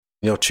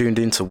You're tuned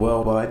into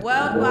Worldwide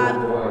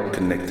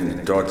Connecting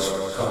the dots.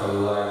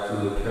 Worldwide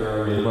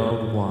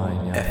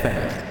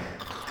FM.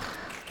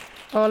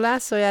 Hola,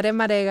 soy Are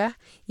Marega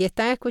y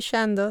están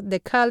escuchando The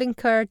Colin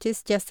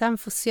Curtis Jazz and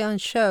Fusion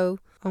Show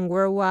on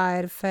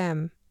Worldwide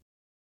FM.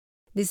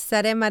 This is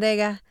Are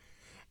Marega.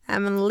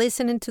 I'm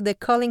listening to The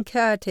Colin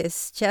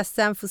Curtis Jazz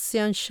and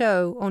Fusion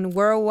Show on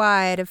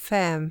Worldwide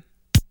FM.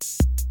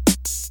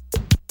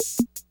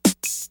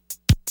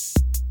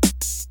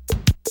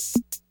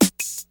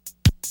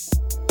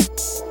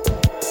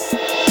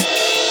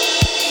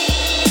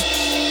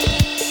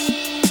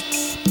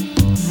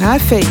 I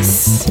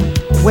face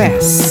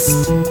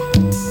west,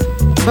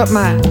 but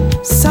my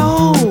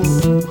soul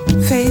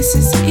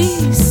faces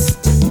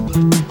east,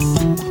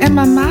 and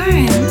my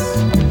mind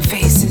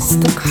faces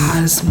the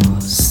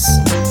cosmos,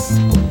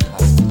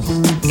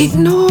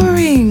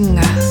 ignoring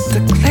the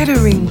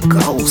glittering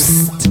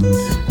ghost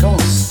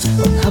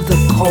of the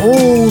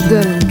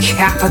golden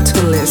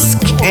capitalist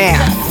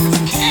calf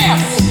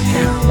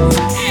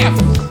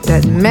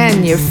that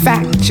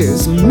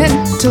manufactures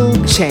mental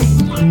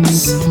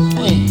chains,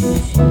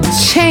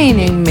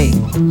 chaining me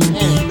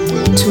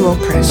to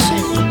oppression.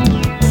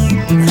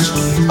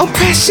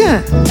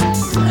 Oppression!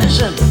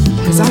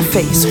 As I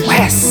face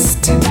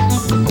west,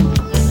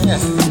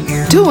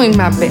 doing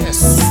my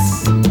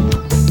best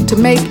to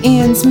make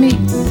ends meet,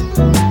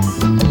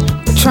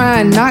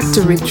 trying not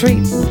to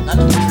retreat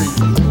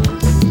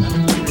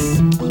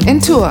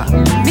into a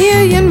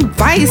million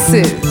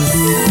vices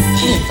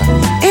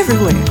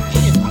everywhere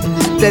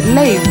that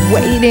lay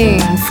waiting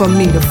for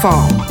me to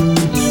fall.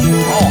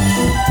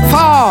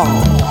 Fall.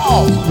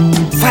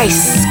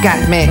 Vice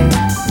got me.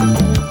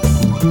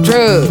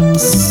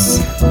 Drugs.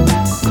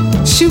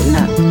 Shooting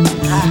up.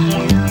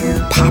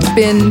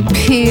 Popping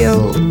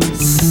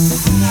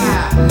pills.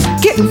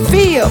 Getting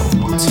filled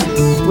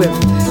with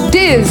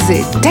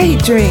dizzy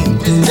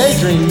daydreams.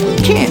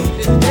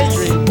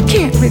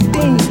 Can't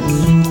redeem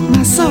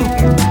my soul.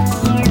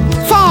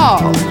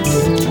 Fall.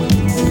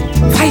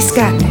 Vice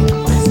got me.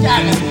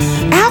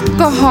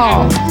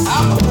 Alcohol.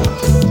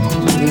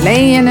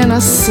 Laying in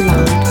a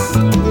slump,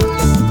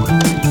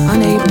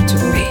 unable to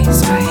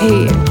raise my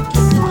head.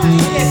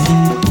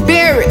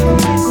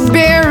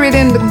 Buried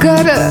in the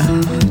gutter,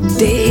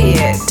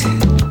 dead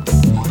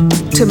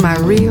to my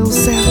real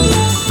self.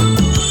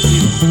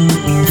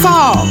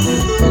 Fall.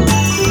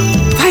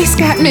 Vice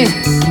got me.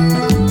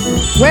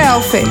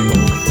 Welfare.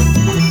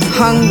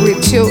 Hungry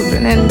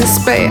children in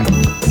despair.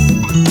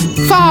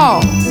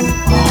 Fall.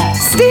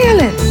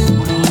 Stealing.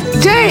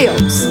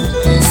 Jails.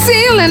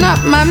 Sealing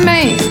up my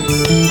man.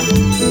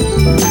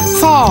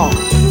 Fall.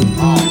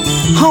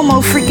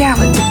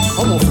 Homo-freakality.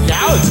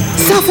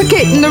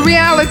 Suffocating the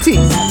reality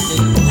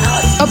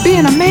of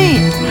being a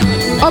man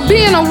or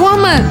being a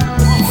woman.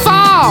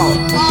 Fall.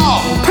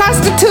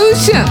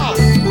 Prostitution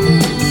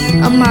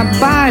of my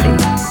body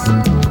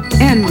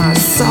and my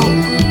soul.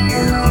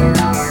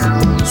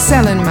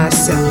 Selling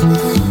myself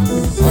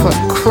for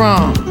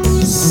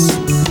crumbs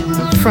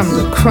from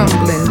the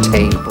crumbling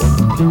table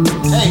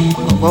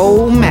of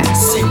old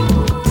Massey.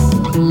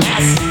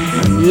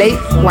 Late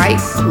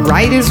white,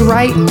 right is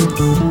right,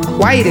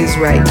 white is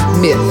right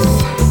myth.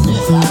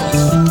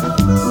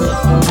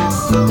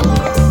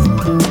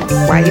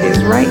 White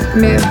is right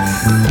myth.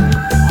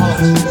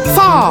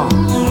 Fall.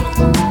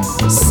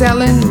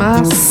 Selling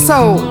my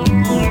soul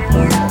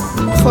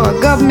for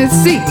a government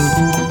seat.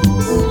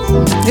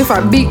 If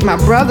I beat my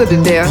brother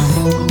to death,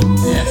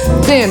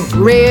 then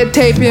red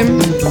tape him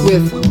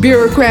with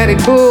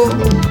bureaucratic bull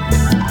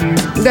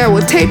that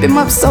will tape him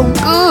up so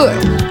good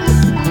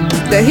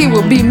that he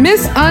will be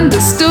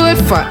misunderstood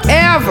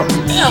forever.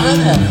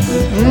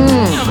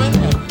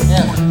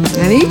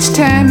 And each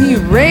time he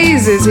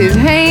raises his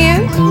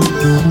hand,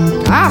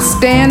 I'll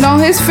stand on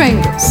his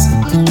fingers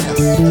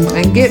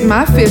and get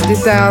my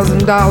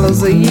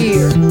 $50,000 a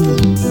year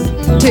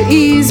to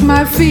ease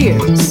my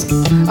fears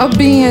of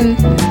being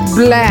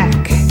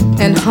black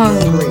and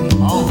hungry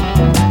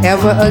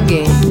ever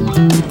again.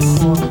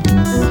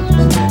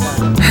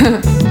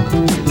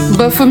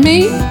 But for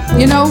me,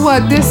 you know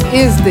what? This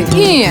is the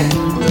end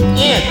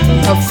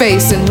of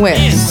facing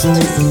west.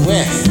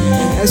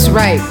 That's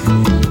right.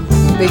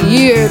 The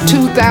year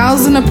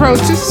 2000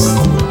 approaches,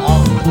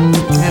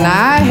 and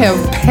I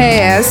have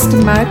passed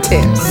my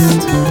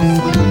test.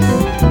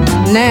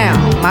 Now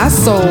my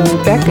soul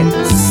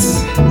beckons.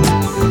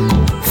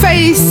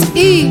 Face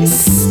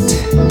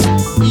east,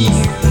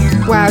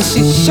 while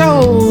she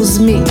shows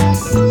me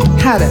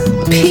how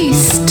to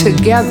piece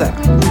together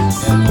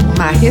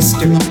my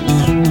history,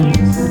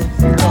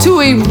 to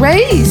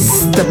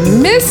erase the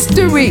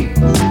mystery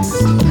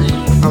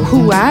of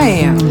who I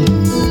am.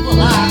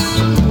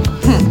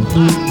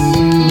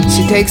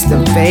 She takes the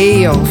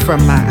veil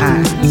from my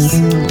eyes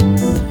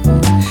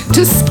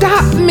to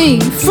stop me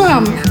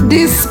from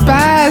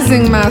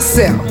despising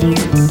myself.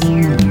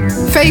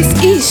 Face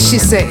east, she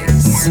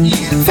says.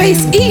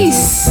 Face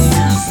east.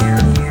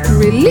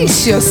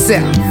 Release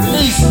yourself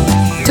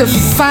to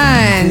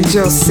find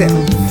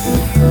yourself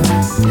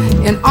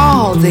in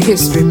all the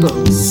history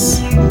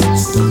books.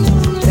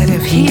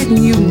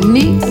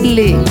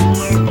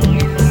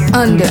 live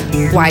under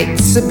white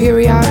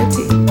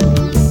superiority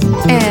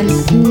and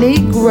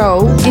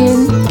Negro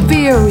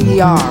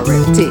inferiority.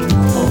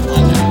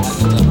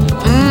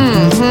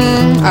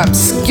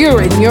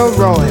 Obscuring your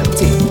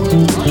royalty,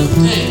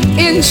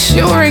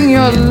 ensuring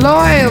your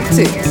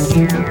loyalty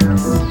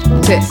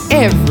to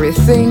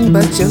everything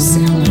but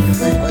yourself.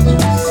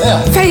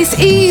 Face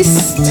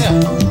east,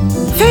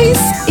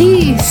 face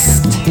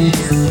east.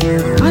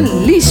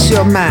 Unleash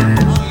your mind.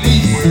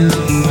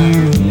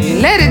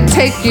 Let it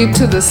take you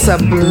to the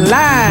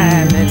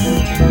sublime and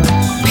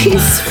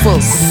peaceful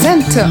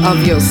center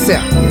of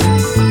yourself.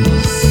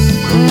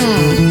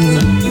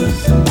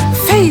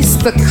 Face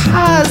the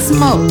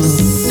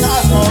cosmos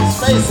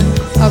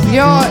of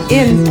your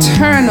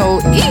internal,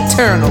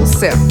 eternal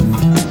self.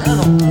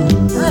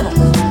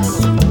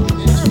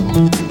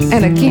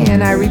 And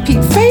again, I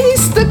repeat,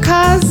 face the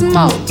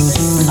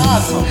cosmos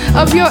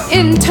of your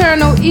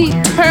internal,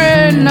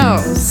 eternal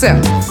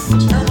self.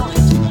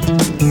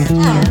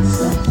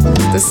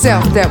 The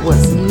self that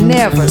was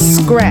never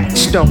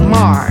scratched or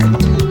marred.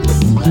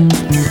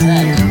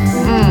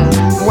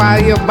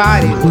 While your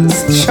body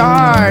was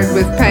charred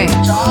with pain,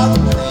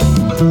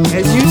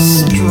 as you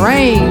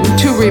strain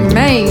to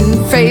remain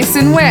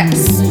facing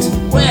west.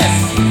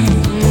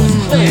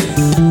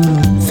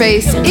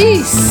 Face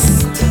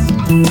east,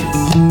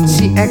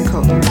 she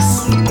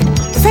echoes.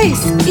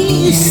 Face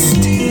east,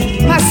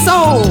 my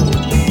soul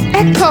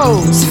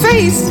echoes.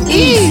 Face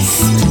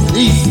east,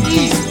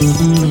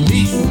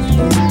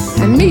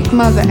 and meet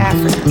Mother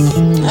Africa,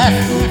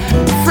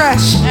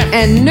 fresh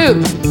and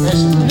new.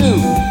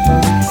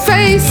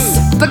 Face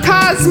the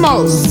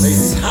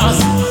cosmos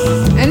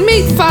and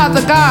meet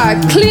Father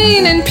God,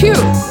 clean and pure.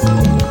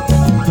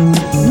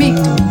 Meet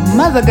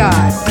Mother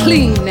God,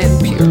 clean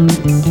and pure.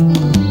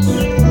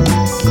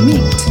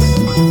 Meet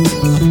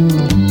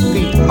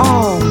the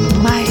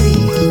Almighty,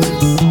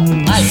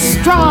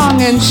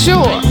 strong and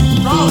sure.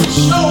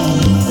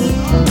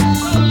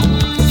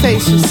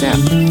 Face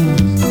yourself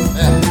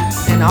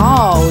in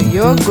all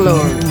your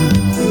glory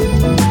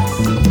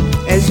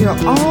as your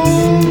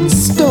own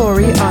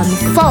story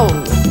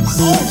unfolds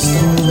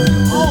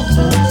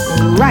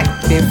right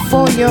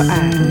before your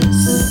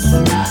eyes.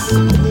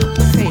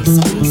 Face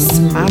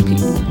east, my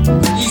people,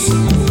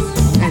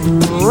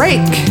 and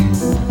break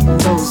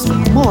those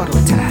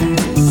mortal ties.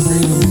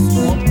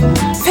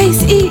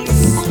 Face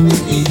east,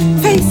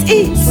 face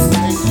east,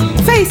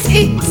 face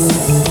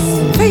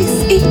east,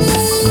 face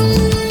east.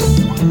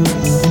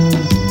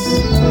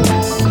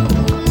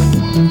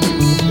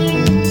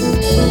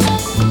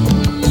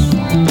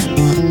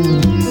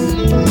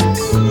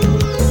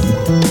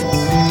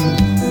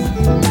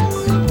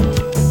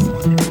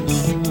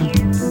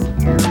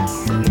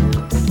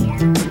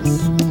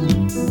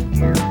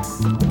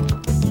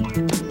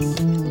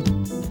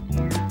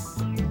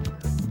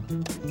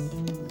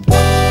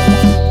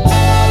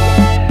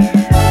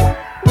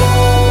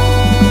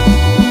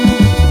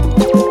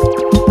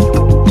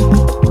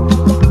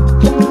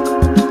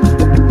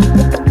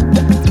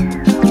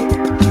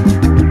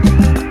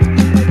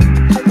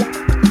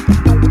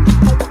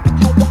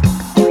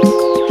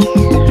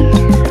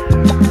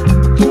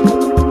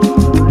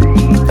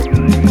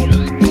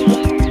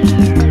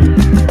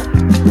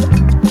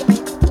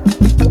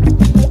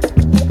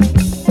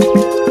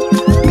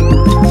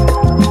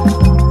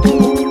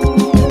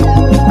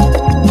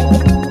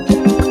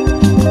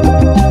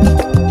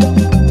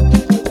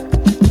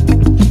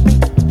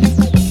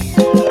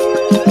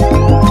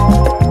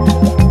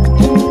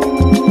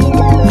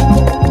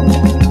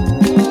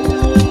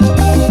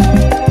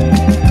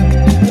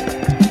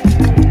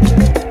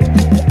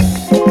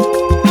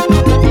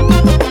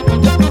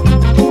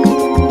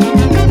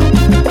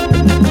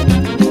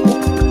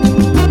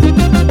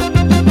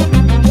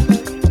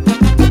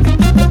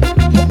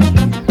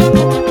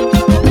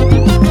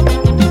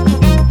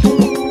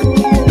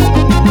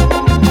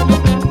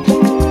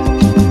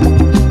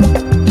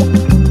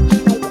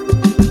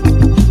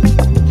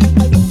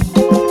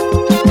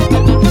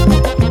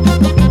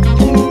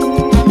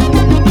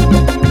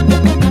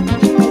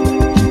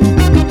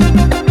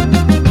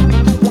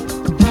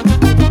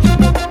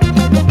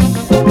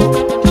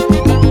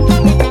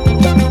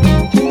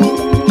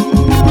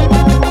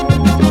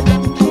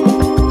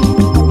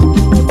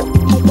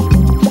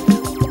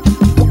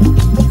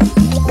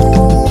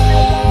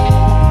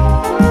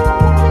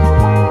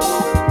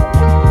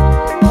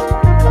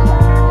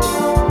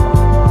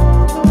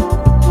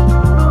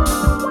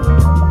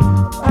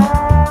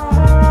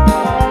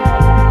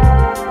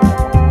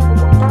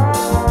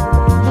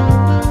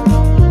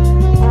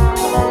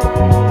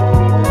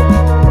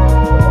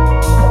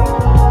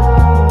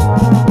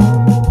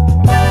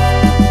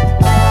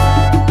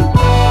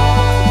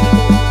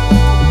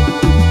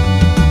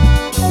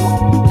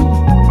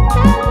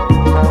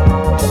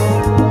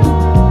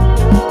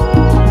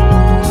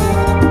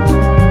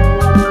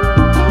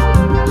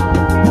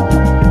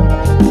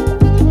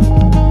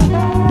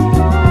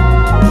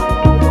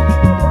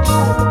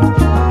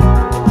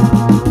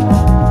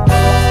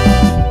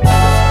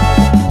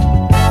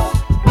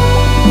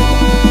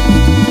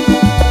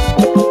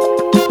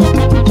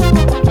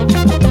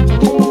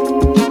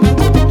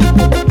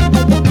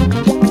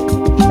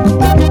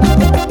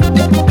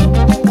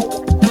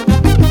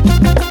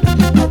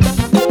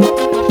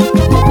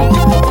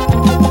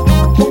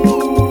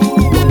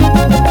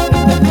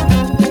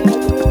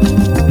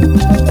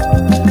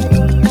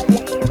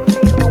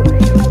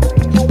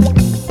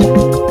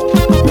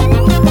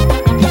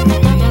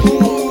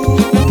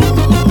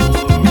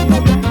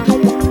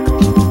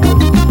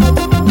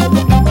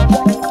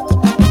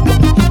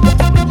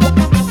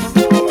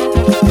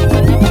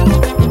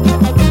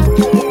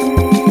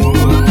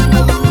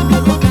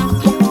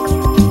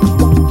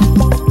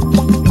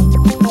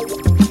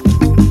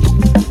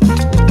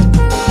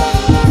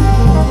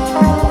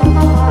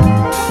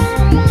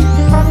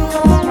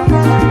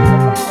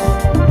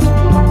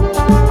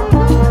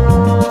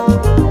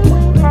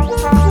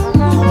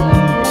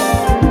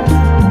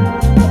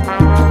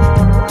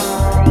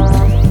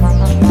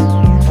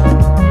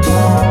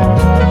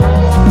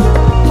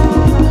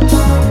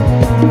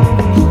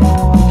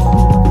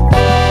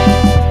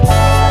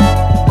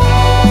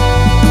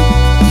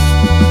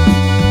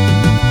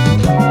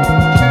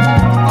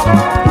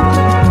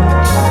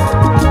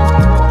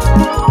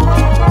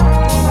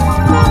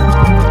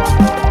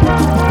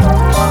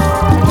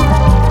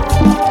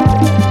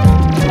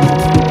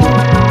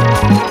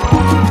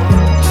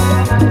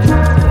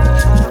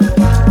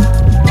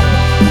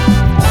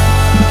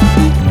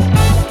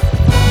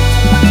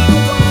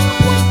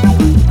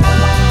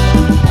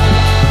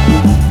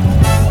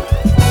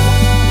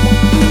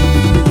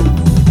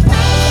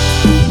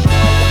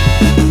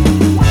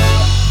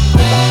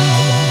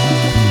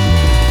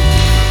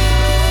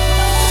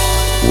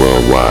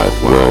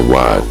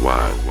 worldwide.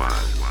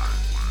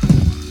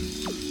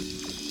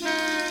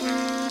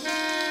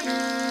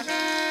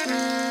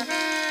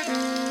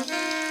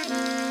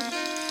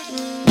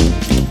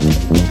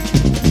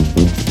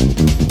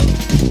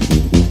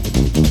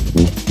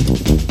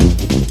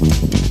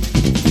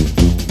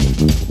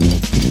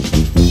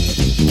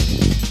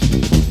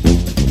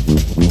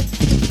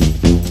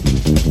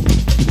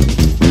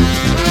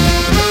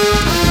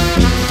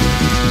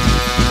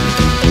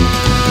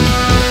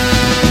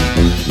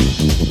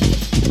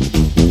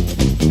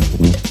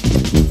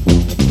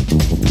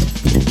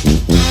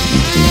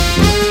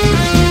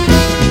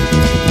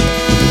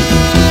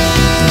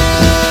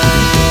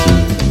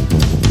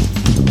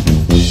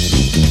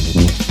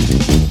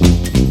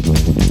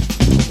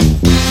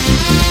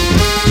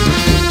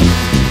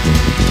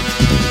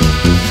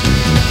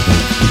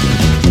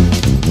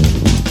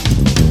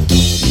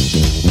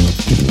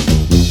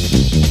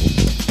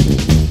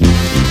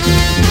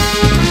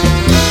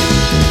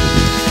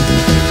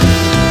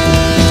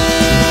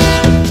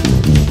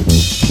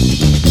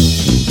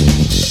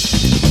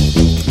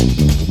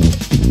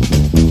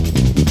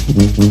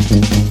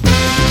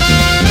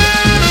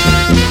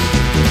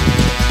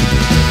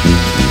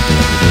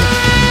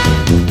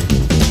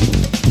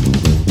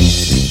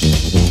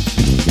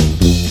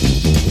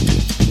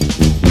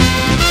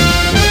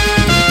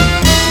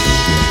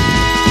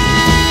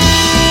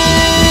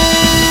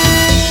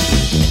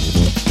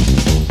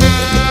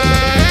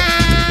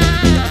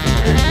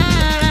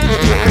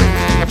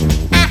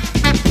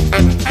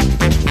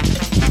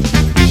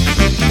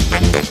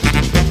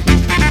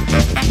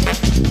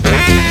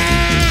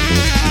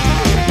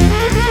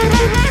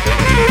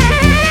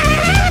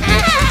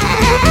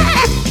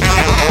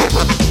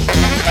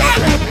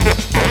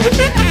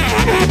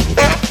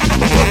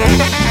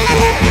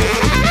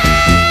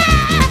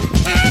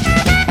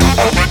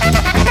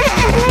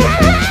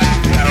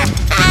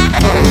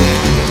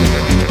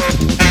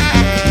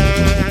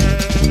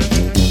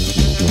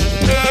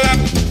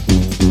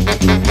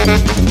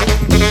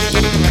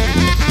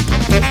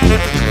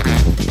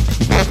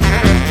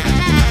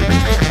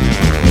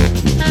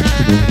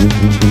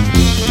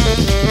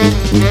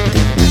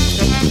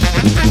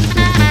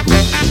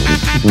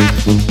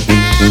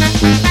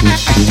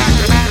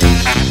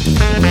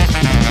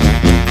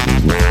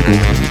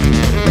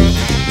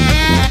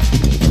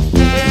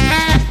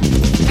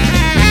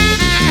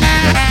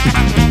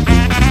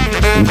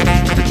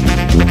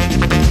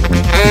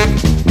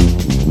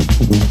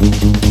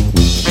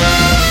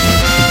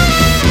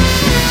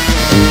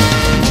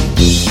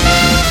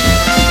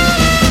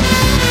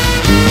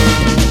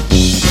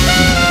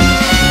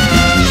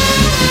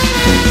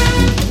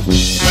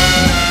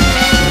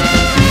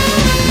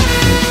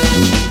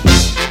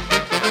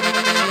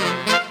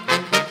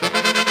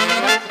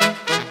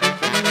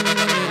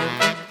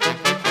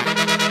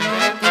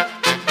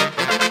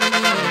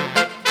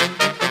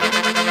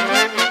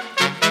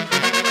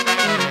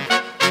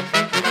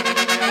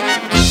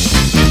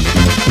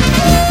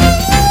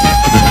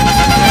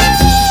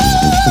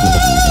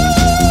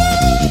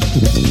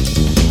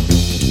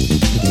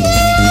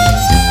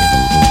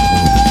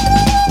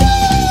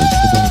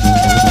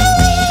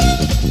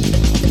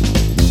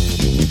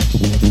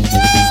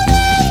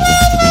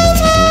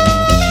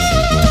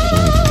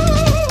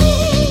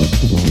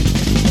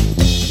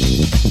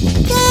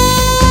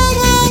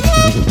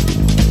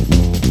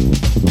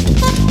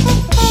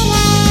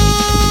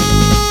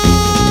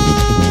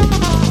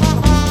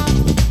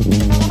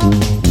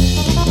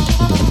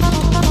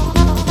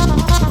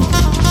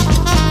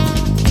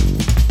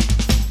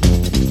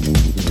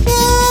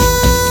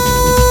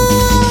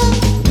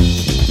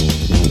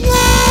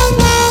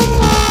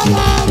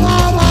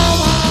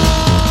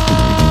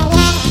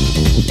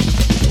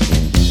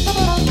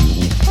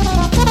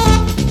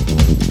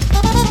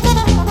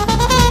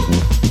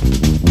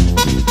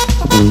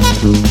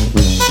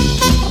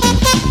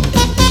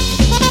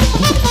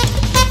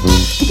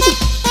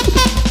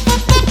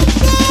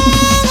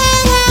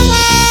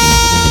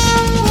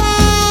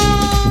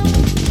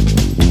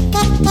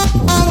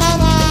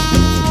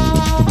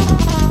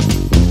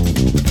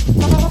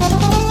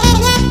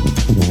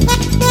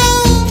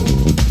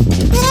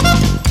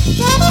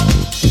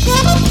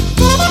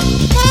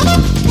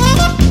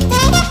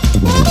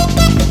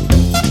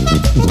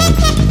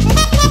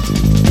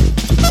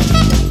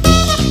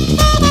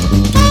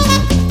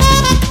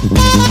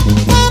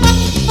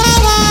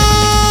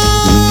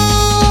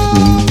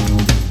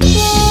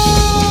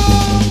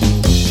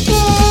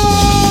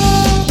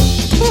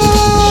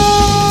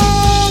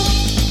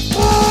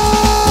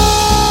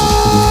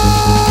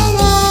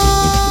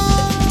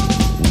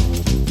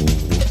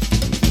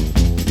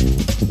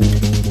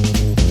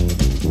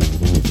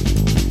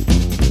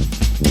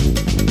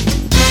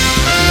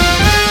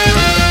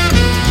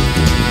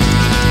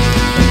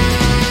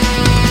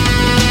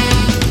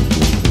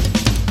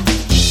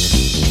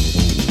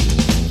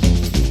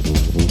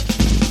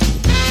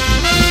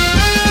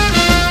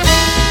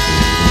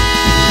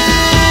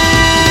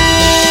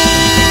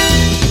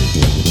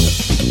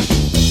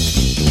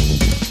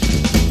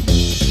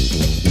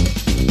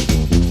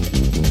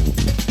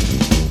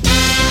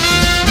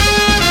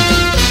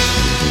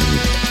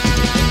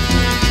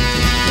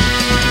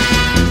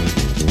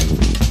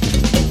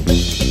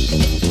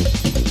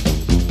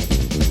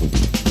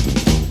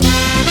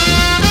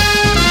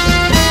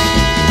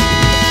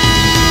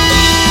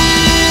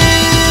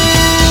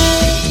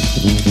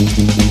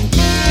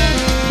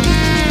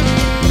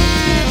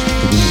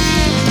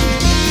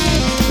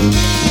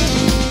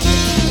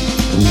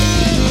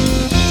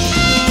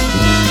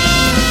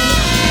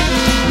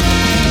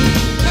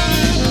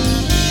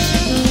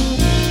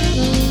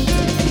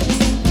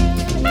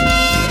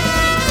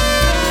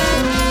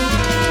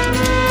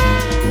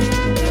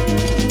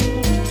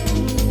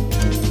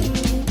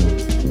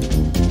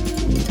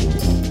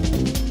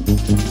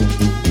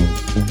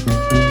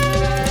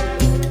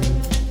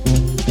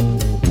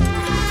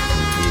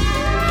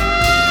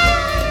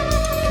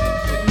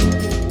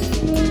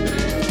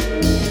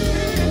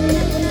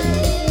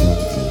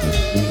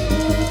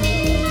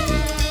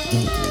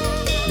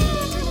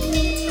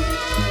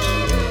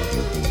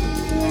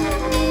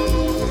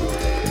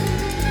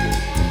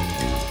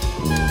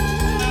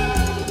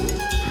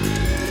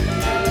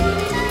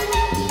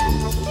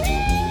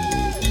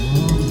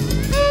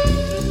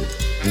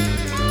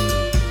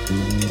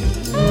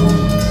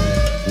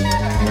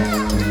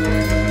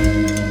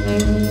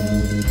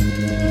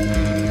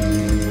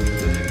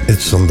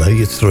 Sunday,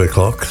 it's 3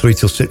 o'clock, 3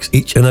 till 6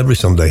 each and every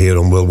Sunday here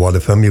on Worldwide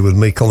FM. You're with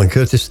me, Colin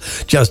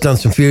Curtis. Jazz,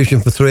 dance and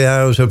fusion for 3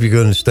 hours. Hope you're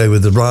going to stay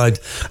with the ride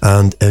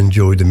and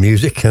enjoy the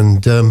music.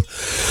 And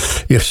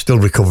you're still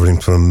recovering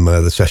from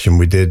the session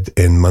we did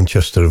in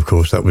Manchester, of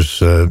course. That was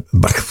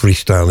back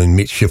freestyling,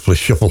 meets Shuffler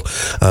Shuffle.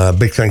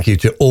 Big thank you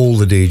to all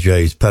the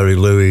DJs, Perry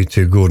Louie,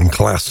 to Gordon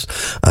Class,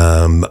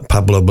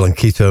 Pablo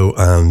Blanquito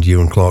and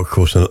Ewan Clark, of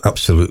course, and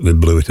absolutely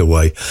blew it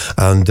away.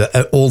 And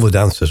all the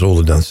dancers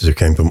who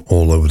came from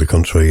all over the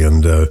country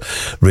and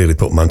really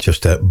put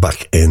Manchester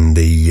back in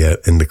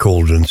the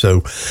cauldron.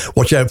 So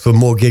watch out for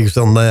more gigs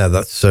on there.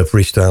 That's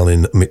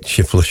freestyling Mitch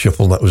Shuffler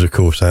Shuffle. That was, of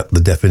course, at the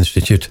Deaf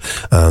Institute,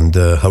 and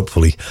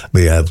hopefully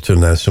be able to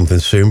announce something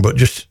soon. But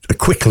just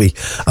quickly,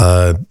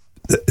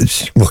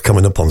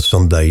 coming up on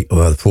Sunday,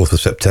 the 4th of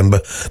September,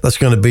 that's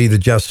going to be the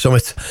Jazz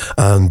Summit,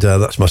 and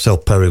that's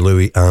myself, Perry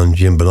Louie, and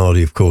Jim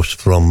Bernardi, of course,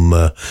 from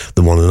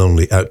the one and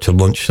only Out to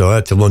Lunch. So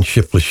Out to Lunch,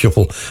 Shuffler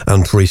Shuffle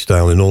and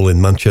freestyling all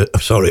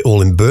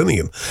in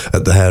Birmingham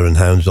at the Hare and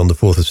Hounds on the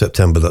 4th of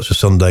September. That's a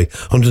Sunday,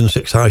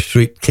 106 High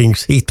Street,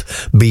 King's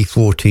Heath,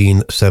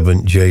 B14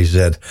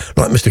 7JZ.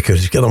 Right, Mr.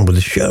 Curtis, get on with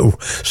the show.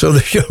 So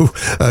the show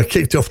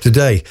kicked off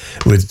today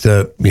with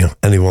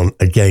anyone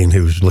again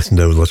who's listened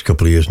over the last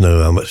couple of years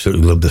know how much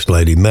love this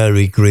lady,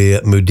 Mary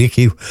Greer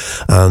Mudiku,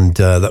 and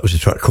that was a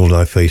track called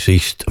I Face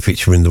East,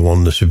 featuring the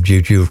one, the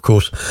Subdued You, of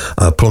course,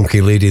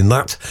 Plunky leading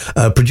that,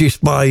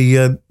 produced by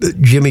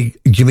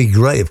Jimmy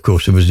Gray, of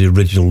course, who was the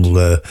original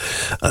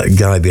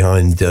guy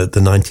behind the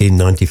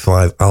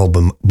 1995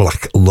 album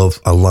Black Love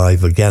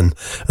Alive Again,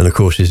 and of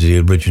course is the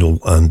original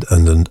and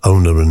an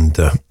owner and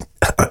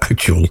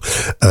actual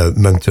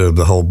mentor of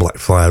the whole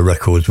Blackfire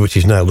Records, which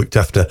is now looked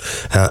after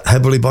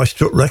heavily by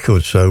Strut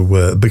Records.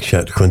 So big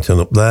shout to Quentin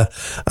up there.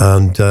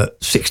 And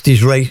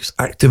 60s race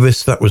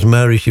activist, that was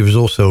Mary. She was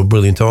also a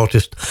brilliant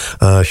artist.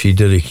 She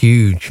did a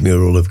huge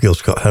mural of Gil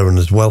Scott-Heron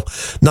as well.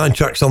 9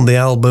 tracks on the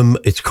album.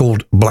 It's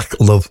called Black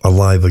Love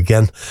Alive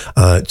Again.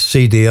 It's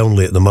CD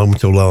only at the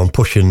moment, although I'm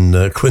pushing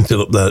Quentin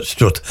up there at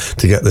Strut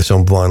to get this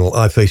on vinyl.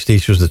 I Faced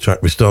East was the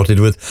track we started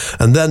with.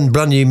 And then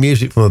brand new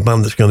music from a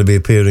band that's going to be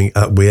appearing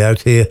at We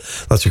Out Here.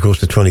 That's, of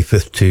course, the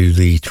 25th to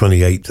the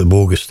 28th of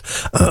August.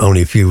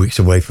 Only a few weeks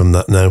away from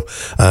that now.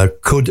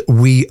 Could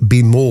We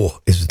Be More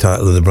is the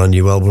title of the brand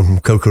new album from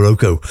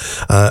Kokoroko.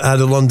 Out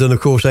of London,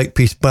 of course,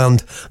 8-piece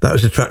band. That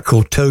was a track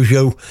called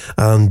Tojo,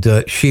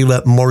 and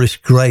Sheila Morris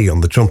Gray on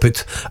the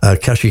trumpet,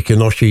 Kashi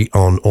Kinoshi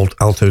on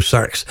alto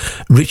sax,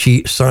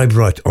 Richie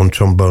Seibrecht on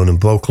trombone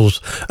and vocals,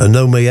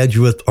 Anome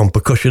Edgeworth on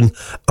percussion,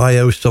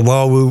 Io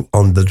Salawu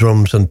on the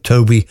drums, and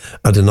Toby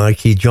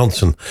Adenike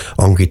Johnson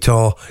on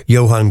guitar,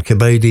 Johan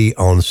Kabedi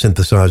on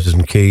synthesizers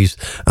and keys,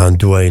 and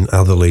Dwayne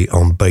Atherley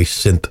on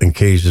bass, synth and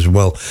keys as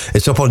well.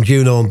 It's up on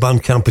Juno and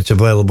Bandcamp. It's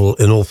available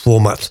in all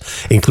formats,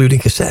 including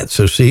cassette,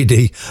 so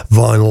CD,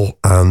 vinyl,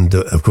 and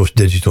of course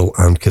digital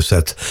and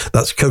cassette.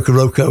 That's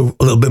Kokoroko.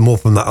 A little bit more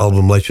from that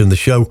album later in the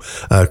show.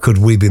 Could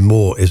We Be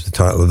More is the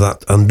title of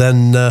that. And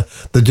then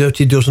the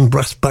Dirty Dozen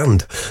Brass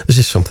Band. This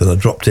is something I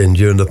dropped in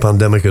during the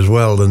pandemic as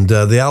well, and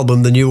the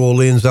album, the New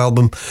Orleans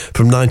album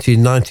from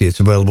 1990, it's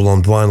available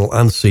on vinyl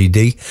and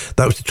CD.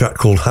 That was the track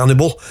called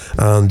Hannibal,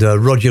 and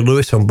Roger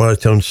Lewis on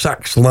baritone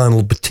sax,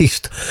 Lionel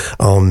Batiste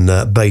on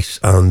bass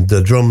and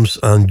drums,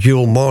 and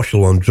Jewel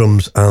Marshall on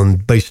drums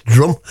and bass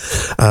drum,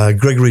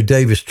 Gregory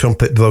Davis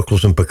trumpet,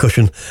 vocals and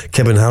percussion,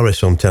 Kevin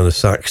Harris on tenor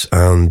sax,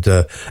 and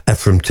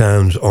Ephraim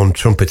Towns on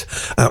trumpet.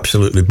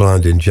 Absolutely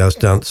blinding jazz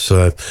dance,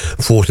 4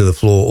 to the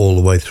floor all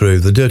the way through.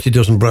 The Dirty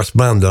Dozen Brass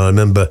Band, I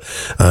remember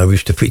we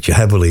used to feature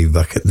heavily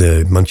back at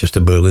the Manchester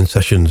Berlin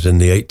sessions in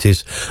the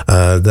 80s.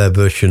 Their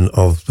version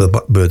of the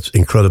Blackbyrds'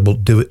 incredible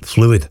Do It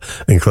Fluid,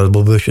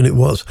 incredible version it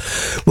was.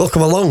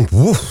 Welcome along.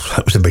 Woo,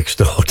 that was a big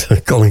start.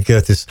 Colin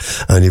Curtis,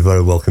 and you're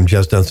very welcome.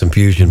 Jazz, dance and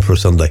fusion for a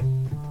Sunday.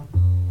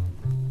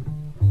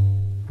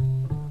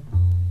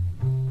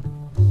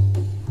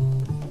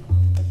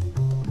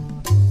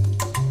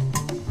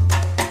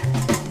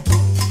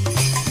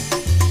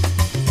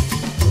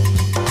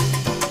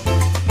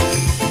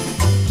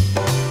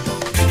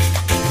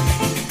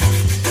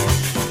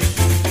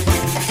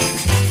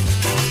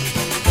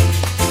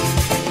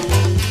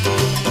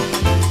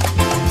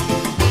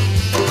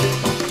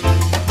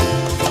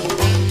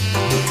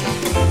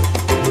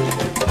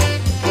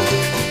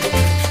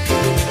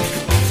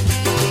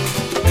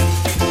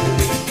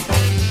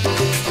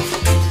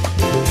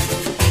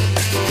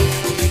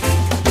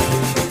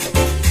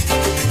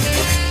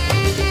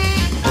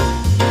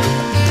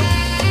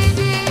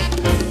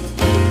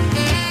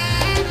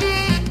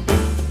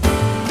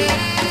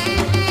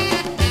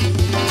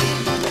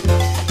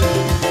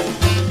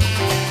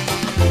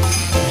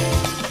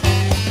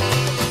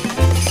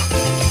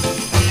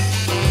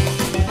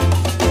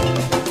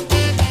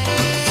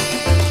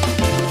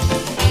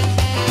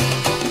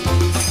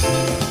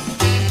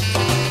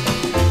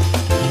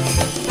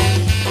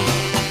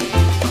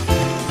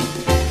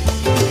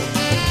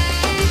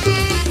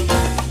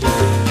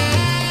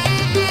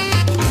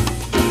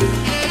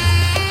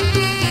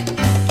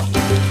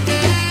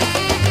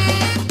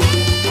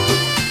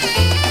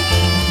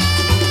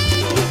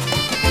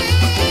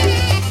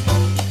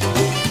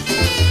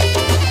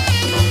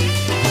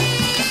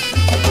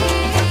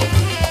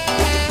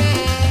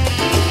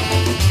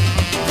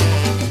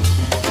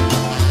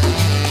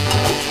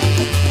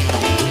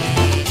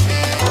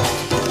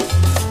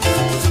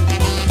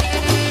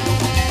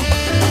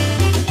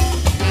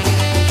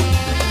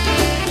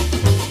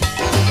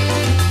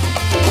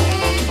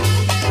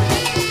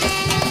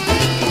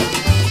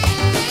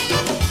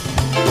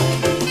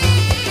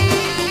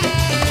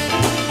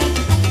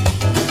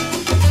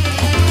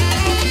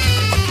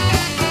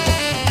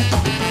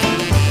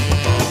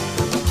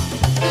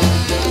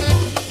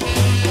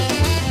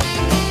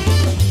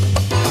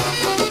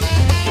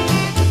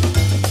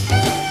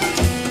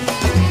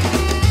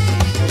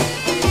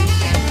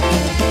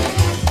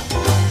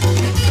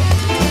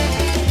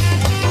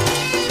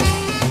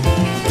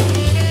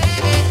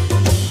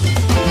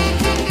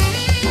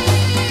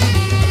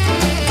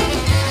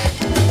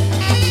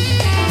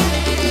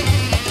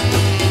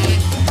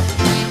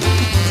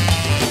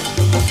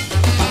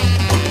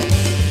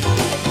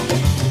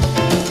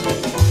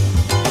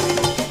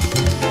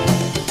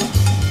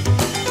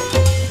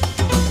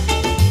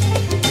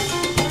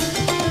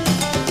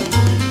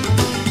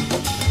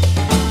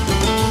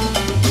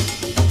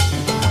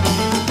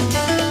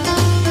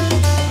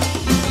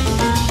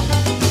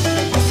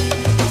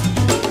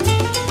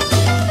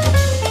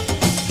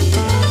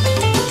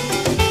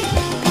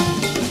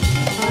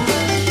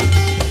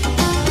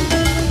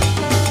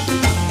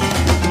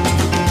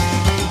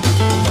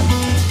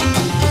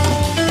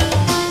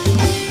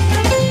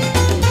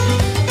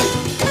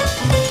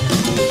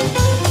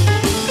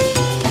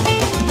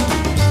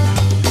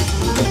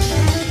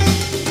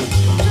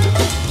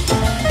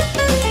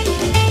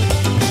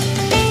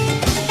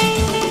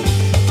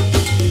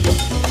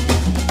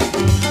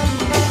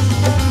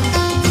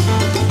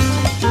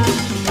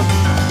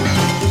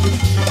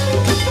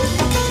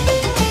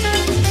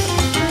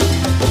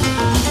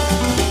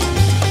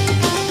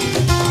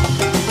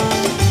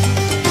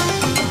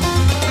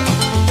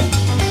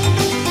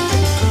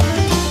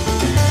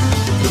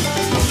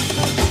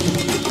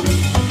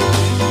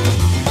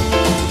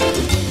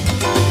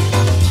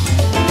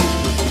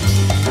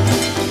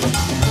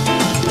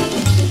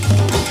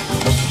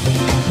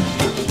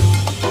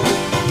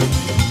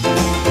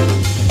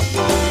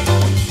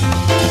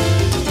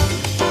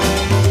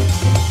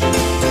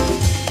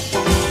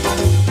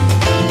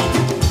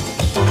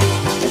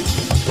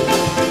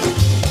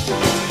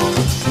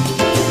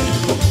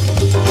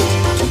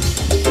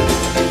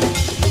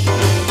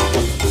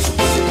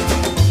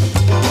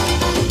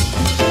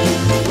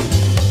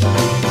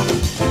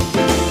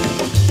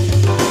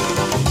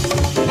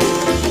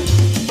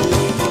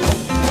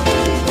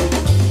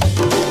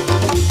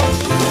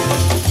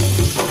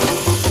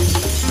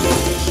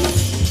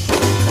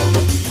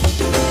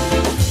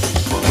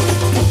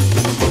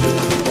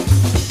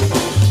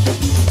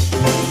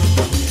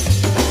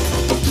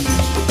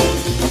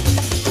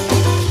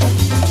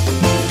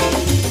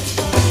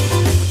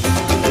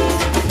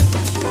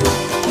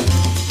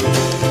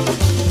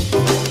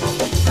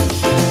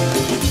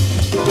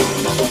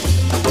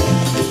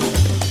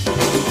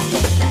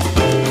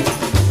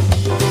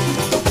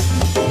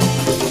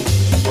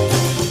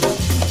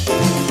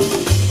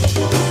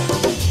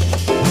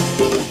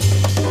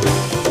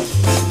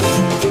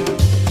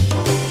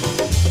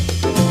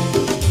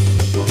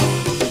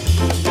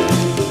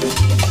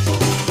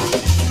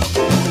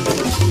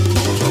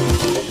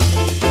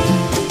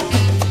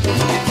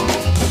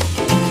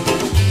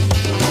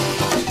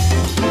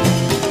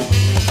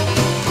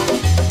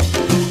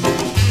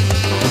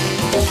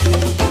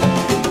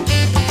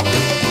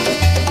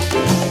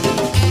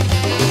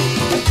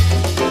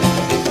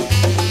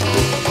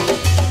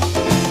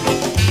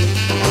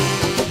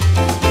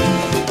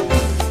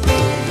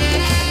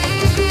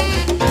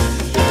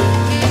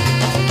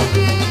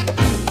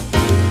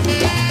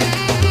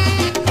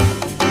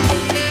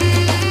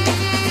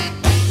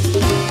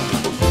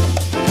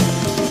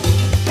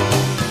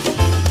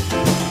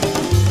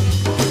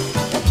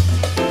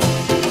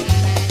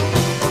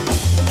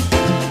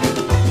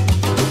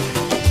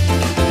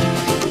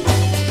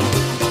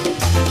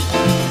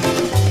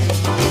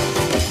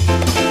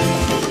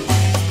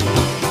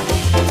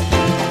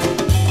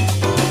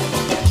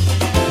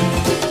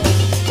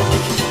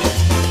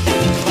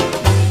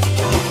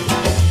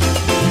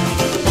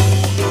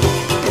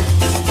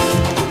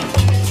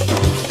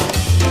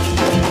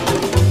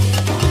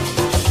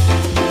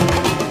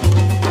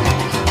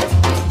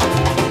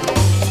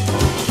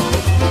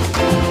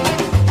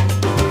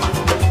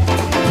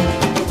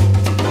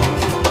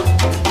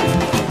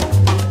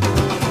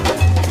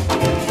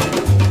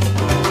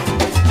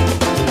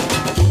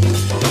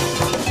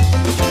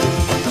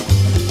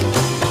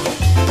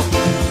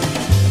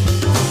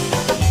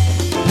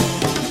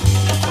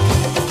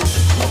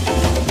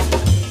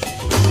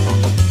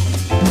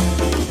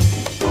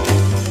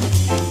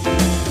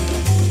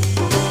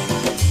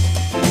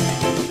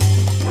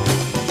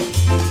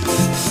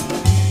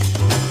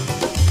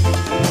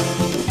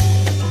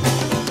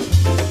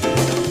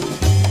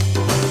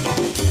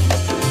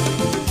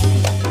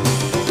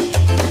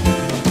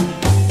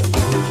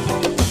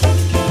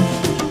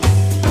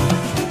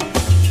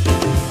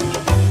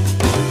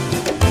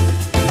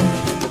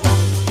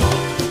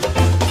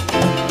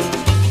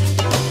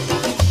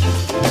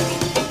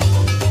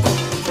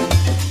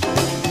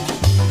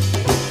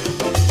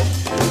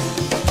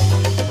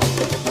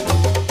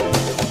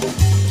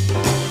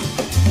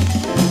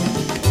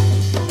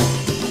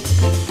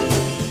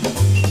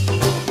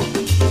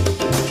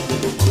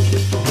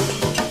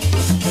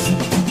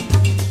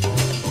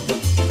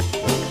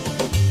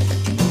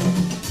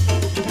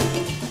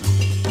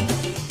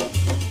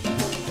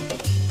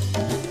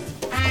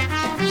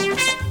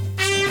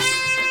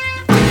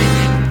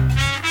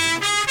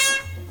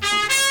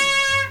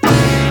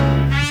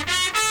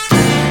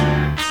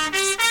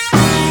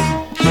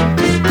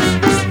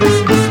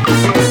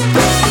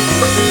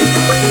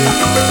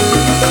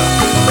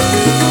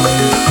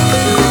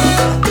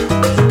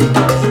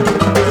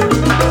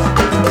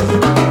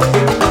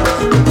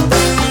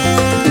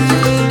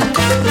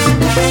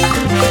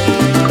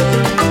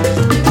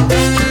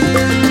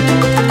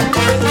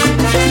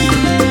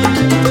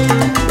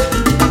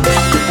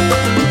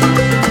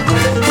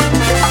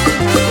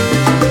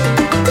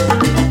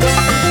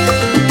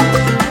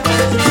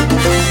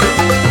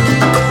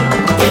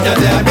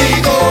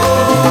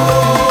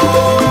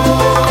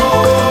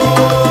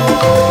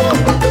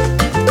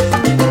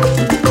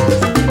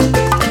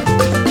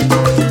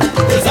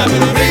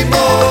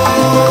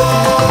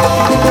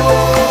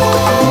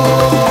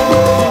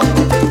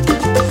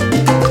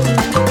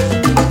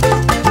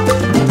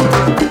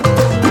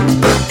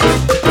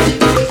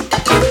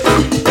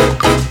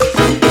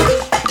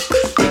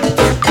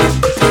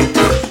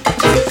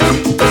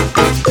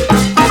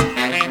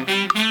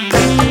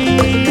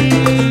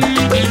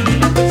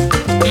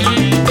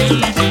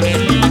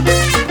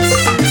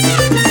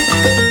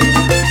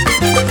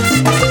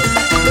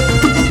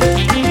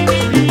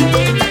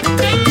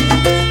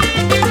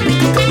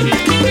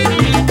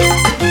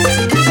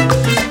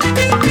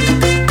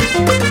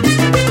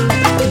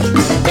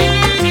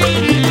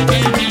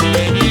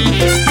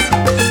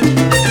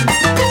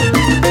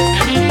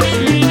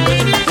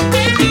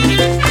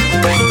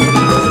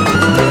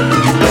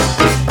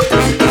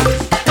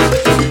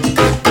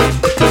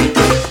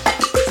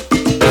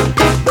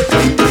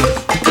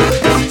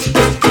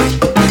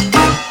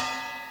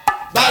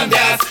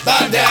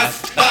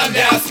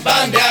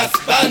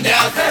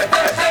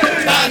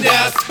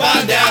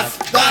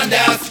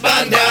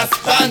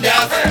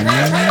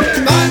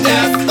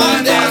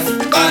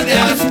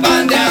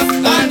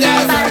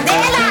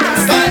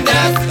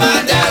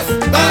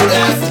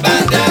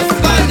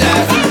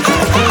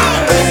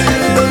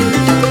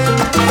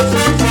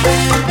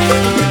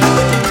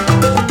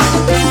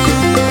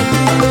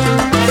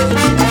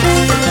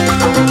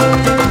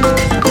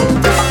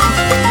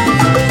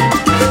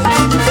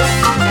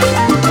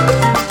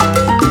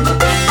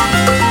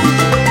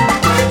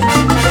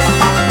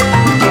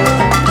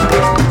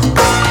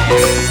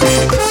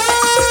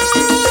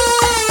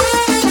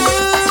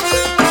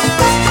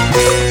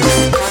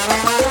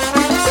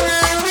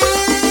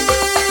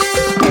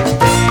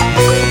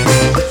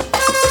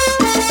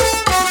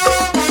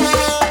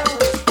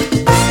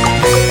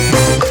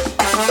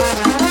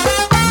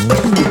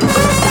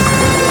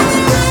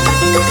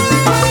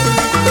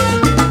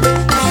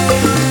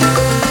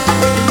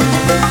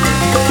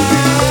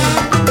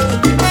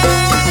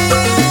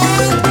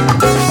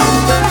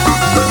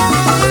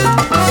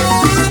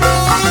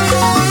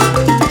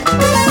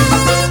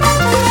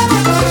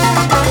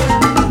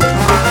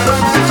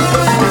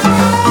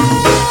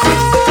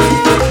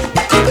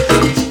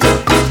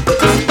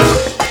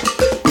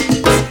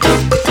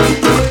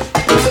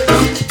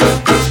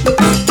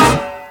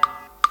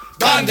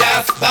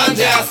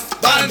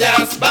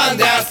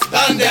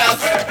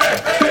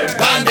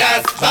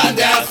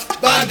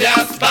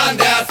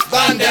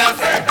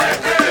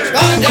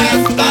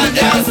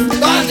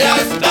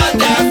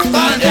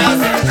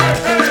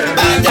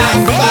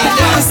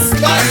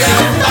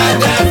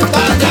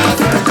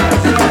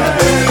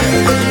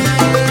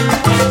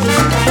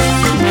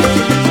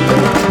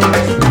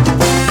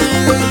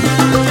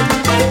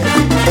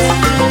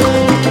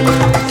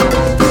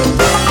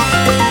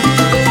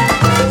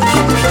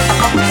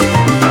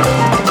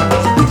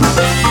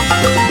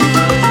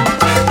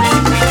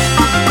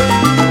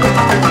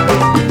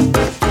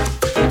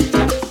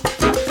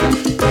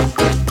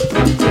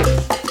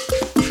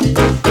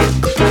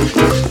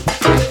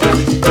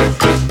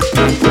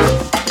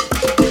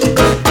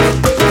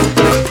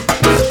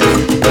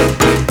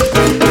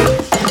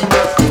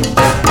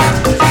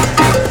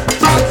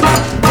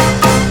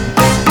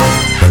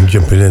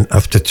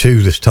 After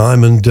two this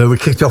time, and we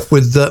kicked off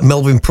with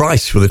Melvin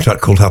Price with a track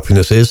called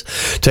Happiness Is,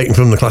 taken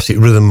from the classic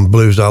rhythm and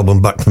blues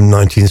album back from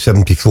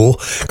 1974.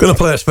 Going to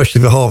play it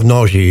especially for Harv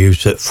Naji,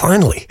 who's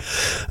finally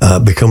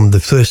become the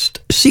first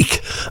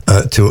Sikh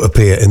to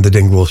appear in the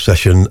Dingwall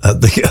session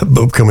at the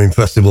upcoming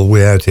festival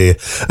Way Out Here.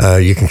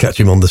 You can catch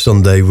him on the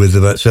Sunday with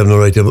about 7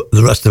 or 8 of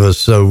the rest of us,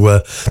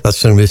 so that's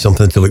certainly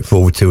something to look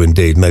forward to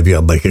indeed. Maybe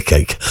I'll bake a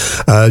cake.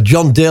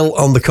 John Dill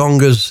on the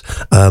congas,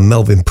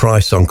 Melvin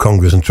Price on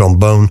congas and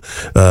trombone,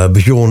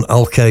 Bjorn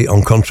Alke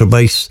on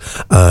contrabass,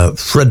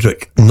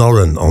 Frederick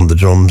Norren on the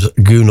drums,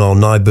 Gunnar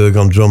Nyberg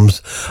on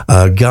drums,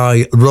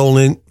 Guy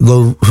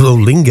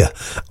Rollinger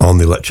on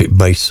the electric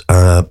bass,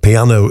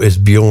 piano is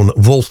Bjorn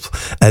Wolf,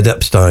 Ed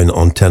Epstein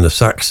on tenor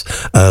sax,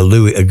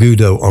 Louis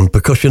Agudo on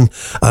percussion.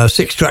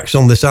 6 tracks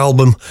on this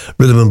album,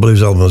 rhythm and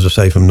blues album, as I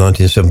say, from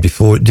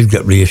 1974. It did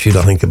get reissued,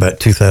 I think, about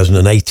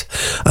 2008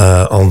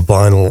 on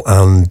vinyl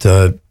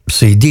and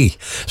CD,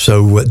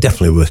 so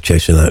definitely worth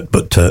chasing out,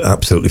 but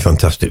absolutely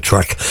fantastic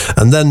track.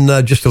 And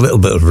then just a little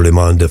bit of a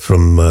reminder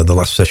from the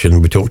last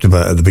session we talked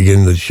about at the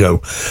beginning of the show,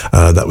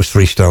 that was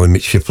freestyling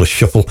Mitch Shifless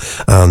Shuffle,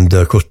 and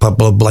of course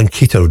Pablo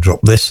Blanquito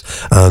dropped this,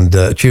 and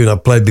a tune I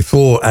played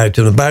before, Out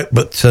and About,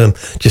 but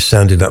just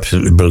sounded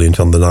absolutely brilliant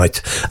on the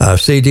night.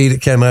 CD that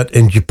came out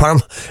in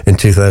Japan in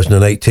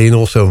 2018,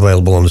 also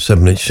available on a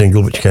 7-inch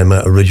single which came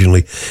out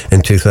originally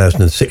in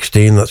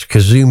 2016. That's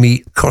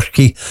Kazumi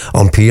Koshiki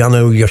on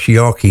piano,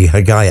 Yoshiaki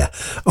Takeshi Hagaya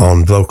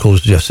on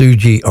vocals,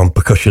 Yasuji on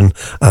percussion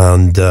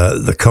and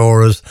the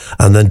chorus,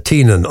 and then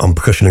Teenan on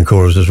percussion and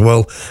chorus as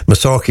well,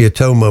 Masaki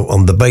Otomo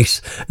on the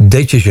bass,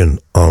 Dejijin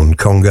on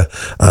conga,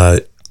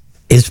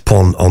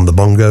 Ispon on the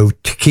bongo,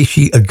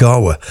 Takeshi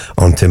Agawa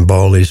on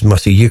timbales,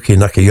 Masayuki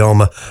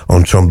Nakayama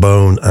on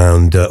trombone,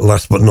 and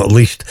last but not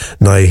least,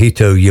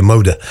 Naohito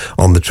Yamoda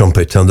on the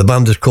trumpet. And the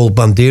band is called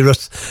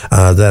Banderas.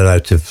 They're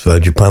out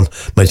of Japan.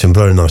 Made some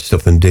very nice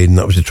stuff indeed, and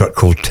that was a track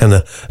called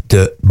Tenor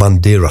de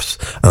Banderas.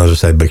 And as I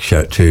say, big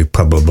shout to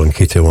Pablo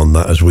Blanquito on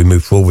that as we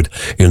move forward.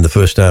 You're in the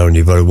first hour, and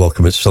you're very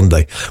welcome. It's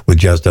Sunday with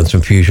Jazz Dance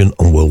and Fusion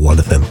on Worldwide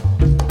FM.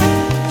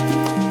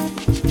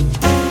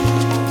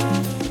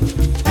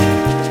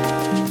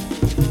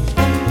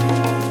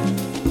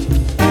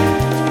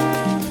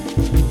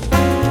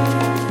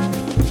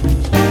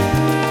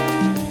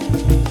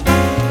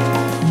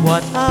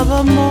 What of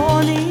a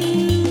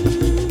morning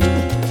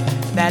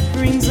that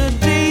brings a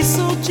day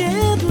so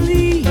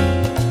gently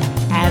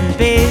and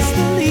bears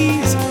the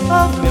leaves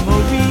of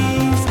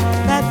memories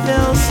that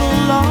fell so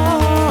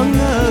long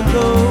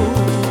ago.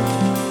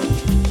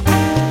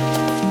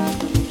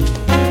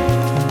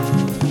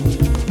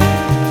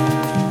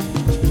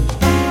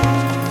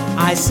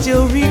 I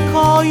still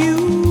recall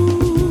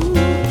you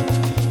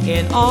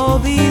in all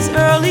these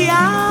early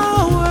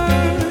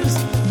hours,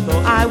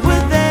 though I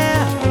was there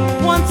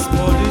once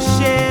more to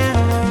share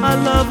a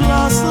love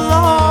lost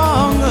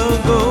long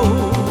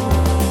ago.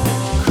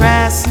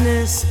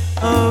 Crassness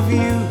of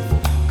youth,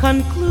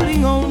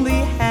 concluding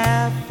only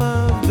half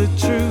of the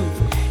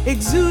truth,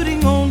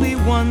 exuding only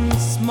 1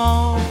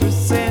 small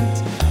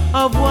percent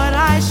of what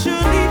I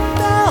surely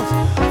felt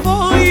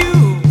for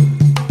you.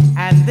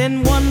 And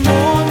then one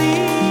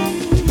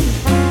morning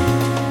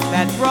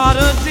that brought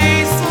a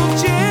day so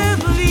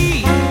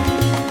gently,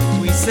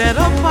 we set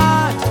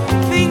apart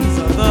things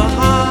of the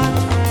heart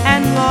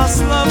and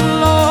lost love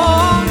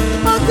long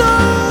ago.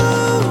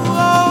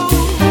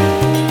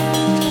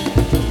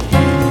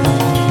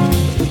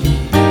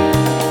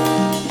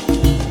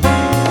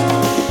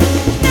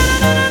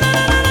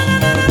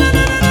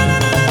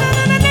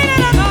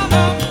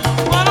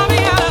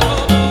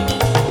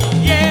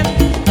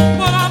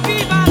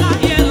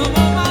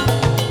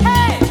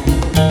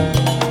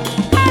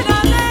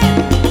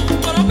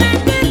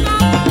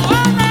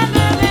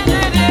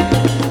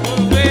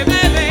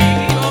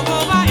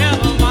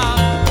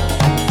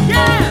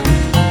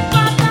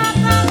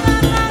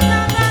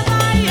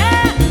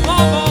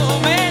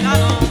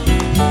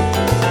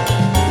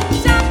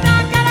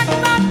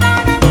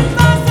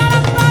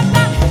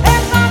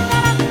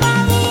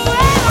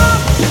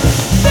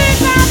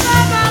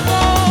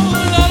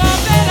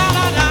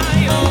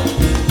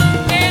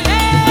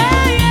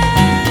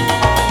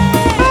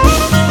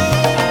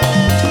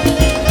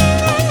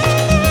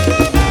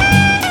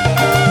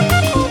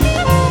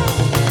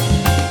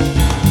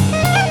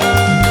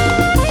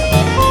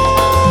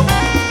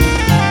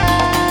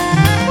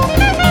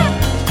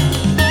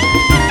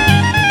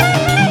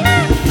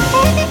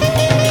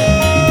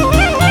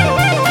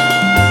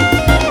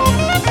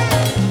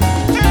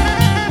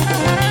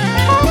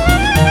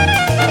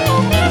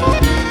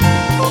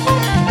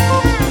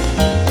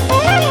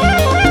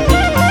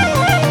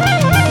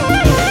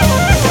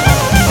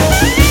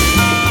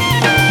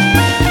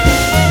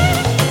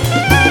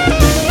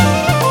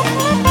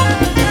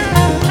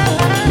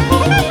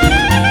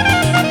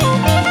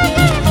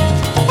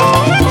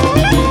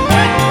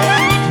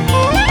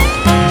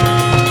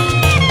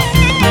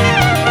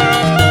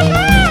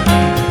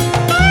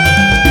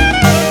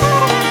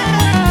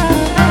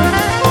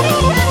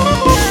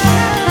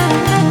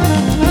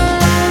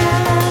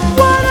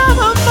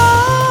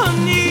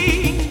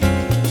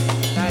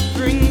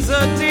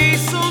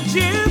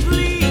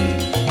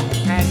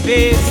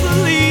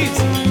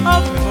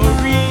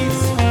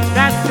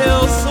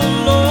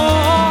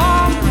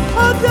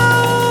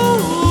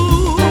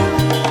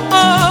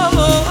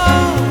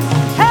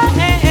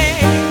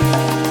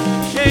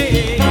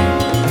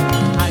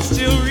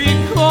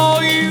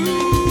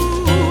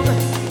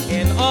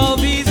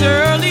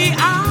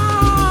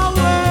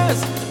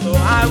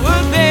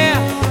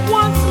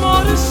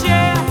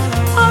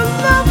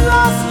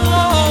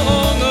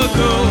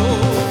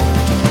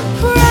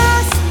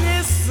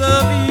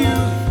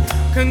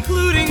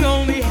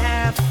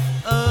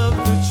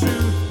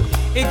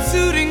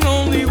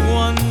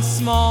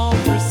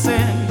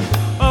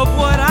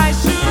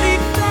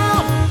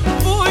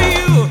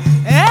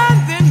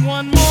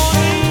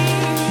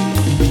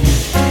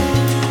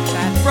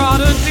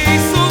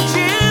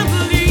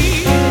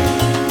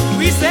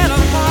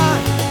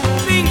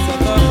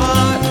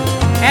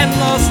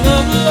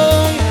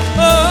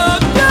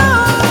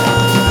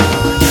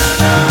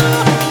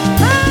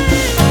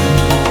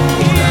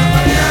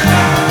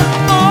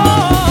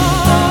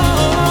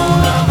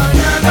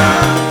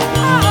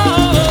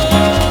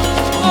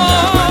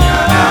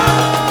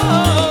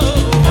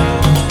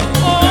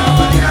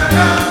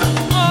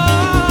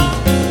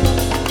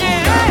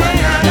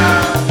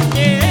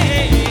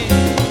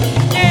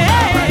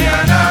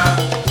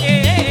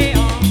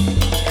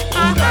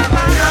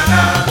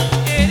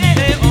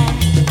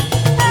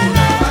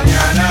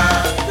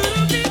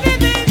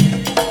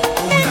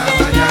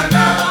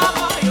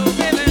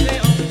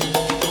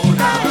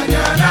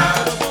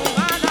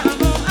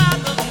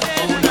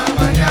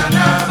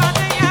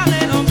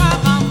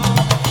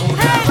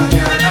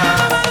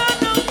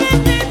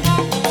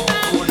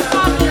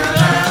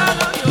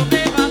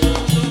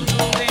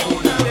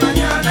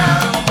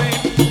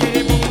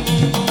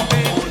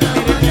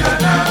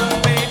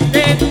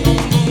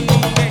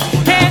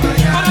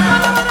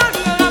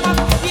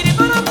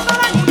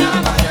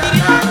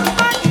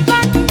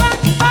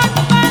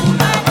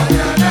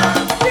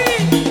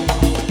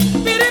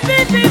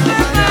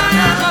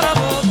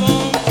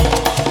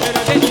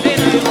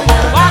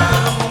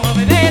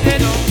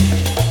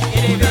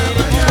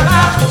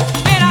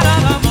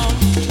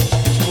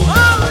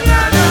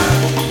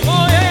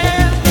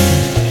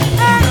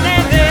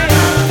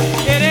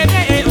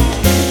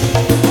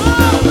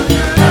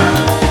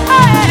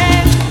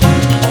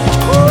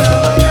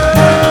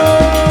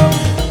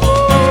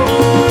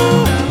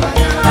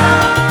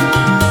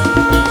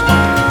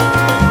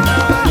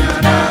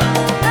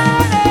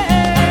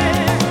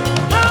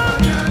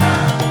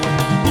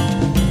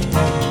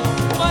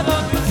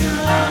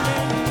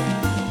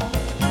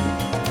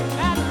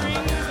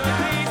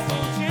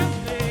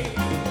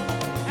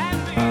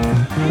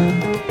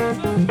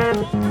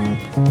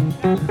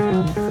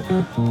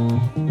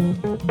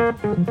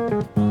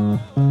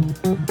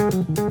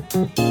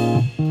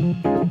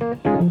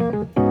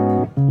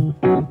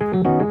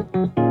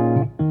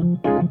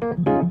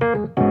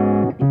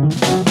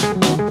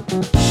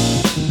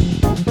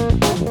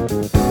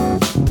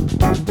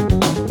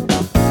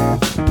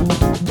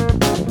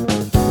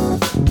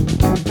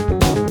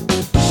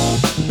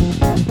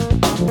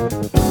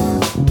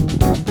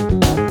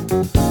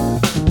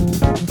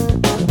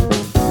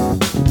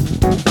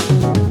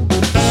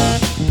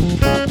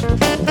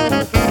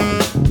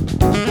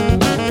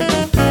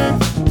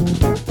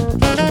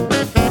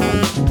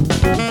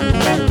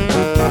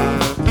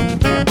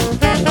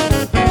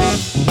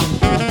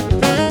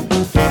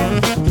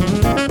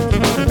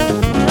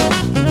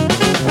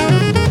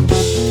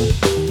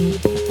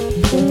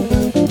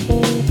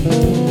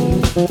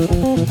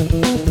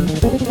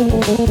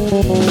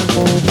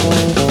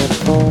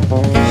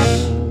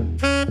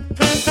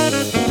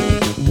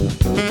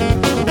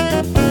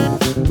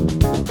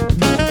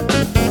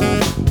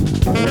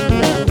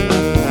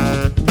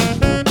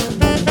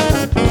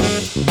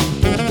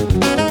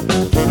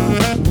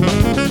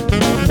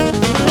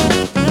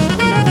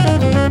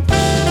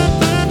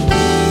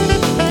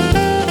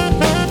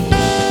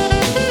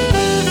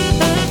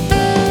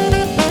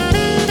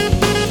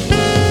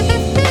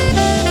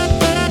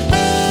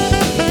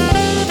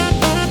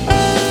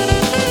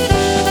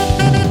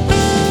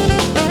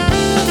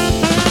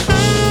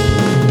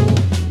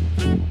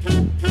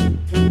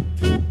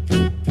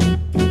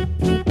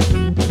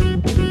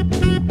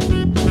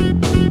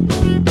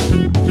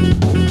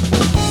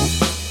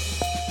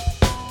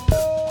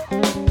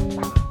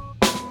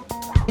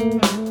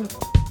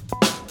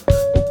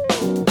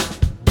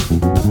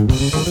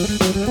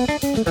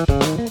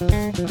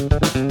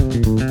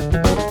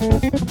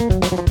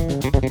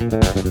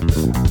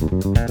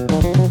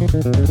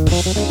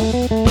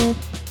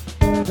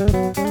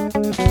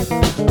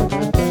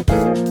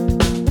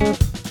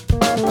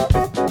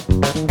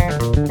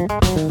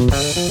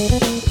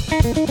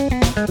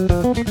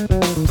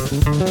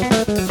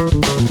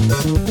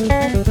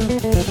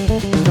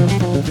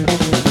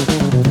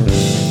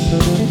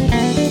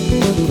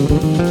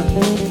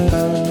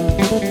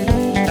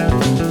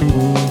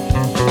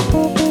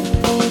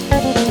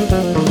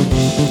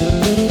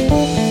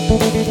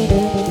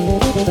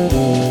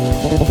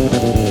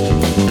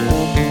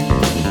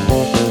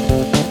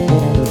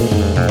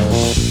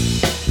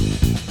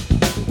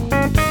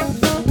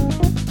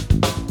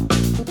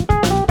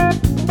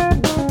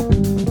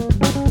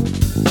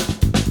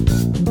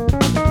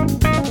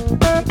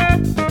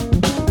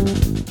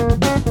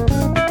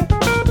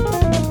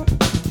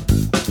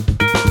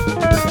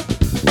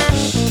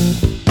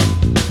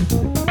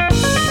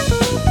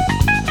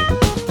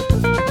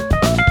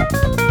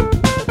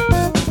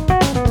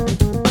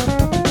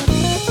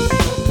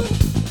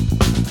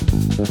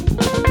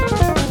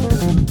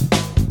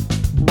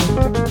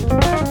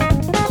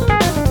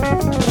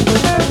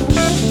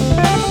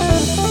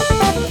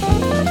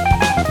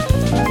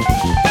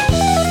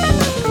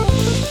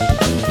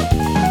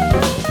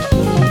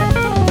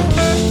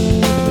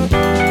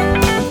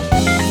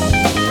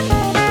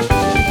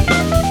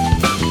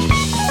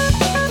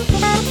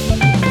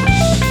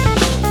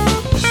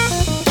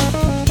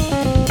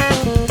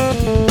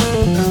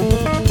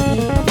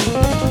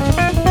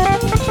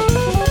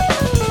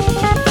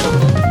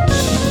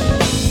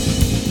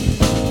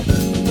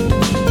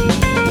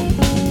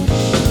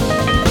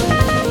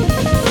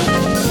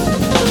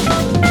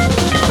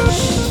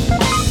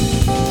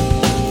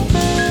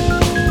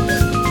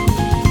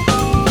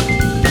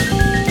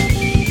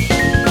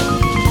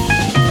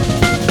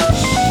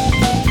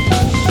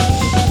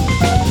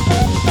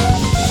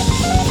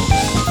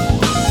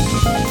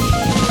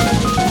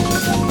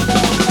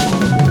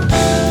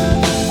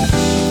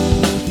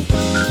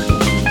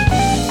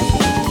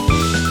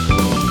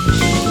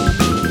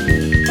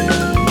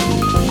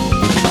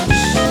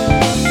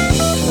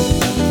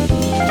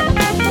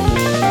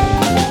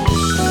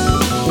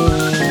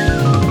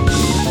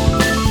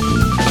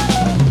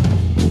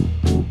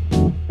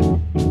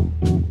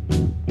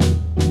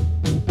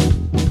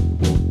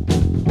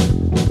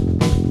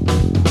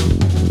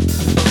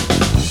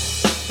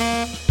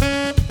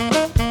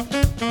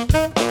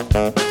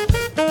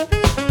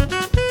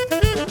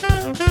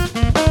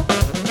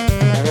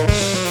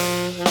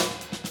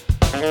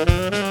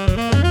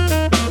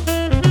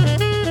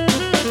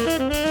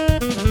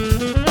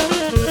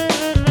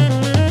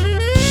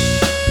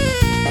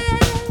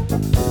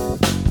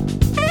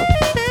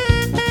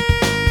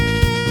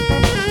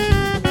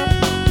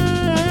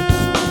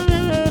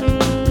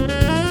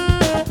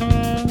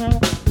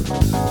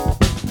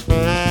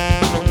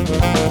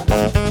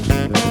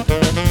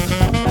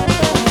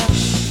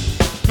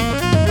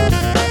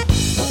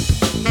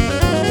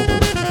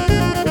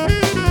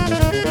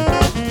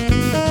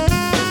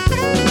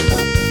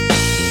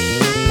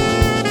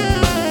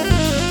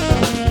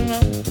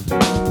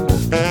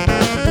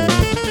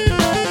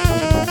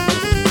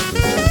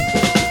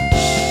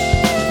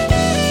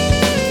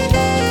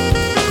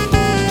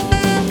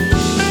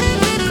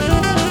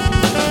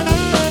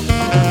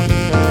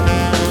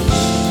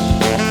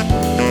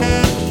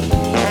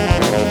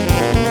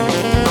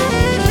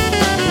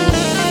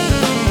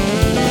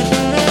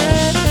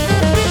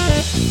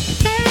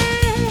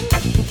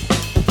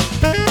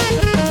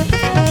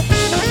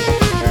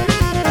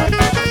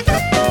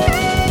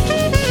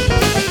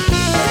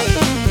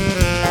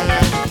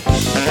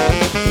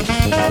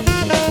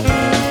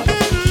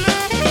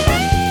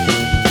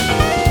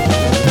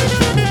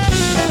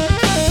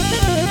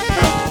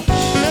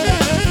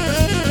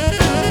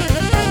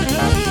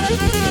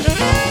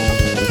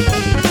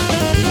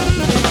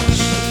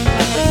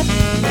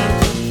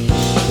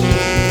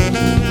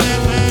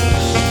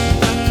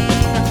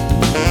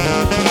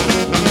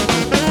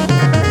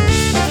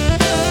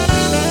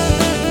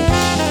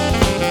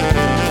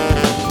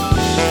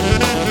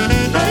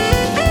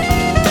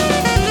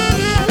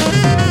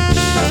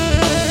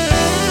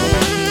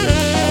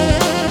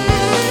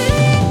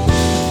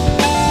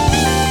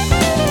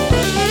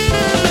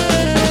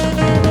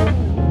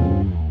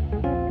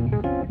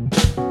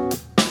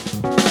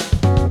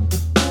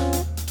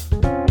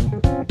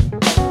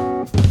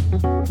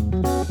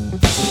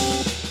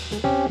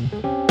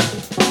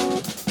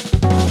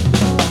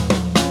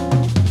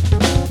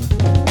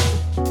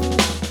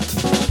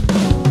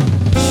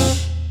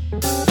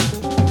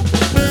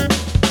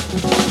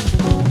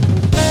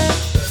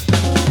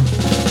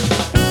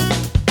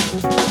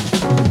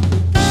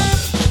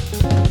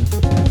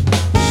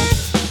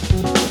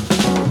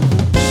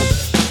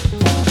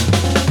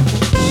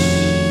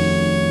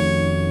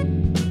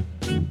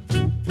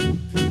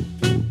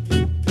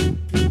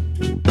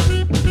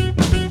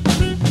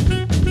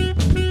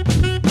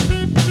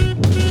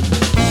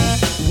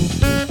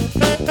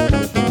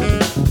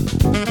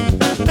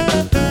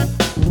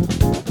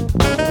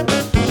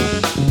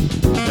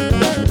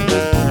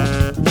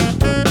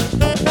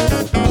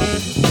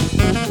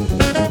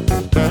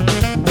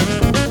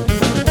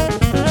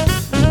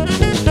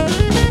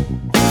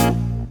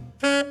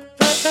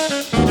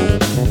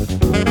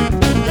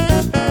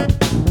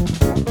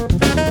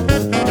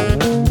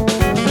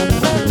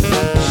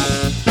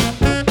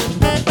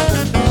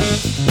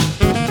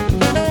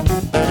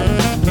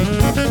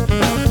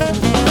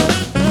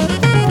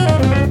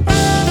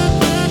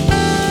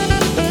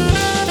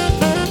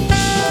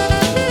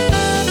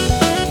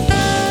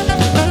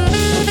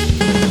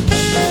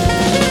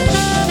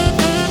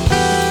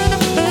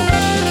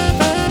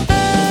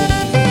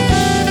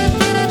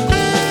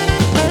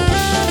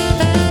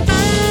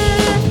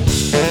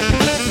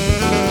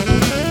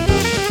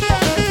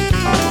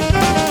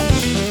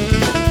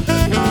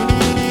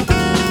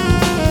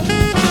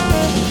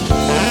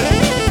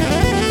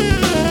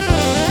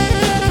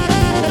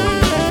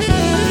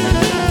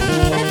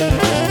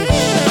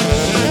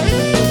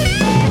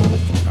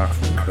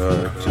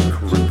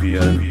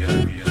 Caribbean,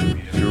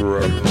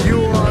 Europe.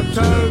 You are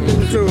tuned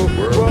into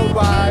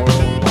Worldwide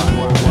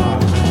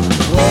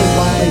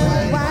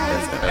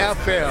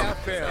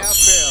FM.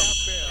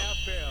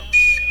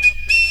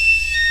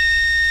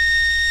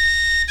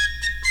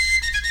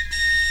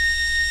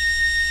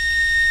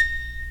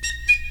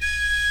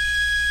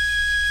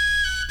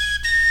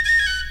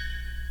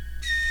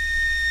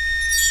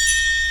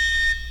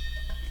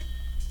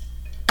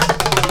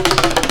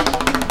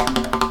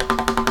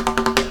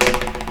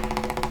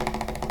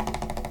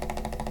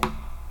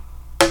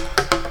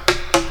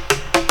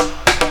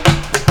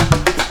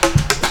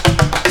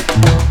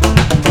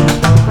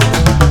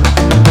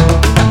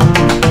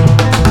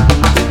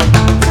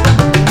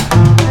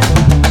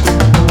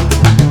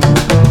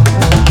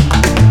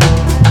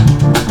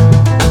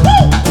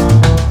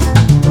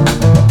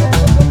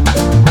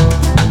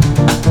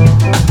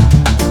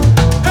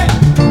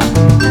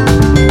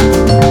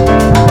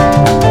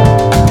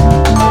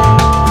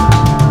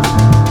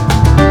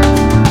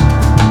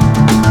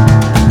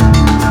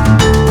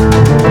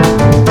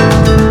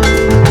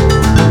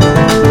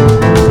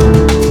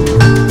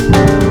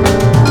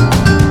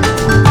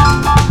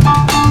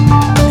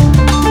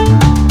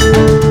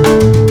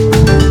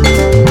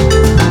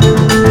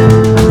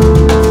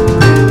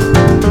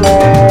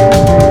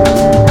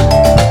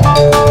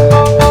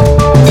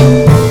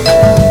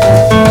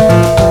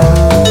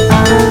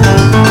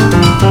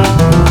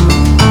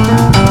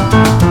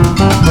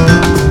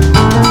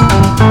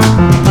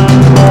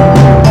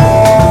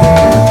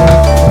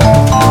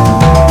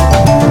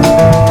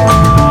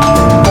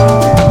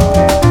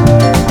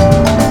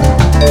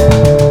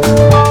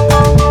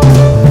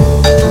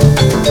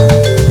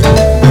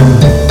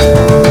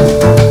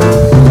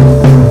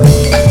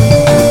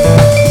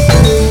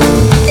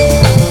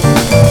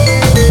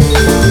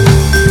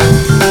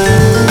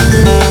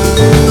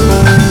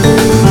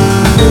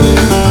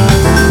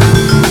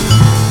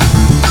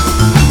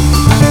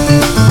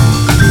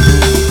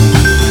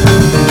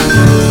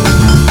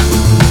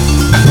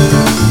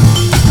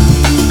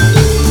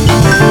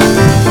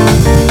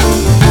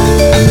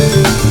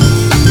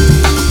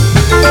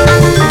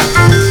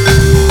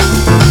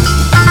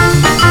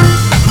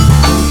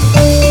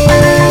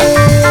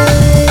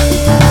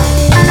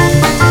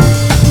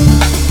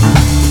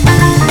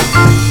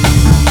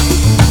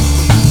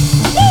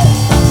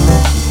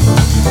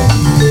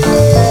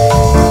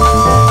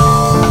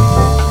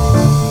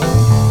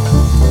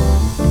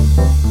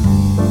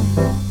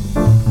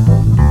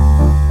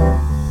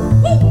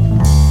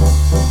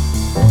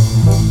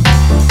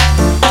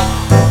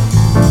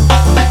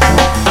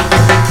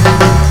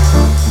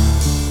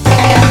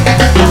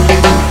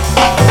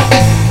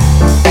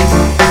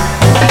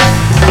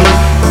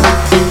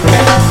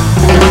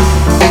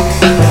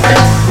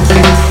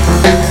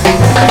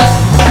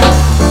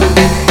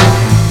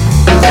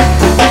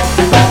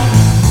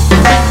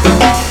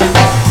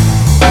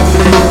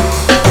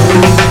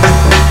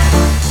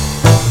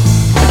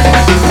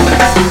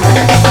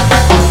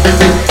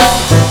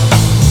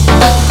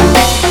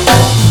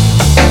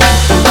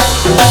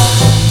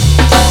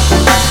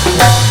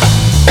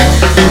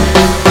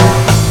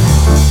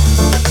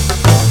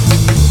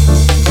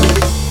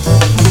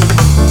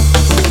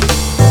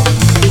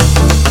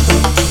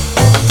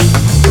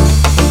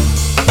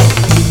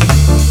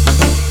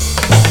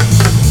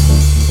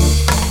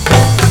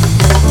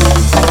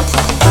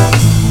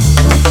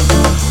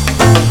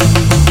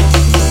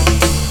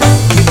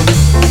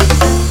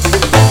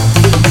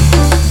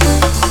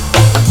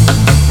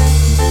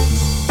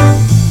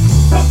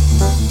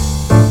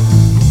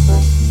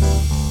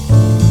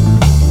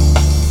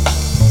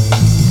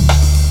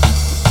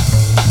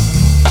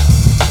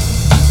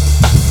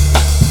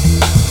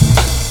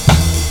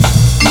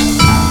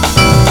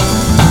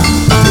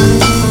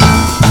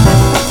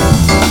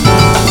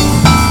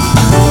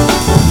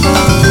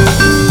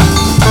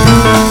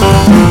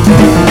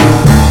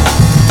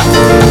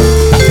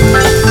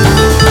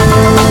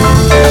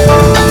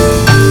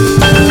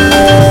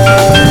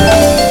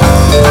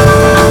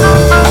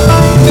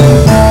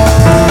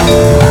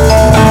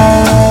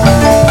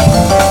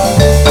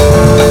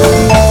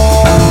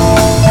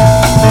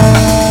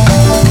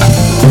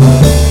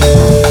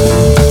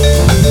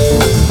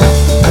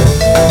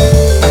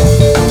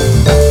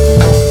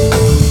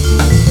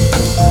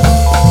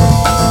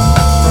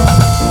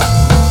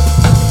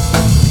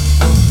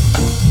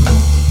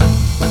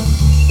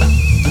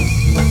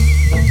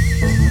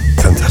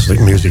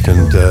 music,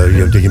 and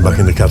digging back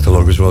in the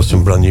catalogue as well,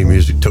 some brand new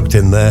music tucked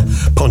in there.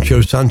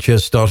 Poncho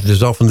Sanchez started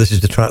us off, and this is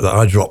the track that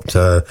I dropped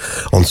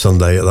on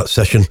Sunday at that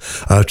session.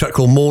 A track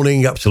called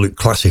Morning, absolute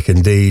classic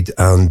indeed,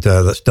 and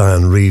that's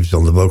Diane Reeves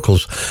on the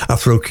vocals.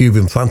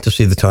 Afro-Cuban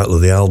Fantasy, the title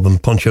of the album.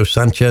 Poncho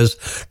Sanchez,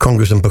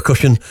 congas and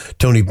percussion.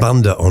 Tony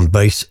Banda on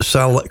bass.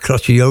 Sal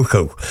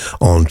Crachioco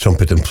on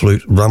trumpet and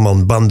flute.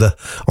 Ramon Banda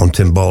on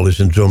timbales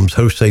and drums.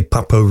 Jose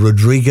Papo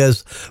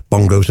Rodriguez,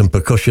 bongos and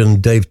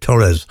percussion. Dave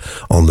Torres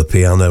on the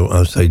piano.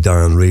 As say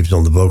Diane Reeves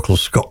on the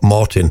vocals, Scott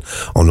Martin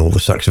on all the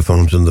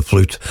saxophones and the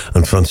flute,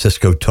 and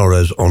Francisco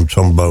Torres on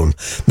trombone.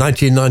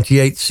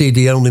 1998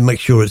 CD only, make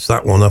sure it's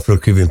that one,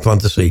 Afro-Cuban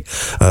Fantasy.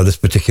 This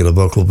particular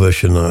vocal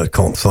version I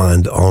can't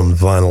find on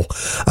vinyl.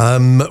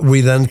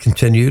 We then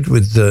continued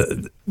with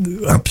the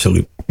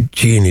absolute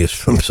genius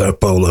from Sao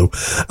Paulo,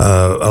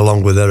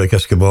 along with Eric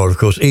Escobar, of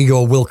course,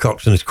 Igor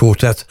Wilcox and his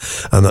quartet,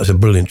 and that's a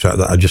brilliant track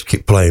that I just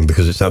keep playing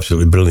because it's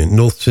absolutely brilliant.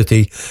 North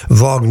City,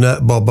 Wagner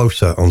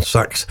Barbosa on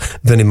sax,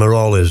 Vinnie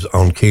Morales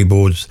on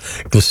keyboards,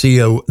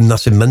 Glacio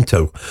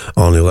Nascimento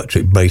on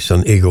electric bass,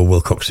 and Igor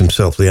Wilcox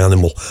himself, the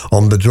animal,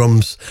 on the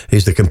drums.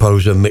 He's the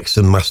composer, mixed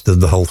and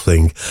mastered the whole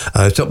thing.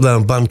 It's up there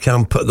on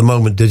Bandcamp at the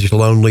moment,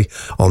 digital only,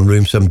 on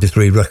Room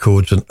 73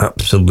 Records, an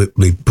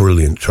absolutely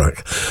brilliant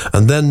track.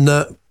 And then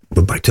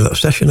we're back to that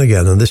session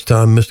again, and this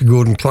time Mr.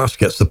 Gordon Class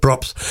gets the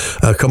props,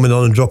 coming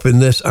on and dropping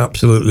this,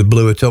 absolutely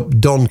blew it up.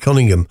 Don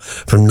Cunningham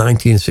from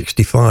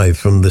 1965,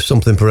 from the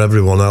Something for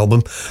Everyone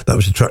album. That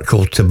was a track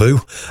called Taboo,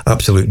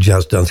 absolute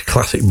jazz dance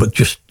classic, but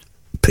just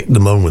pick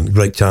the moment.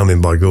 Great timing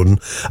by Gordon.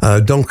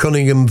 Don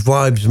Cunningham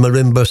vibes,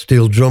 marimba,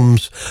 steel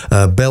drums,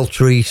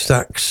 Beltree,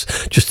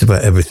 sax, just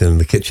about everything in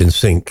the kitchen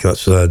sink.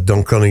 That's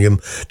Don Cunningham.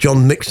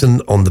 John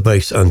Nixon on the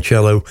bass and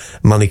cello,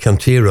 Manny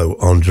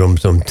Cantiro on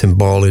drums and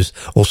timbales,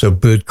 also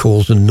Bird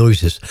Calls and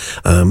Noises.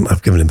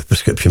 I've given him a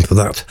prescription for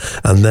that.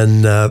 And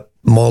then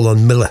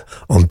Marlon Miller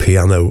on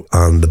piano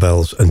and the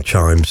bells and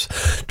chimes.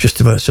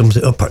 Just about sums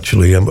it up,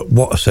 actually.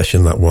 What a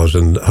session that was,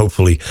 and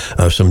hopefully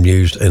some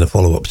news in a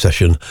follow-up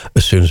session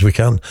as soon as we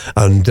can.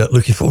 And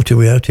looking forward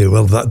to it out here.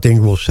 Well, that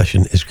Dingwall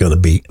session is going to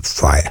be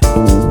fire.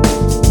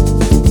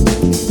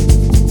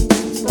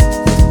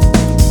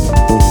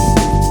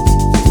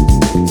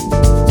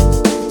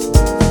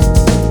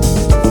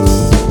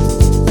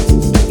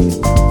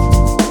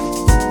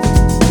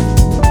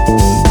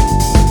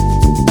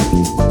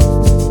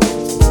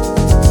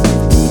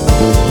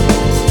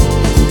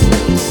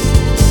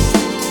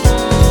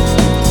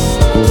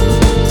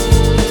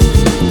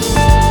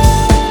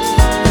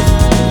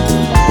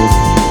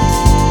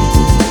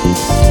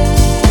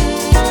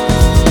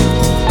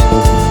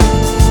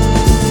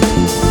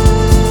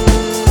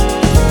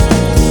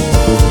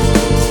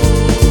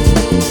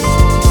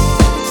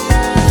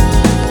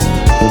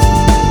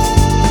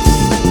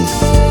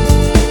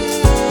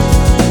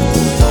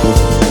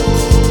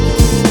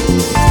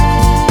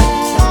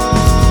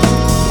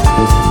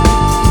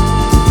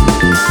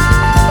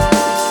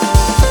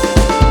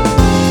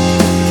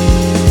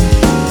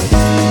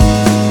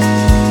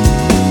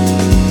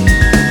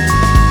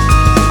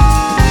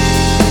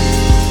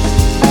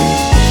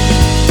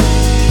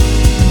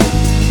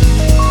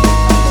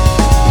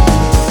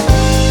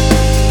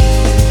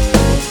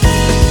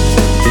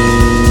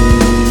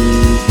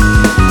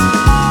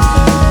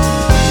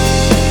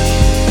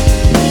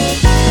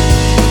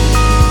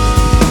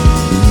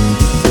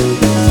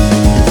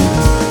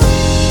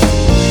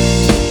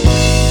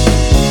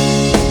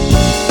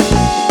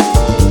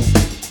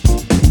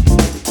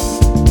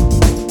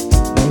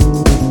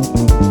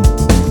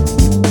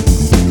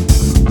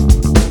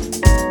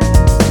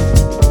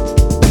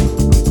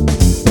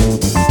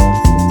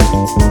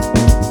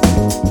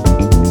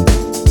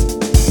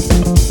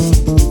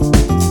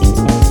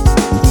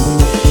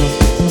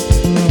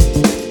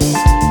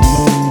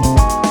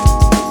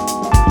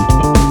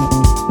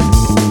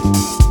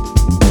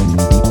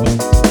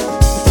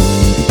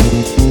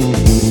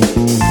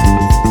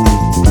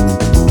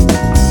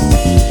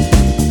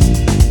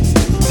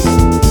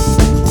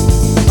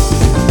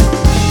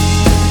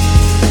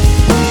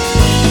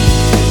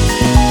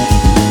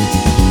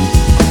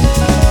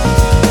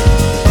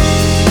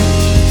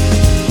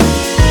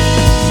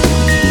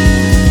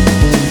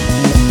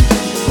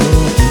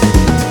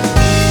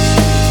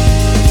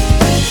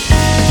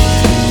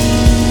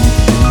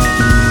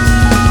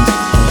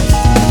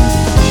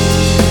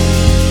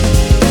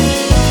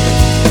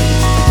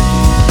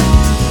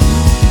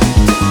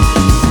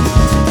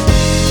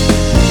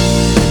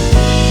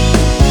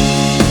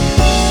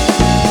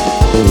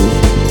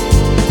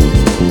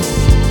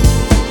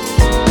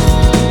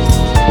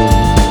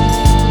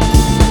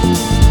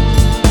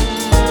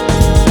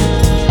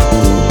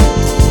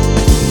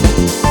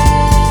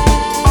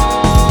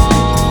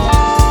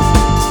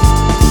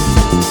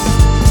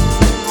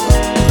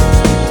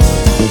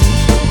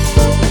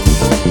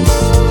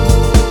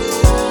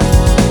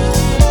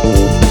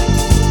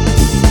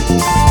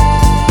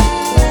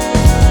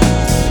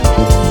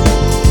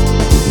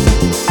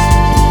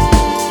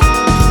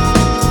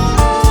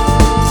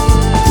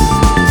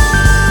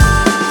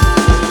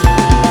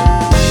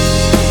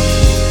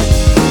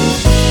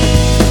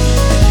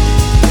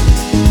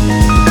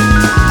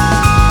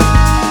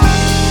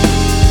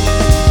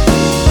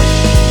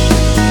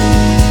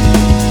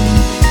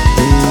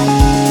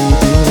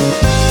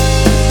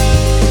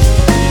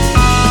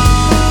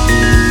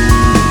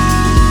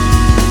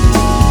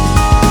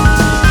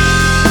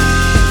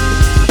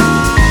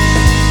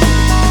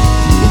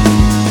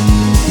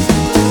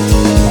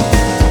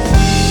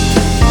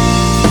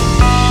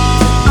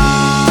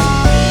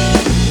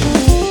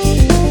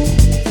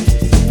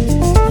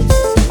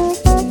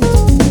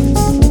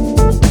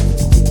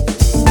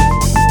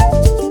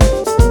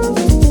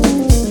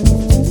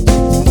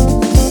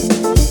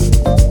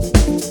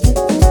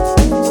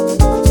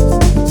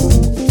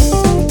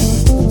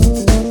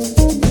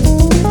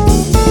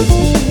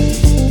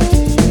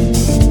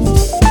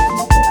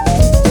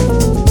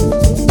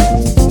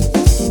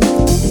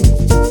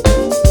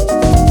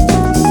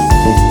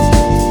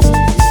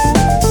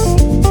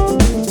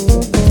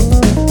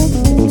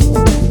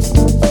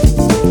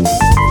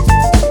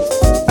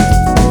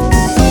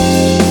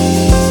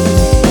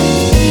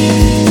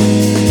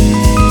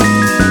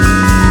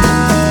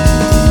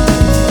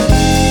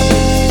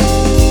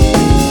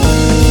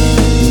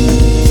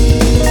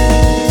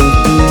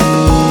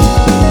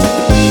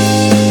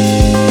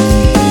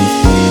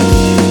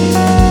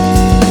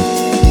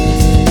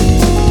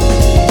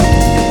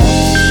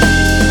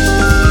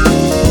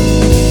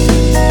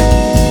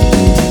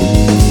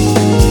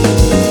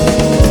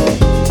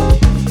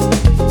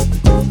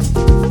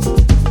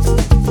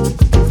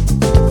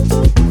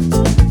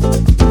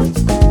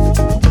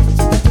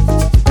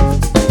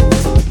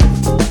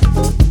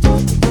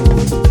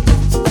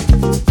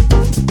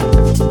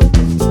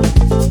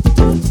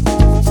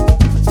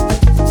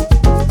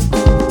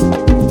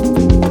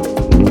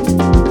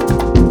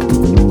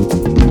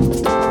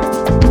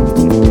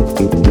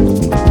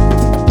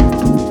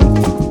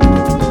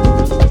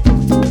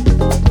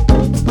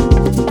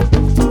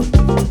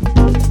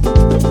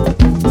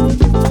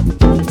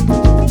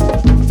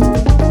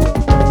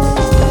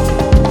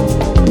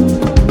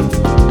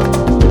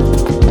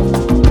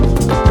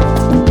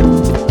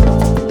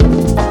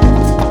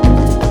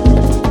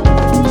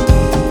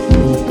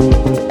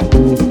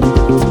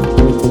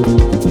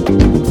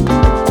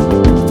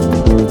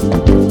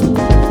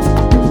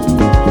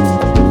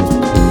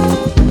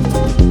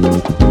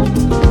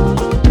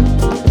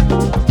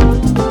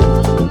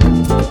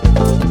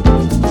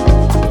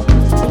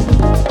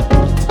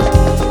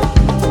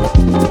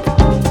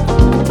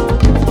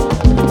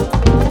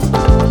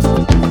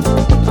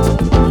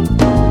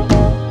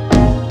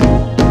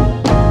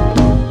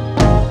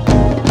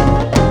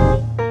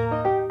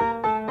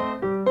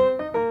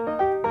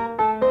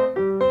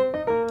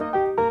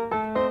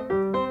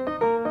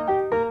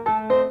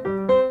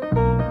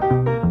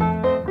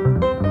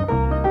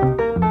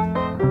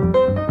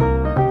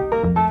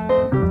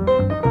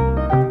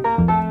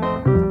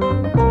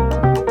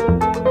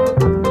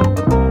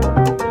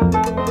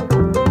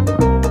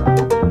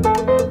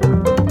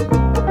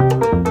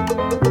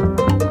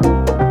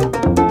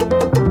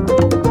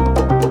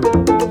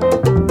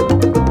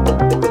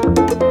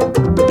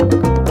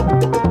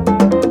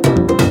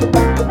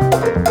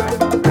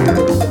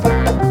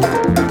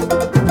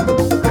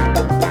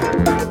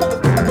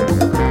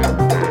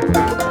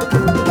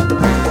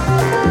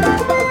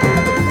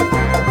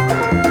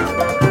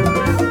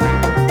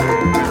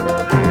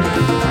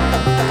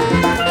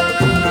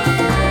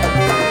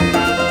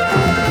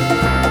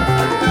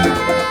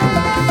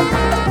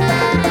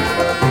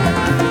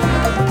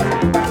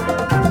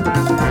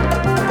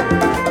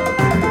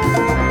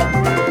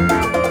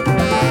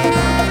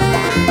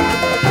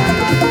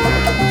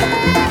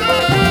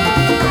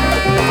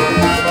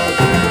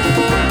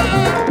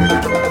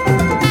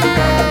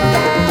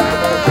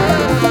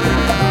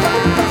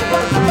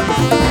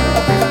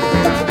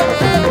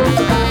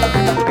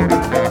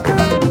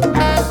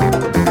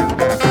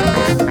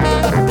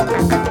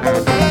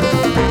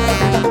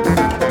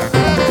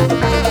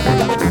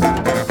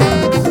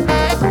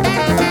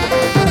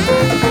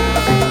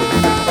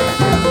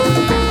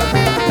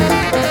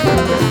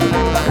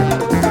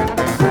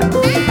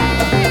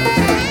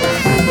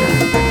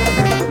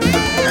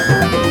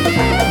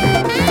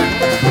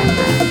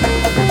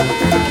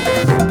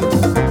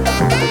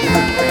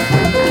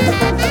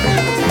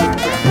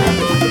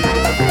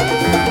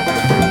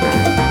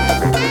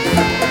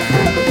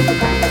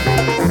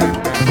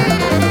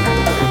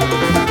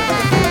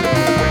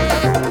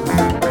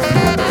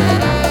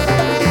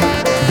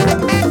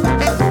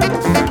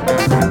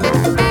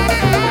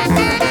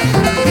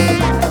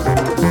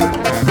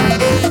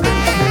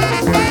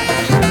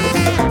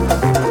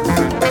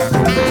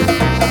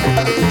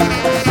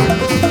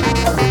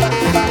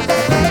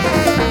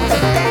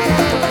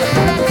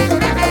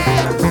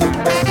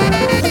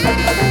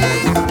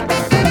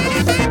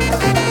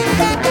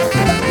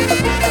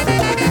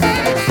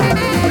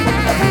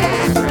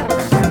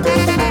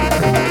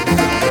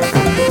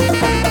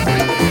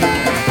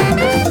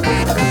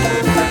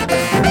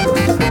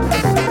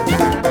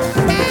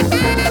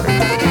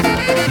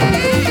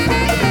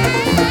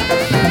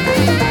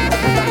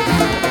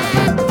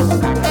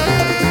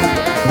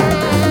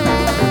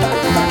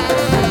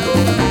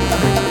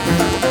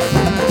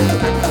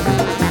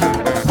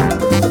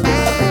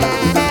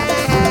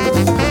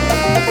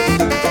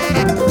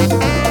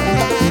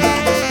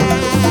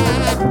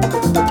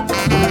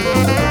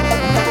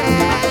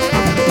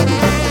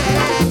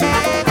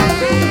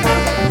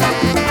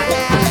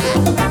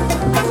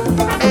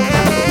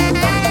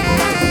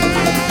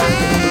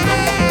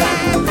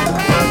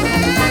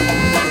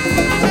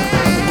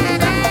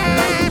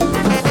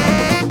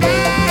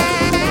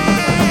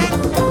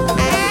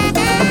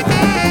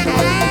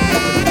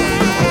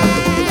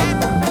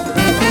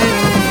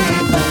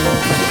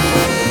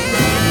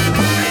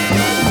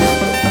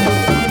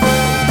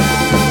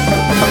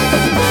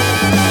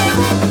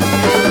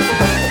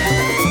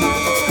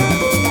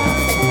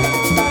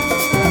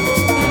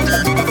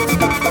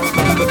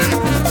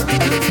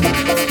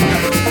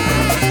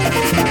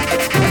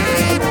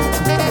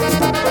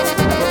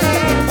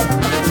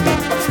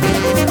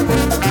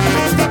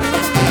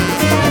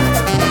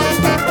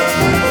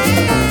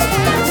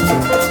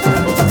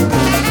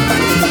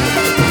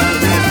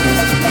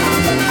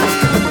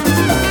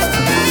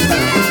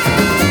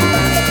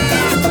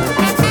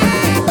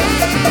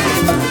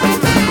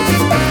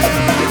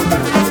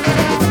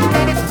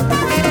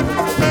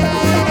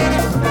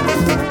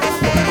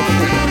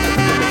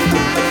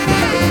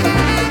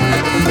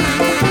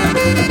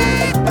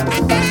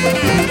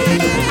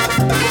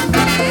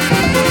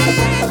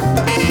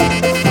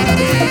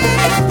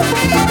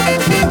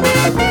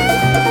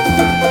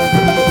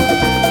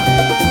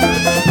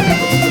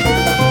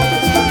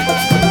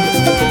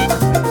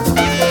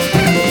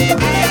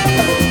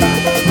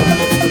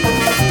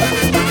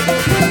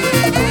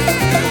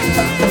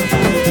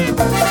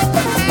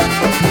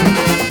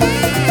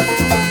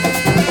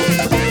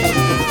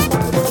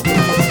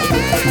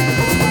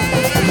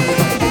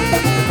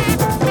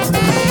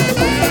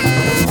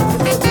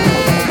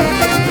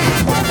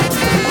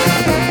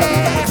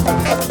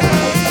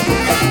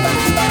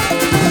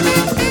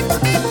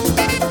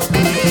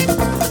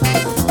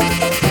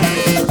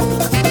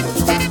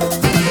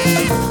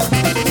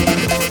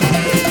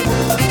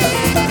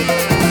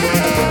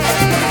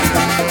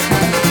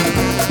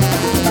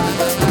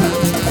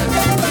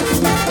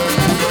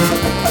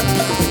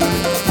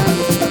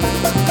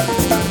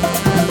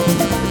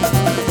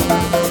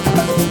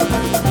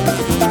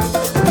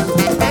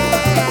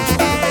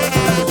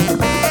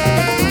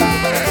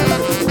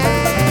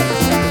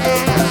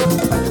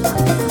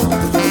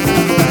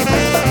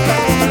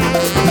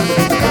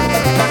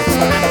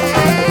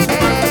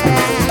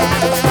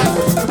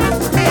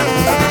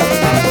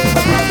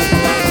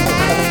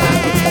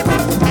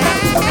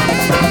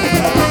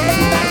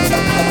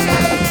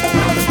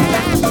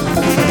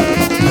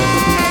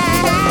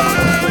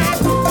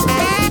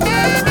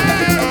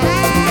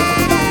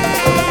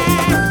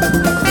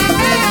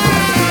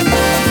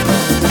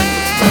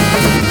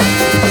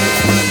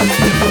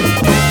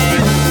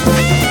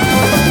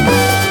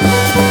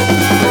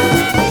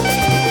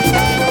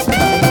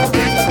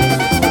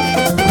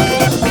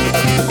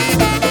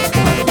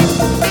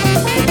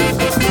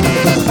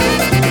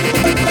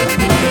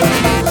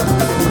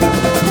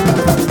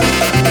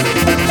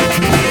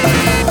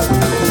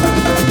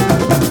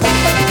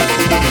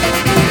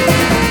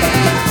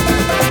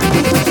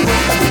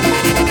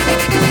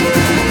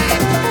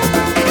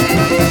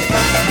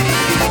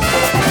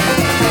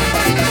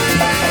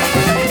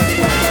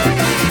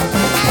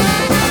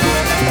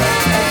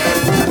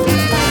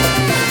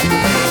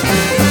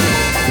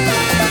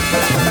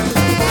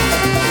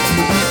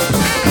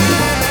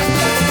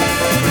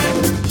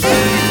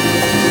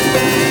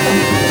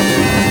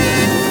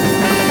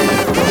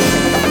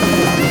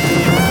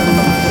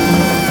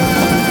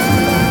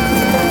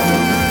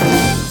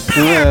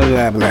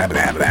 Blah, blah,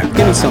 blah, blah.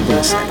 Give me something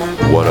to say.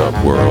 What up,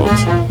 world?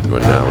 You are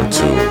now in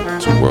tune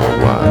to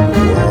Worldwide.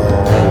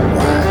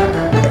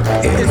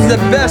 It's the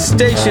best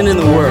station in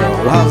the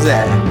world. How's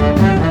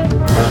that?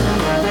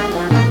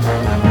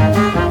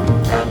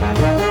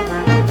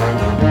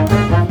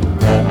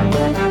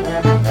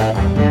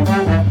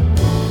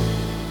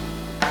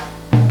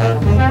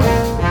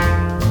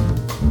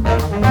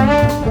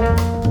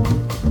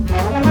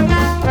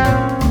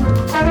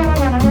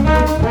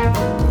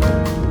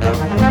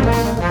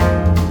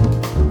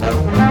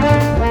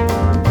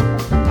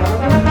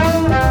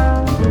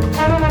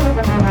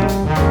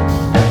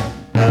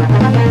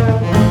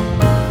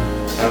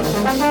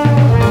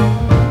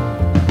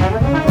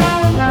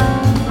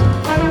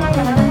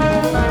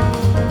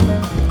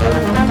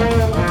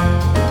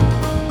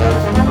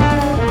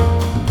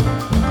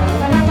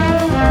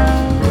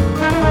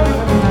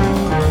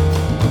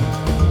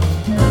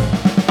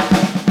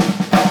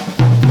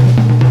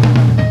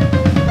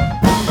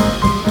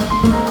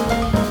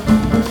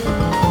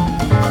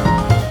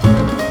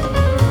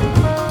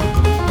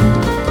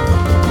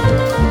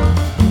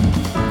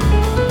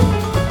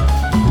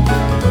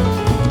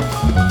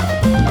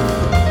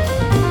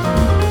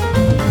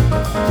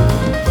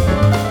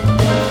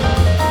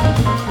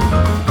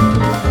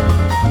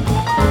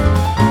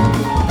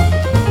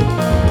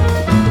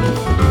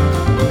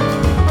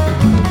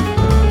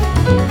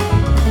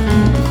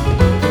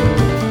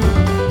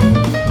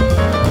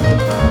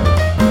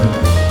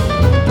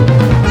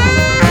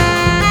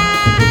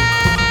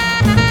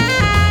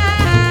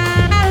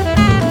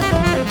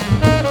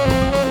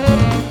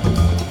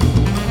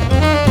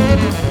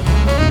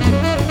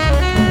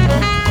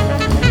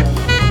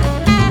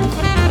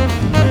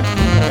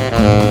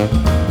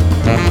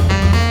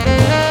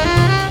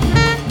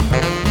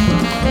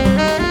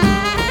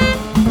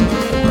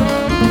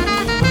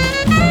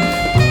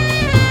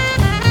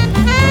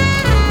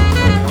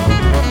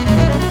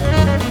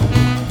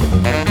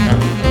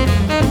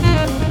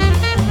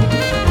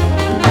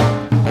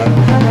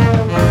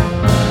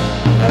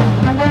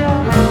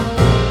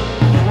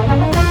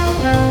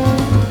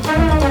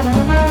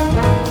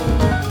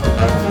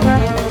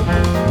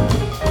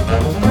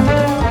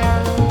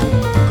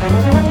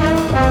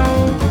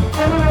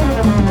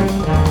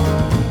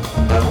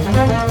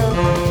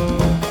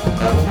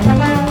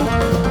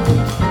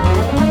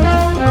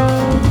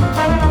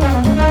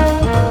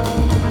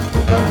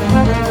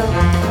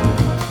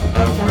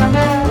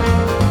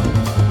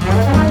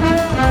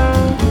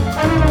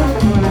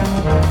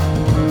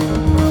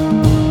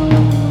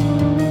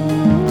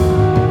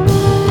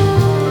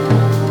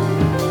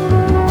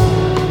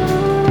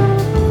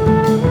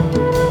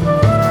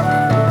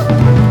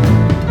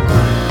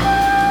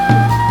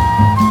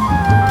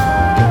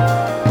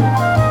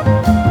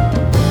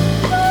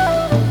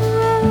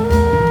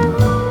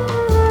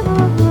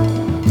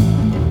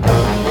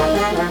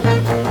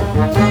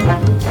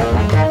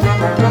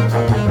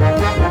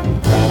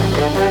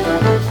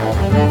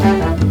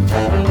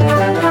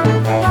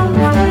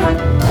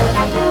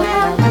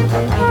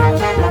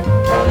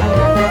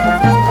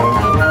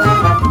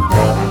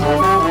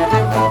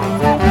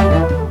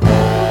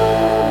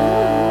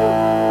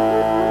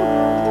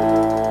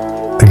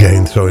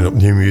 Throwing up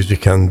new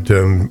music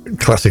and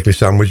classically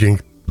sandwiching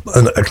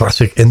a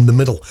classic in the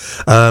middle.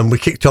 We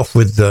kicked off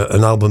with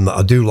an album that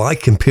I do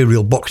like,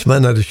 Imperial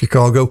Boxmen out of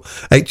Chicago,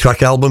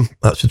 8-track album.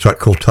 That's a track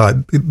called Type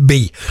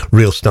B,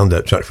 real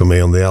standout track for me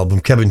on the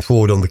album. Kevin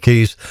Ford on the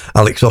keys,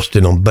 Alex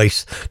Austin on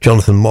bass,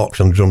 Jonathan Marks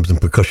on drums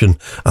and percussion,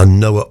 and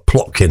Noah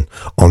Plotkin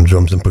on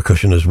drums and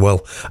percussion as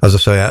well. As I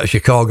say, out of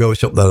Chicago,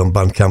 it's up there on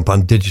Bandcamp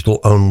and digital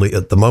only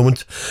at the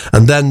moment.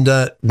 And then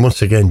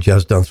once again,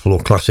 jazz dance floor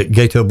classic,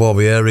 Gato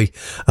Barbieri.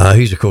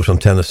 He's of course on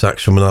tenor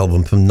sax from an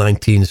album from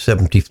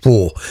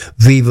 1974,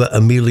 Viva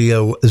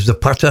Emilio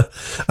Zapata,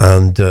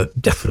 and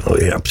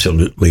definitely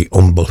absolutely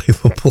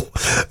unbelievable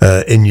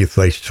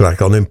in-your-face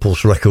track on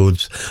Impulse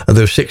Records.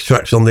 There are 6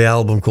 tracks on the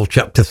album called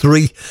Chapter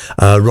 3.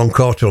 Ron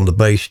Carter on the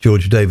bass,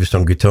 George Davis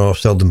on guitar,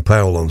 Selden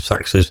Powell on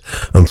saxes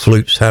and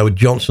flutes, Howard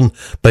Johnson,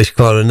 bass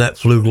clarinet,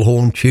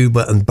 flugelhorn,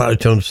 tuba and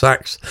baritone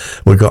sax.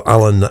 We've got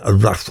Alan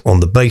Rath on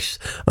the bass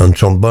and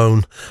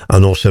trombone,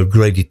 and also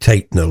Grady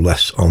Tate, no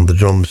less, on the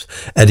drums,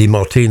 Eddie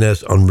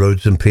Martinez on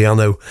Rhodes and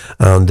piano,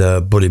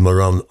 and Buddy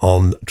Moran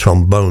on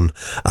trombone.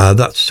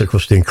 That's of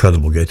course the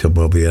incredible Gato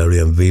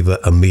Barbieri and Viva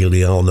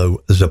Emiliano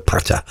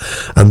Zapata.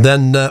 And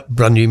then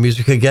brand new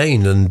music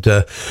again, and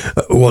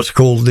what's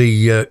called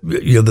the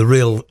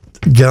real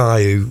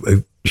guy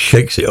who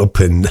shakes it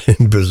up in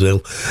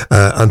Brazil,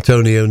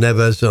 Antonio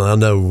Neves. And I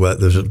know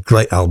there's a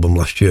great album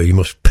last year you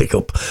must pick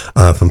up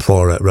from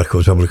Far Out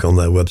Records. Have a look on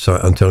their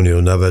website, Antonio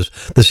Neves.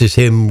 This is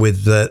him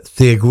with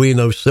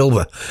Thiaguino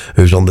Silva,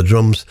 who's on the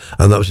drums,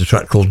 and that was a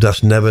track called Das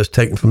Neves,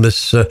 taken from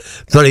this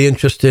very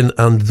interesting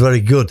and very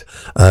good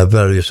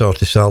various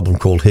artists album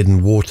called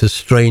Hidden Waters,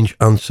 Strange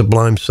and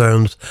Sublime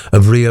Sounds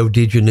of Rio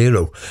de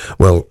Janeiro.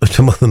 Well,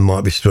 some of them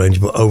might be strange,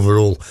 but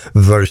overall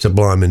very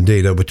sublime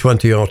indeed. Over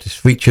 20 artists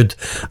featured,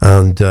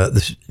 and and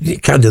this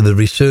kind of the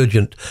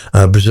resurgent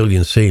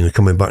Brazilian scene are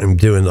coming back and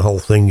doing the whole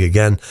thing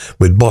again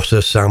with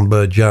bossa,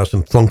 samba, jazz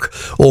and funk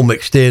all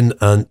mixed in,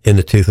 and in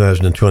a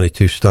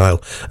 2022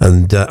 style.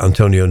 And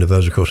Antonio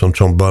Neves, of course, on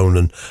trombone,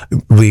 and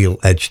real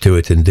edge to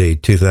it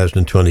indeed.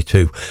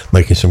 2022,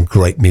 making some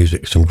great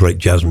music, some great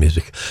jazz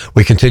music.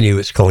 We continue.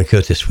 It's Colin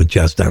Curtis with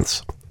Jazz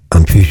Dance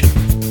and Fusion.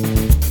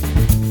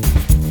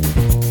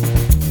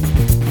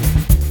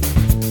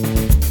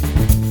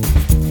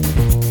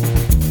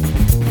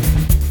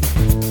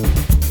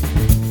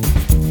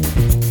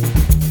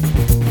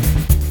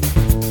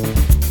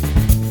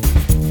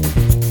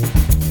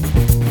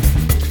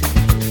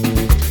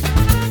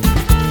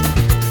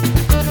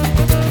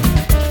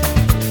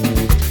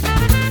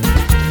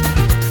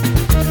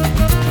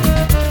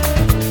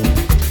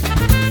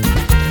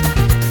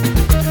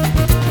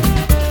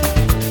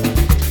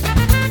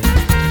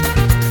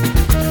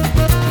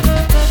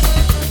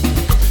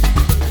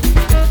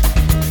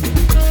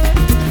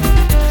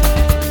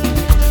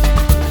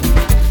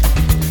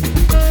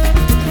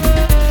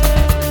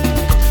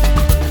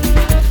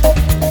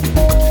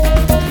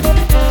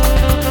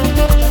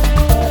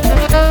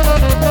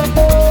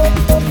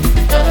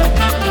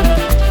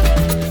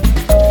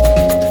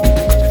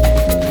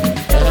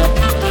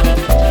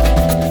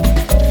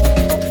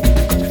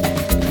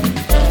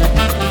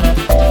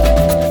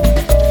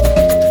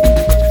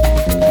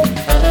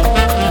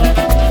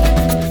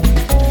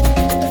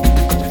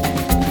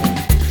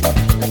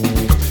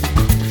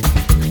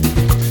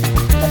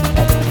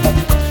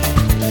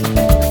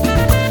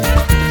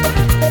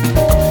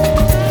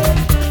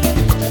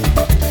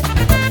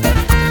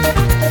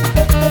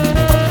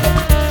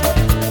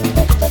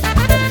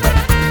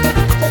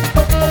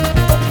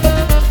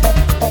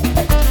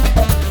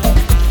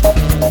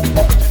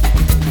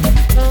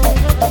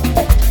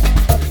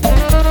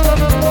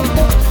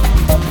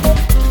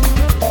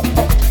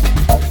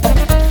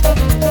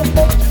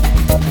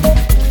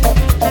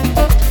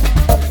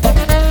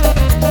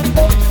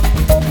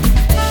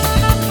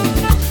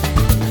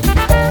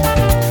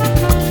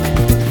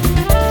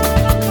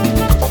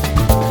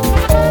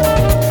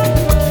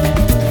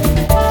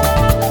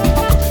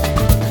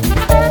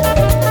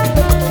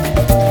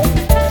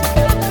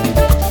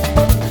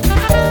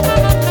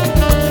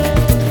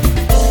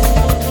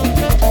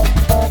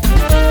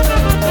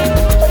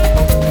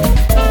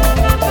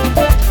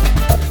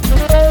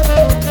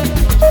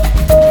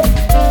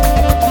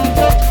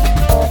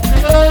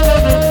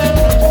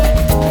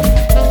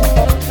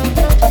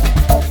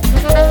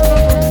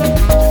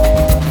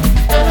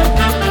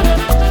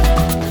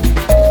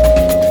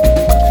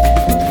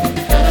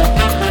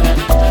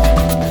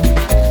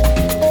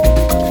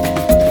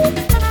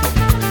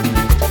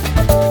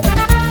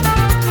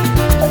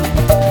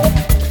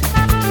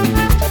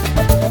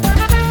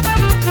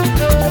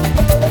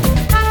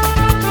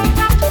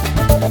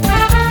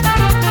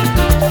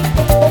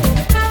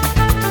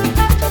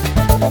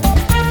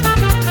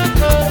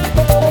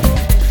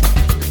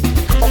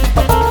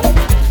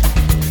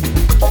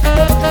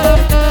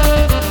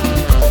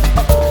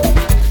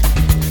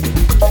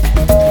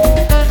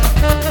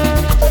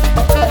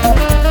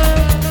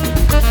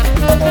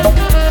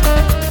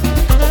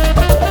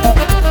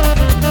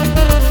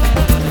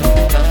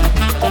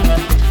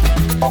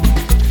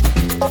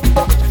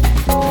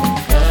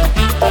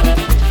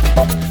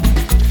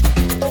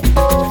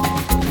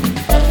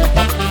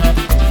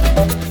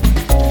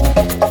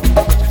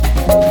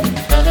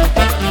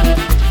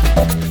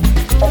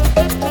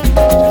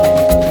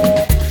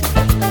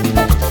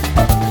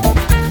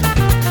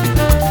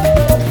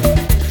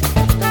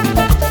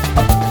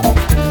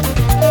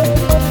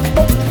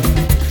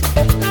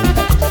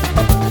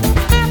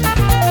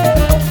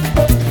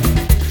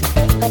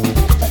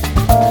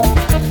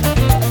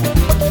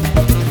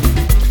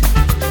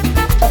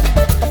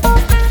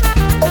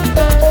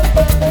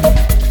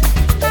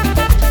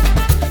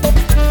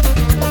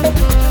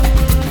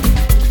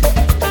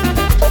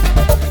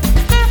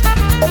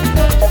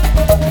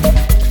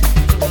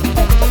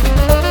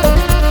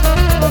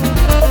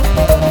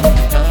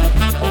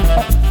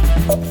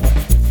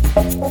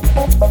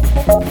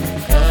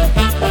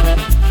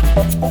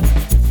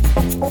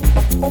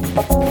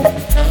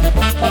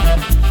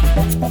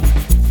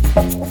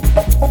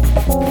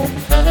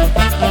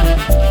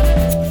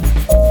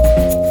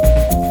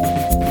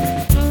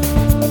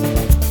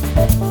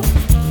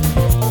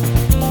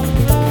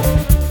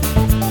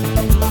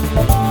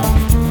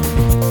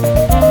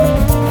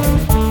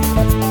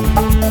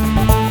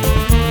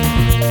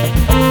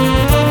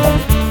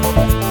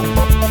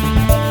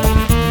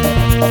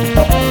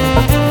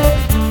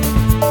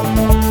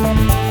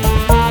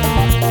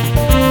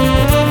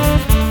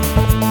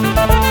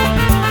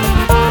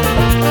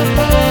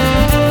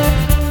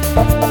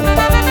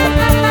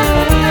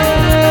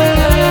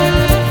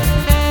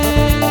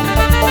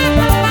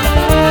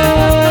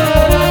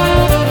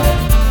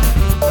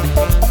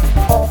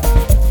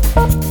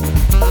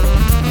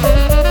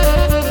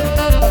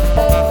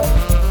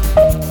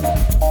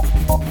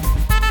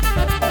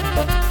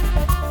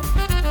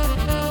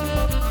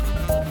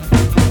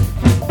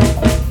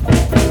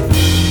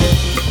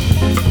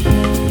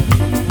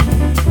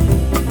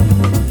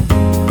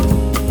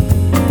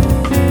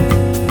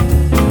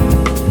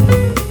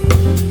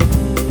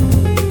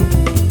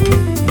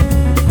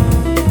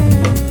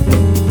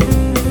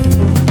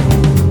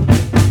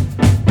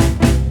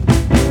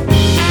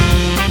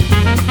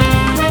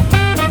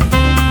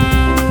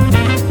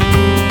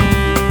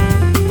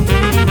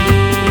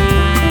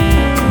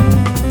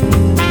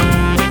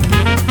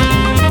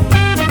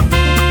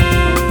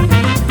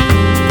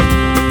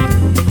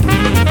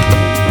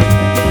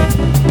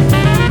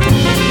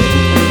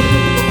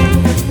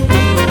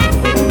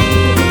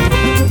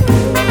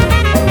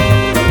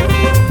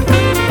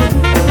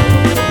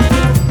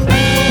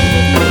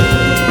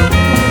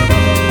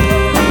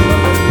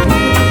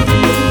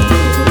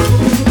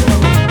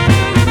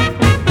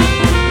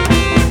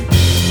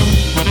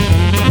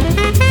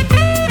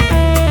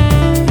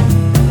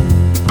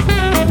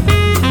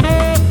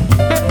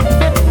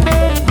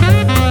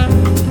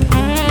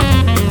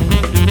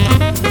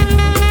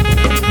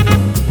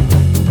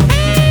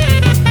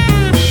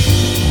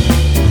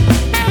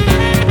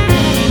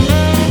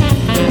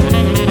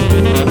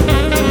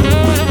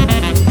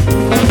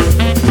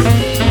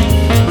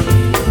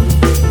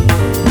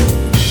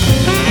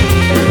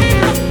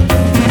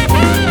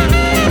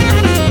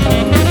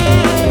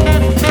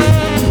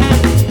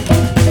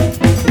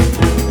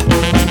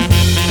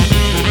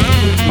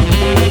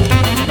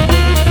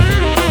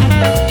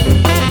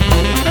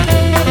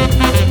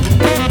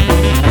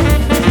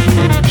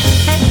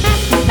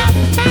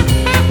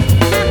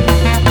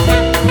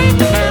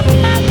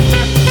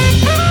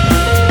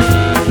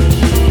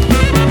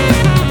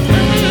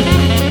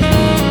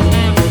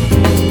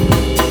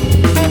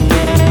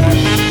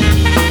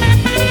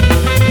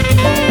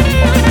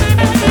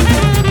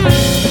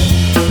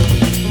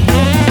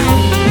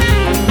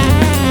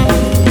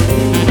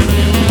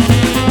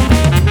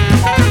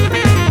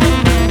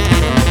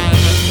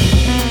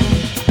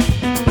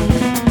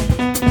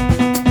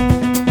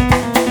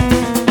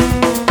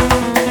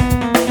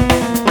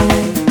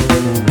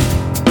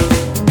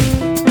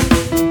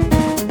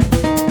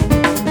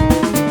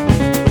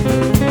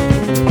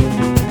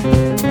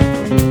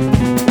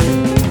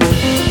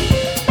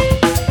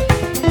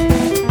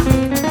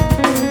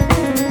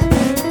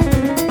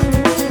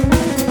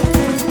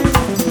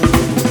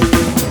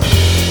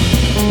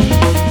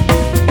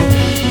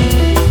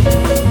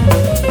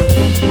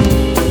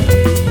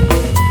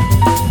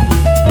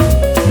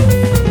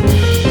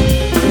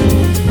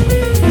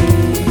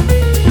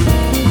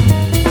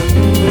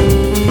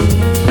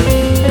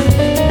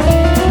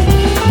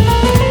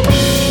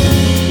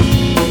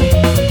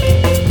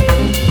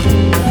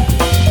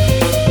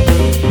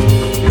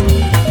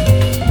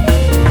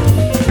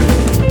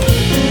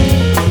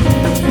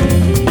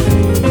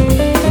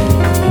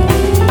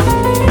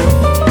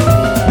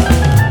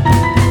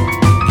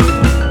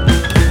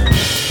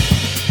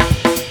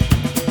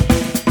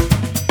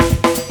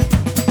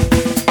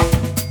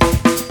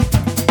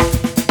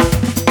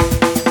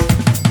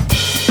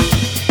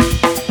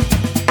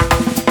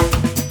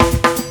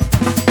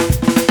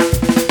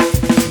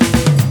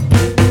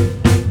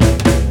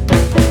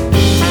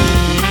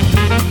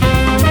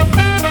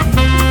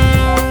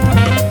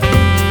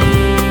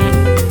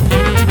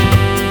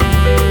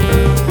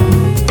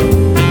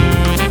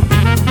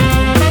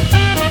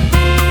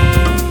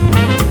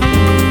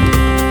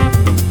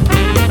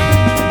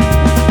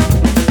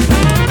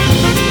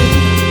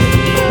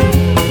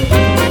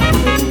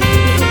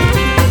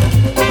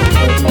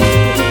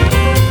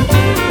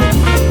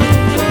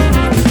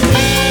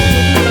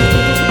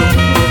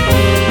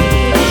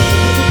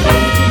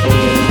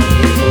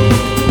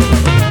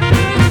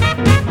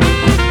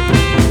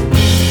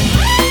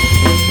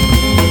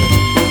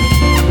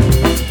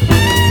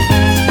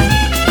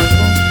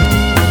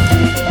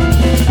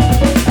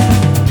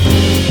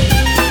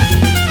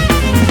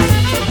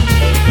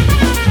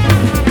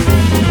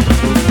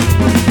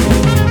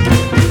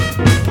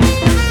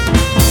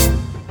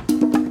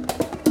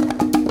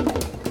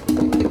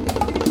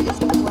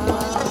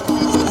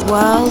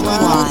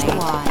 Worldwide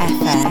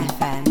FM.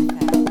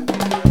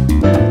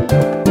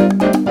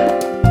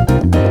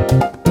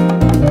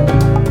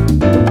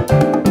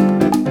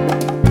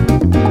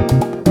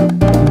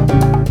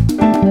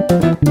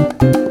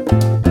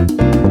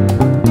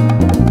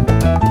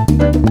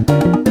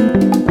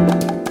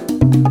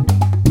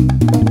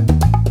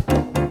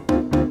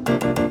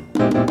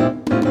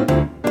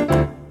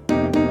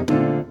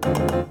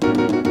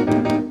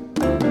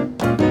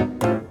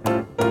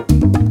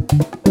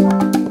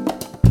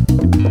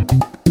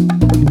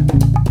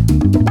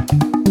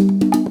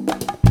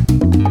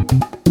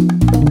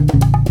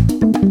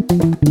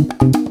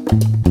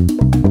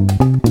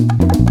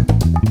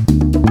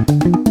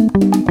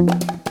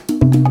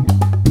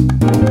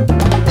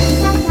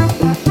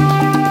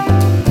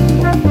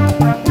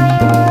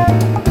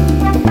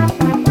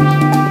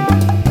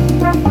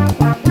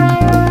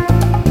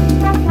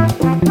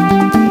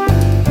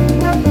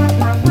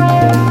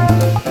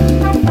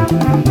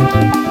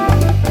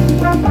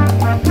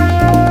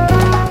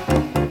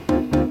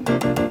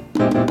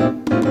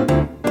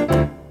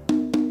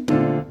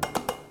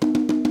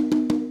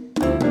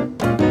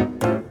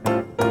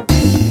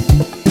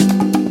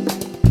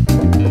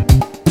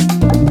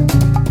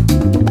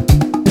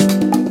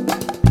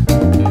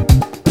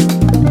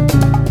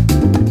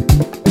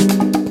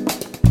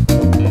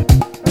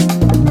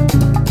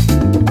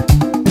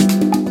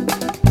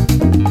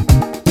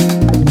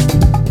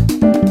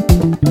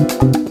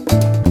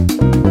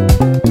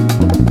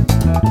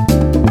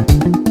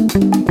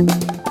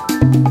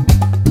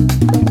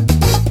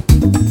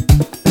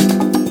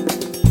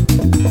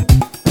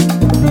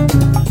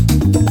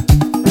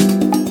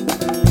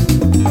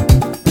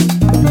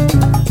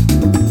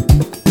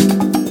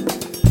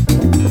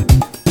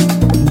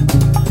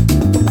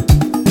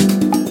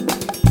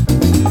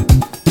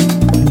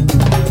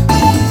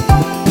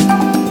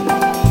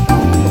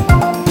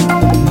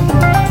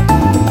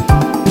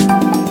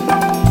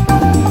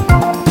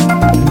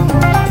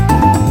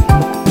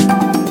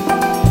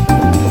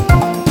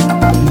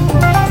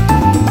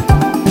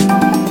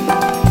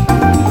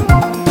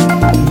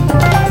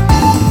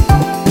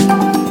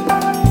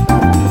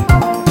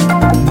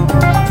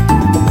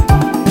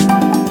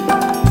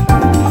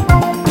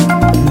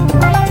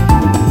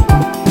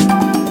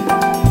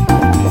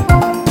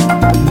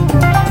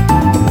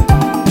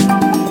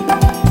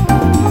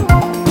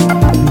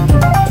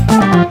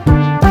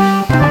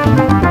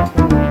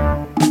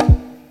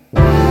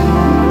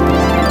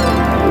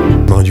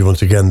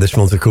 Again, this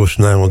month, of course,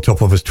 now on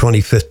top of us,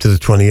 25th to the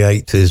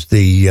 28th is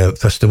the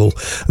festival,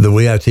 the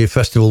We Out Here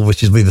Festival,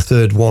 which has been the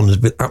third one. Has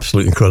been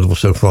absolutely incredible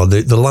so far.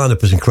 The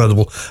lineup is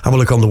incredible. Have a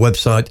look on the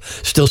website.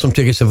 Still some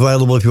tickets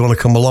available if you want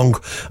to come along.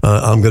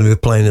 I'm going to be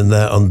playing in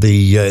there on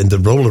the in the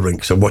roller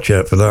rink, so watch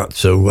out for that.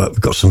 So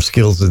we've got some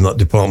skills in that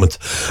department,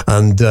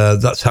 and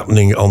that's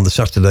happening on the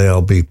Saturday.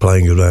 I'll be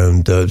playing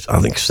around I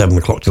think 7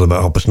 o'clock till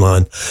about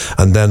 9:30,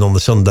 and then on the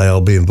Sunday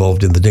I'll be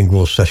involved in the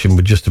Dingwall session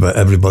with just about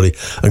everybody.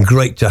 And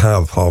great to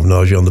have Harv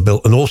Naji on the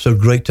bill, and also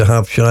great to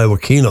have Shai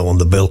Wakino on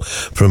the bill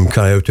from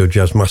Kyoto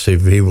Jazz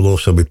Massive. He will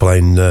also be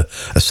playing a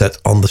set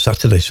on the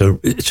Saturday, so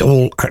it's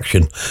all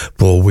action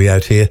for We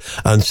Out Here.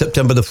 And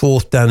September the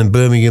 4th down in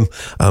Birmingham,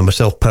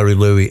 myself, Perry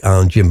Louie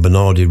and Jim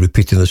Bernardi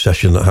repeating the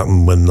session that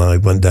happened when I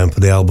went down for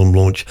the album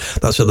launch.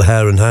 That's at the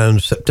Hare and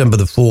Hounds, September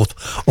the 4th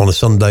on a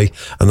Sunday,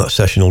 and that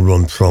session will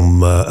run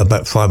from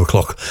about 5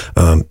 o'clock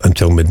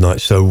until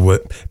midnight. So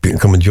if you can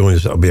come and join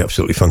us, that would be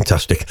absolutely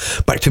fantastic.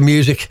 Back to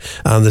music,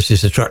 and this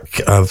is a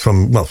track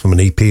from an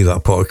EP that I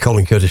put out.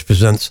 Colin Curtis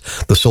presents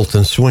The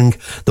Sultan Swing,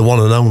 the one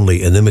and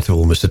only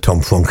inimitable Mr.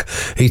 Tom Funk.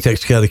 He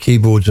takes care of the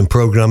keyboards and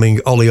programming.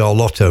 Ollie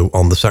Arlotto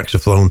on the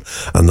saxophone,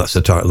 and that's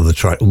the title of the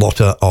track,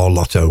 Lotta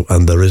Arlotto,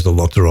 and there is a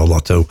Lotta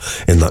Arlotto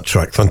in that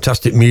track.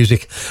 Fantastic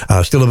music,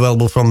 still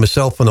available from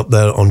myself and up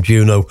there on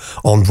Juno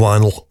on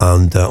vinyl,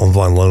 and on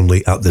vinyl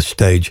only at this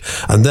stage.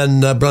 And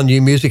then brand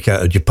new music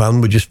out of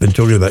Japan. We've just been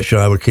talking about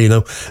Shai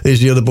Wakino. Here's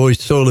the other boys,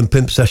 Soil and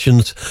Pimp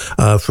Sessions,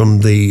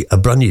 from the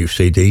brand new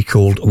CD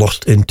called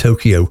Lost in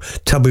Tokyo.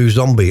 Taboo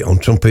Zombie on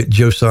trumpet,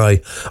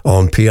 Josai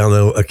on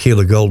piano,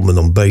 Akila Goldman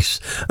on bass,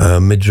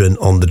 Midrin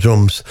on the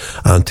drums,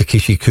 and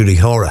Takeshi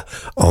Kurihara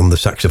on the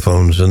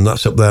saxophones. And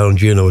that's up there on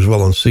Juno as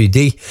well on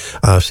CD.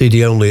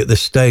 CD only at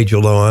this stage,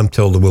 although I'm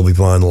told there will be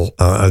vinyl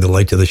either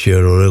later this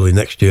year or early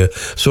next year.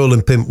 Soil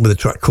and Pimp with a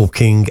track called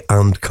King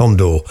and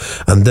Condor.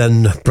 And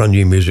then brand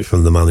new music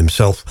from the man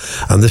himself.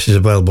 And this is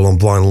available on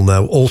vinyl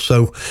now.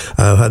 Also,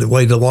 had it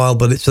waited a while,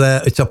 but it's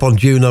there. It's up on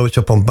Juno, it's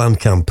up on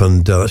Bandcamp,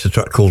 and that's a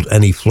track called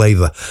Any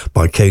Flavour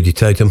by Katie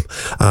Tatum.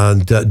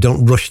 And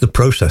Don't Rush the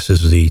Process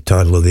is the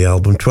title of the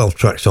album. 12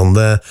 tracks on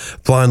there.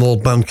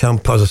 Vinyl,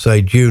 Bandcamp, as I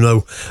say,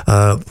 Juno,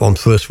 on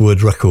First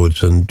Word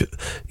Records. And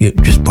you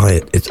just buy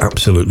it. It's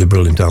absolutely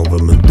brilliant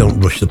album. And Don't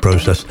Rush the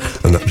Process.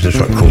 And that was a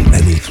track called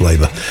Any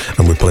Flavour.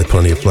 And we play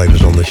plenty of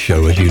flavours on this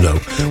show, as you know.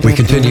 We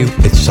continue.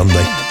 It's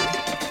Sunday.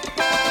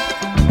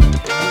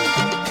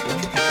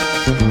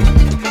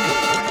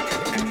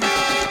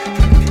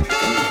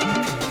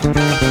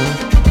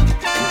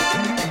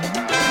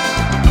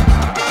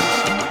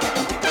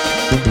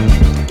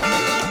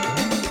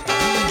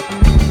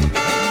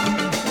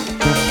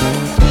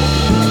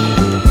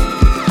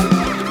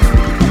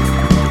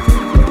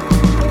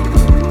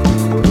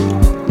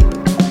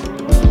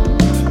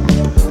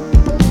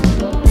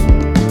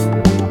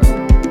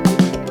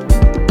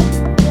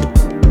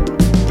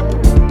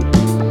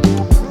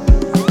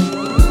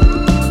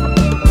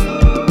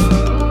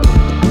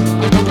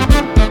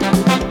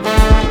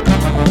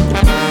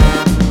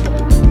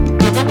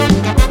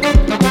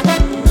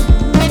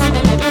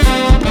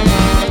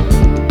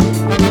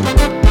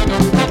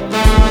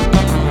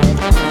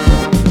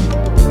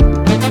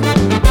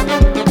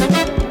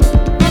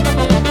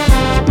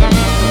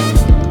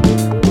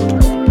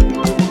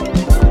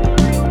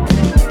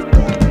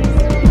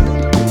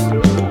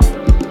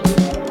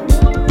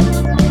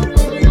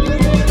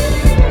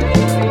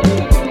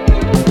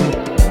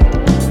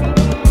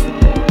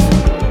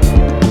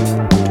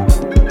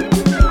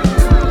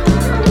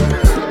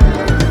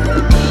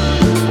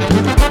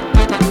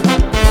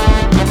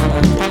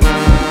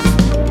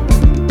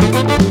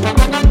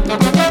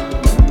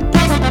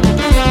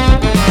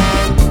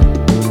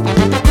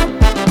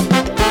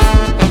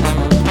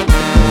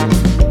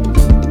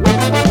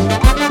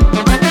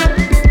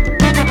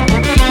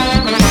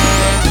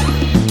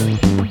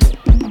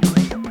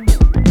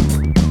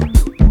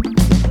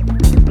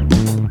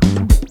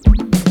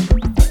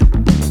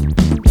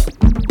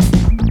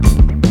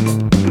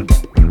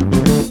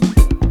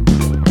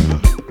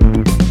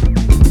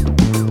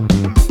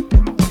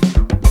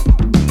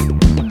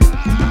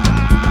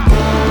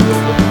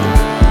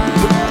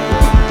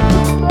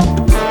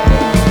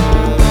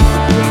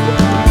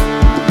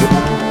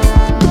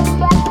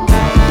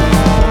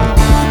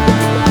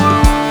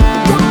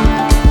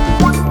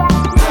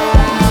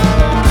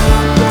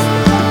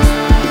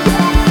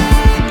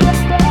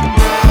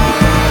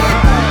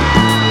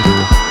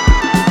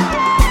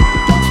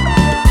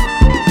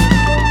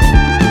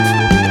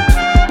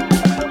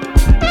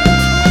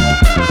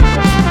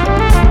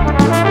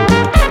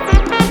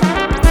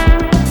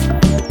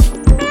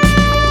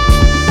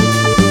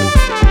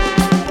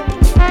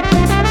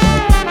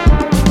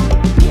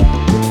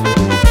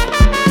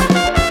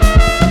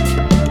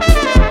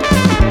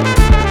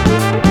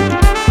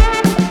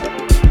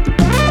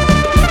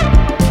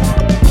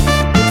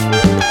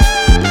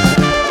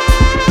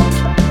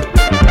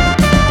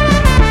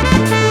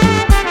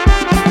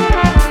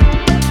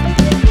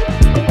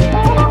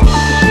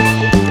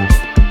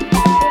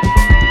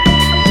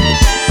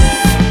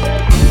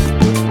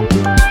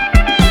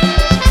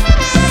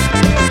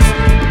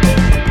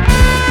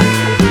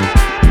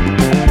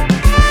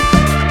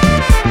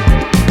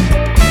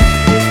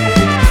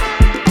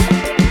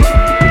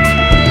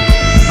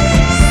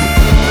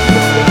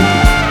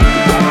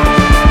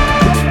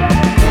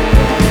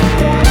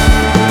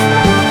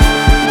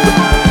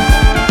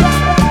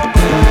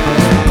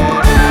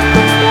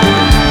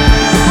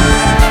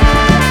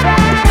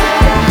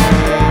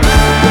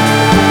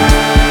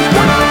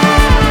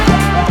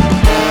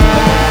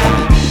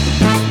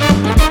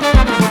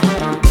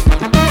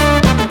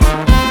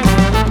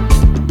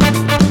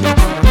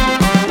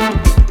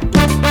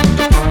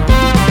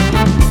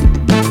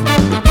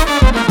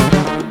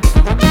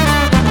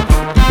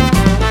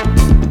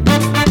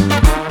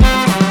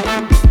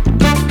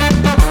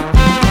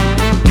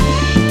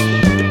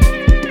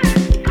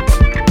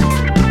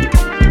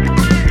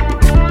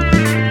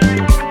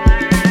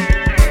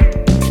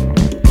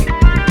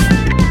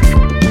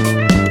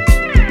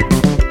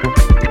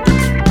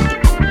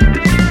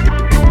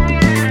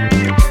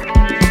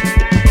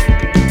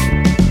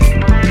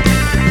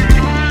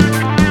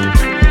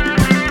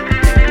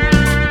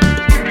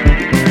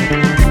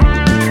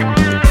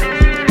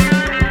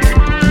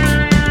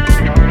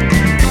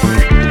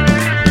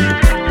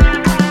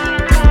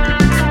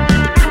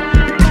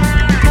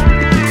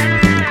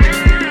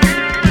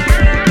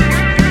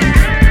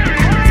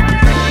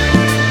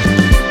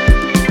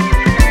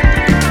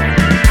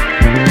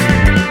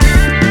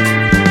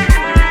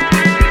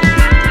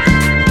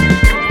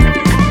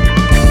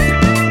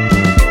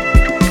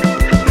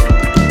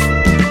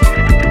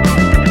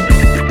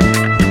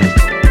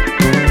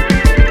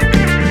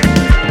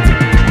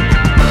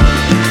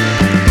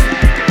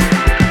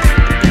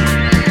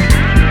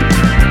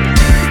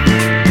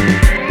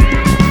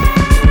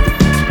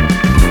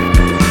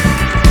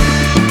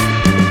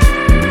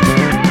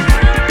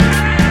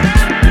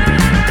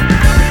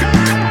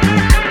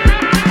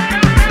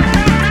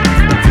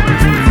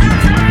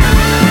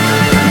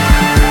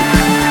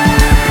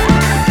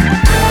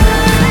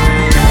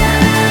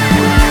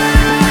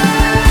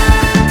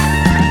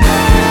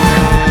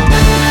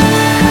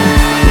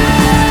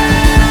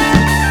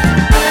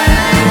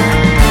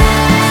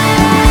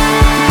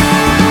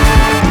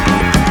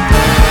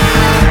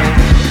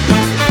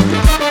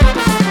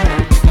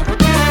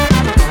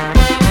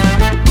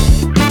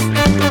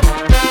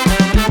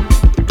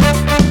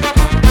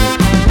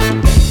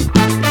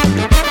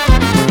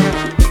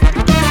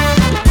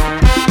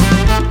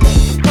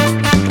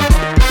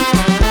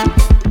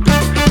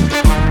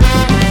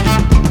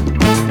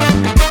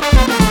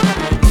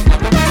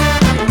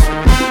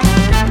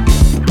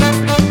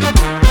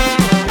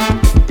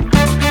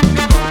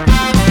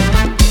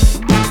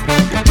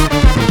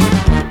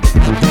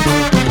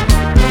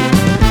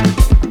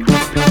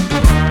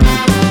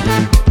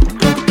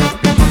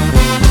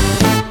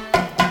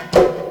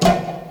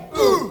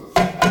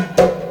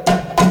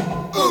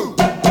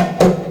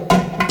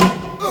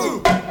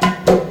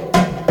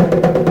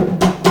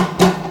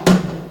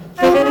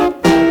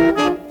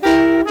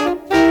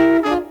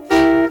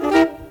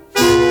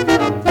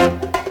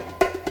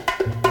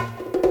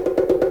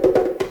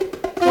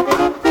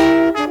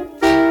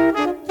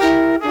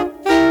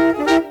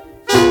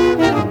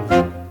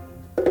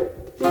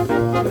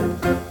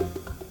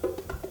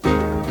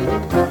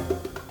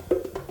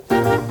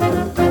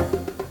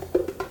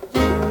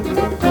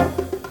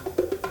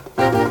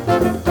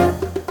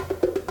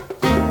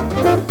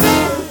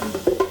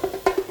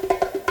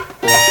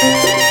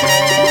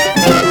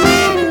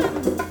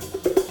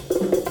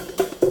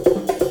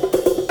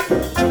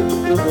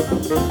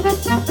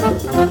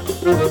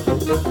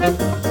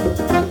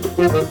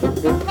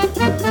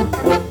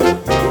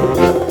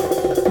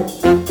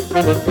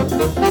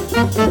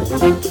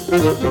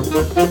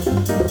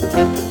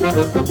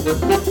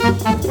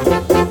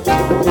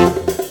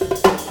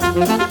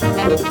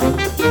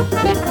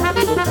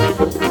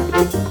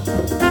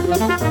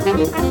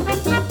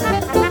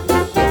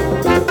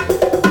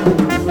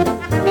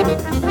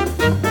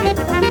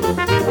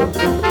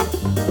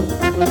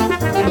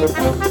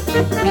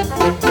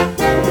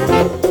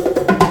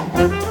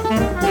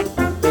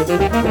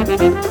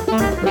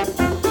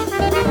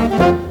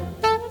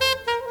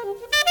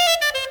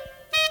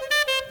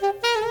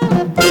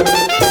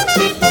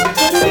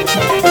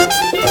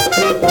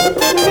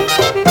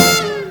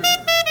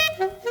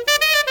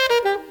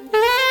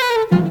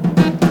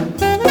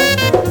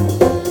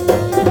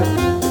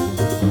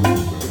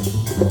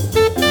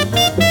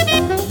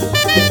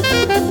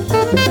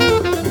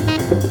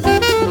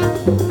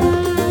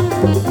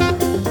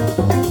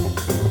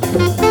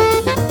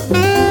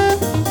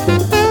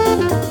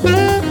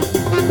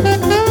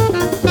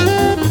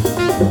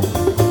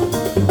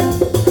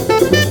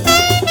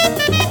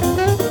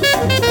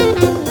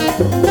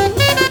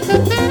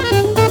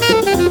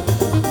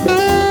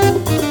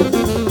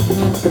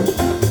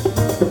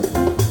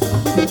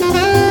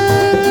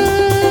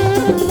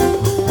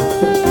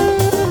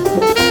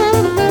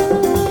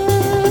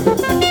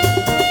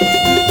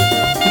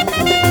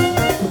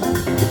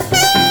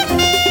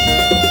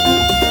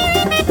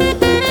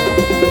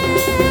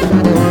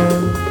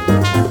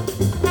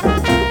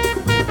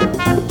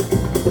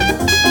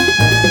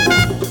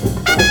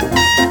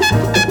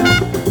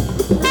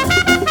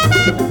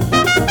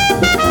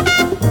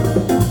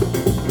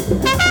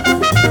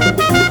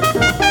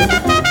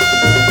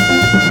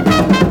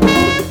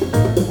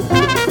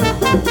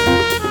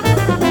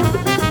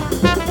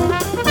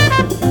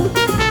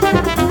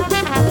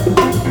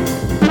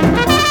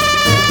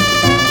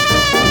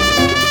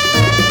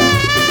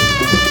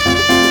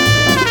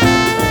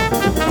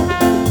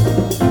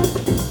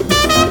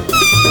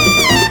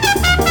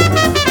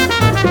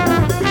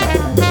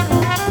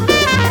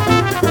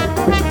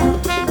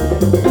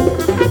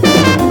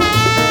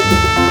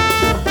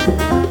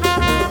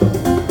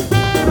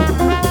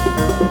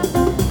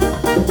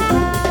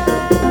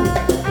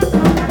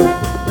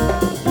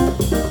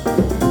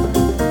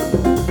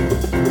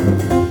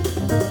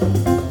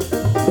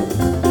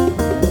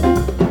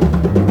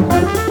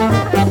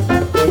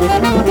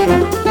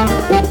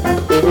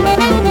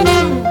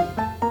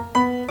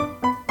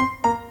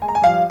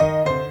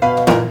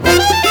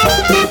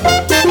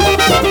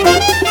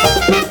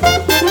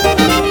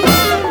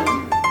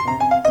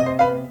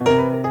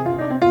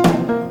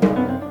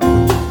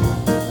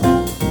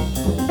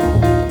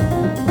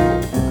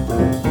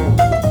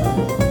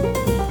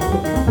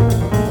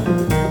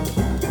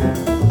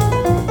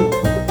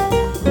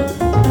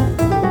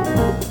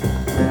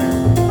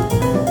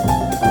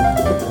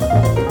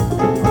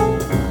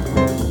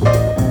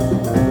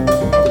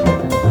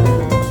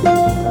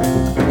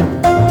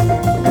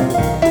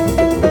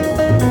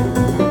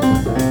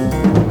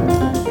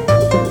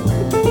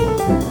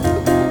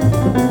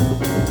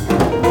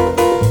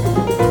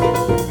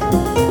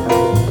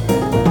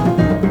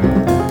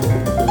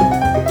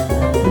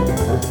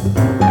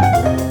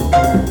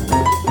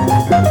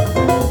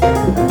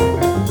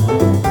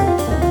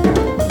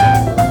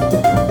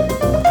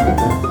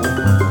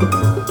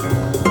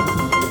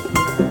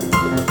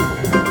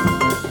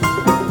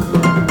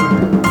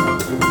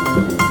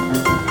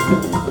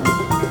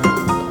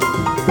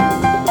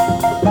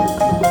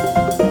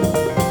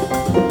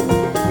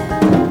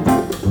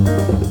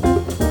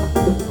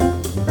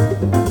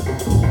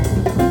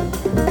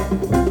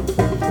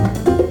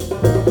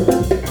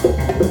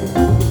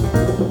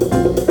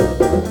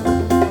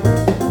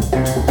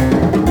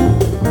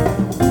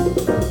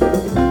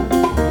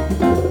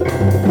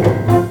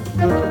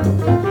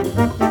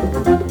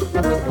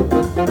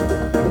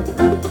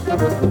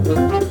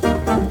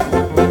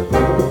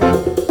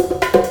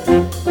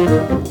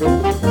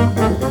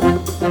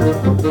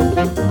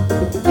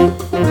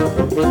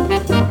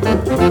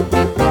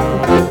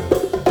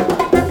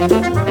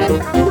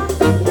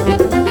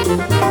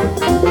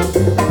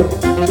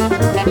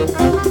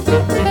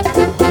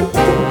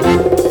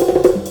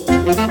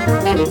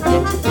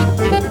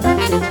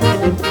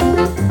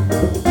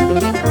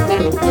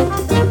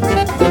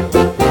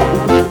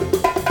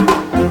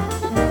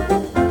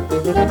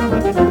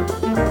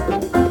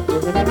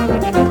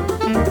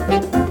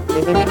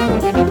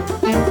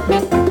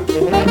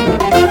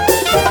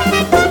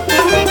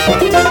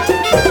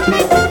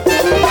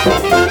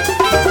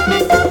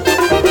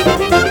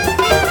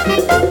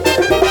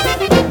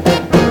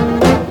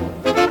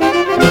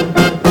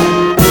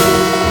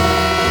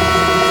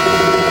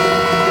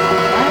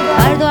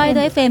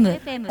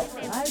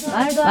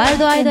 ワール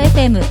ドワイド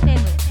FM。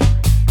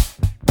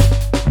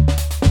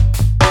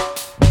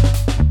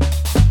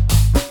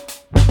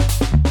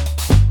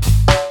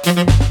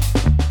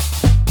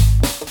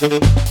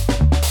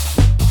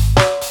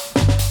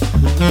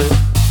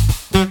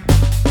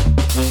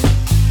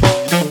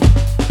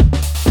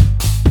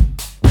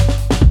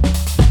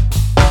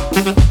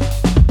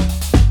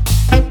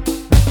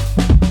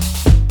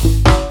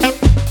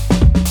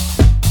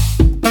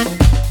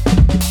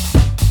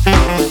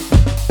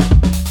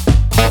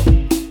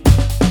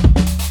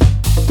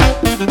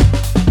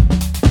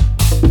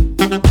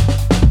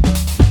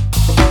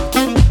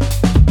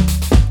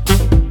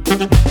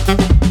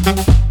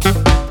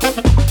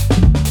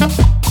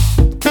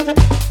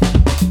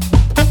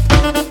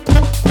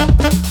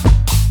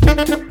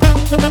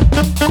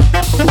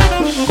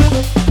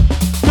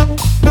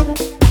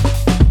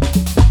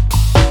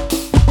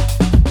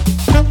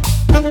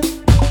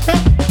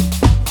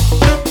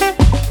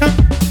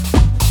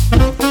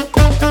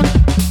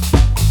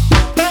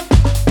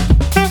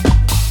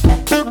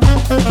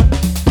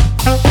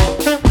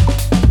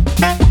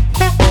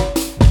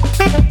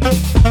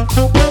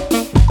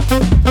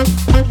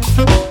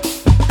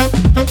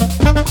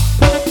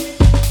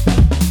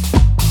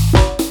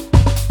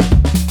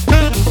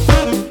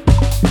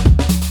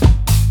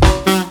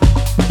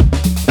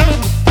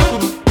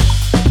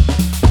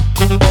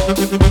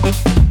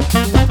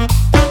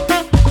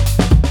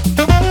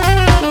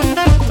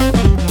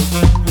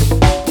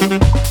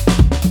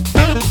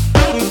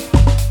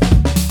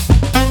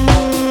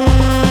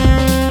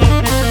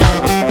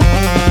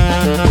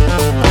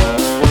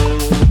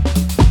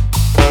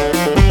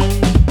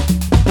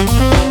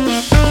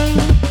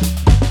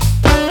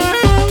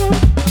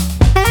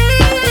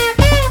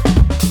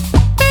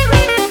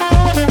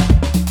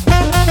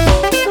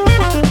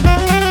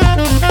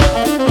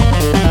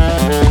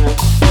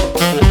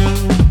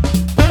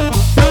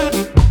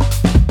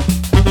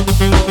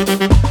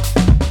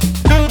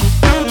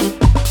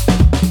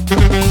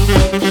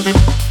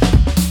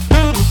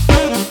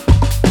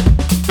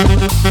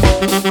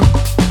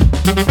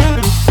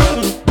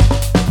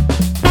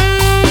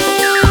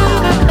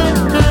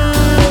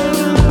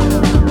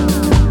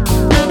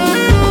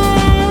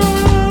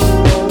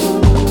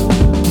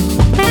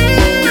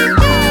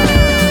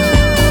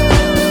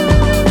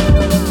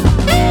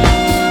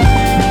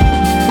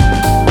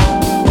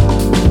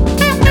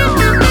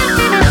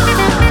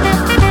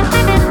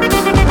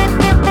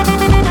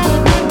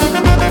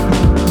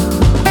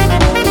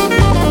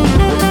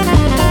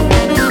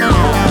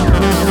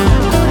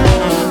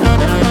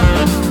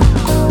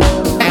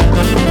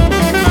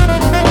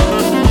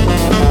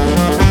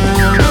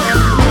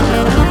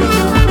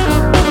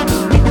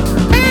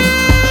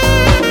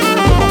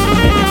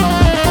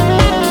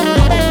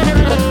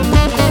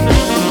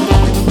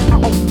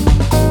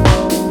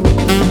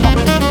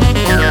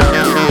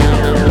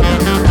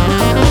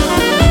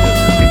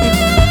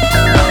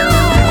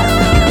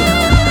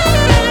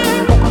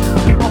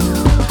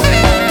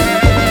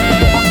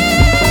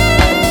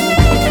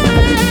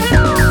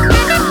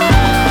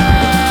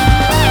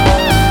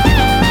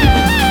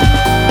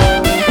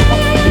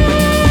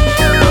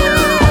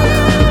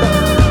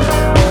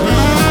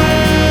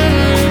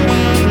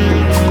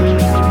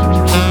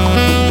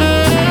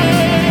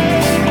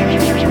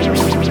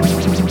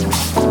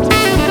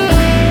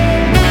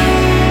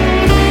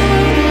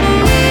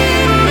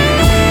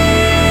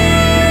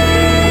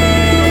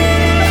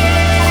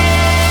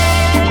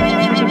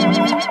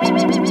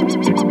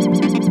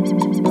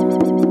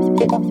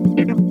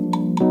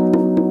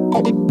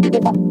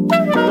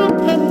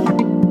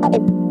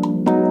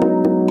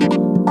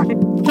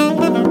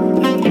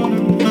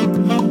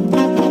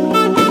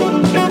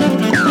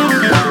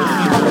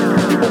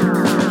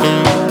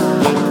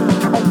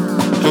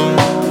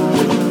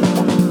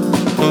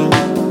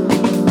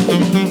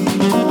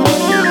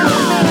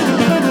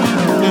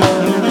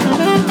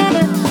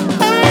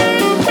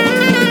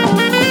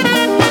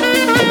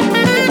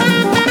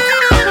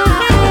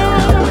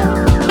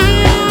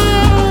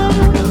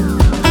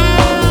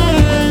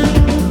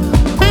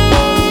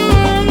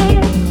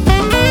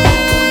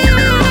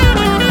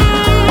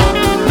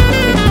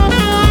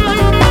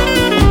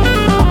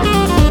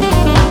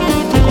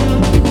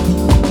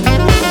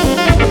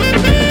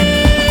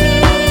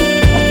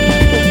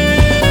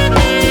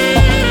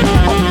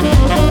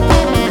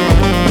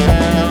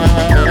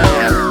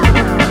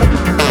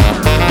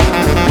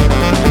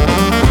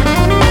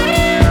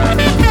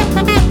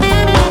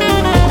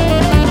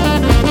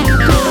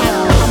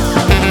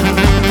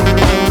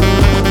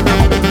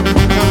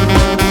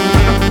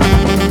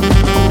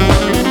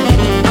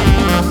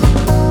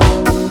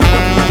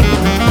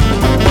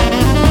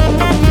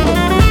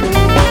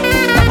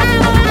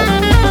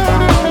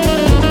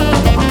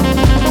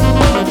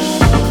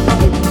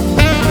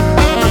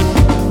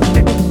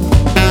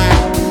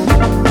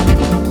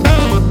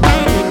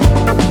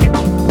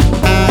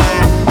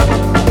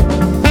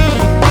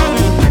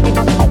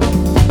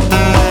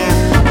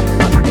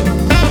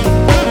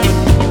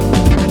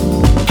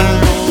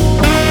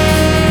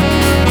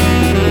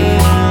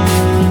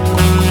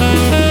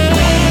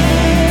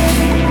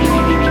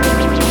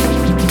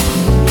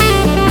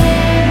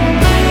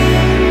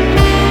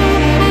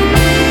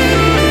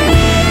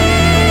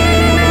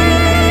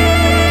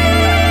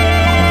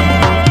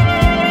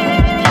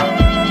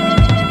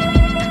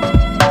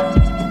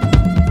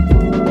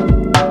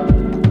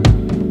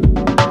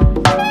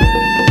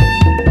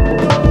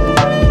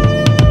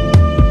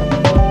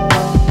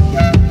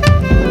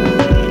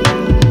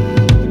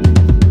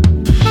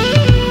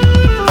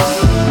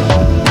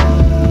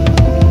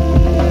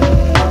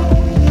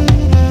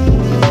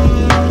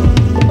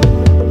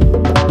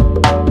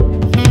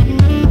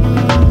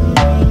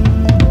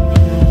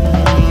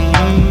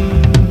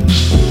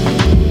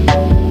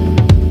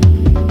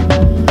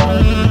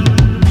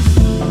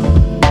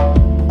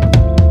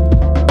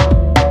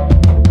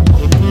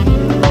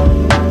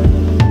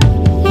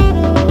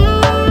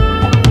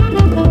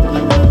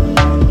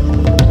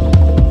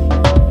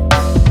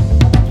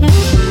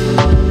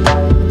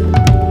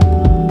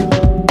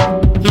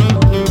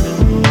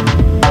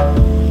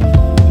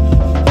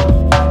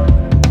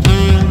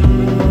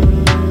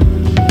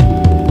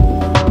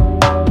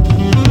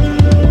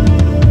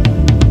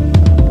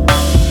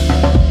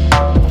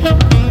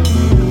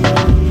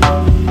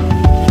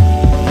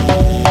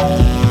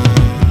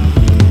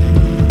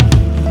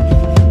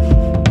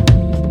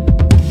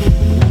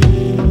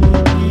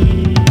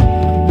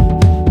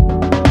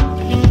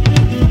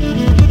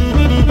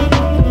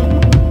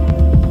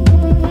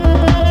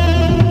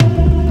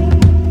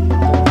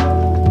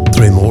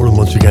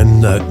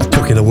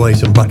tucking away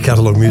some back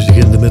catalogue music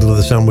in the middle of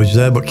the sandwich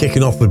there, but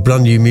kicking off with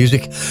brand new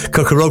music.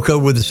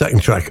 Kokoroko with the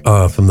second track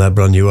from their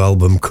brand new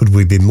album Could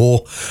We Be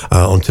More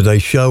on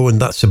today's show,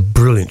 and that's a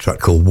brilliant track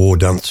called War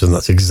Dance, and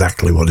that's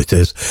exactly what it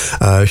is.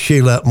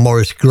 Sheila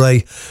Morris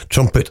Gray,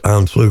 trumpet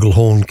and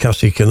flugelhorn,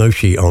 Cassie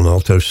Kenoshi on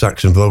alto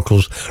sax and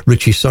vocals,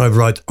 Richie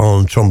Syvright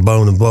on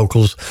trombone and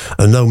vocals,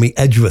 Naomi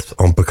Edgeworth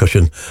on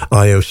percussion,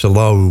 Io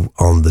Salau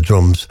on the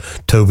drums,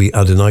 Toby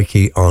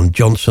Adenike on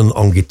Johnson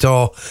on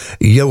guitar,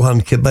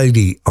 Johan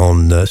Kebedi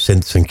on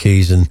synths and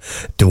keys, and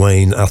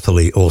Dwayne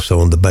Atherley also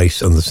on the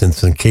bass and the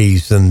synths and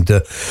keys, and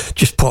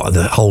just part of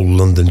the whole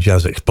London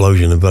jazz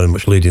explosion and very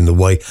much leading the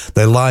way.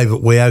 They're live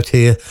at Way Out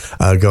Here.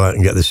 Go out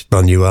and get this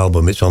brand new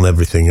album. It's on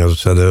everything, as I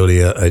said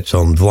earlier. It's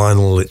on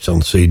vinyl, it's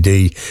on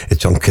CD,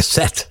 it's on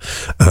cassette,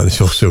 and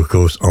it's also, of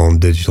course, on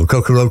digital.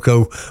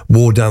 Kokoroko,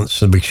 War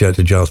Dance, and big shout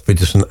to Giles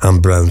Peterson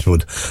and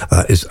Brownswood.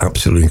 Is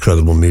absolutely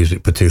incredible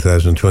music for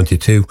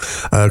 2022.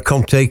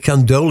 Conte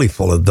Candoli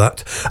followed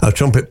that, a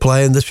trumpet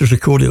player, and this was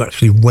recorded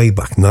actually way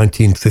back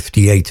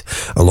 1958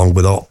 along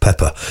with Art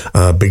Pepper.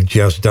 Big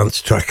jazz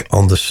dance track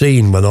on the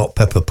scene when Art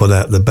Pepper put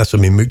out the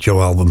Besame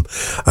Mucho album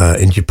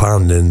in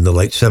Japan in the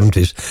late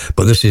 70s,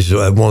 but this is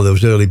one of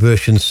those early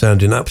versions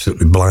sounding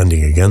absolutely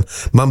blinding again.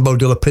 Mambo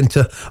de la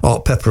Pinta,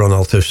 Art Pepper on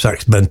alto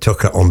sax, Ben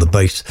Tucker on the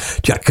bass,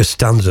 Jack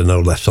Costanza no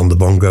less on the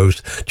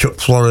bongos, Chuck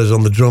Flores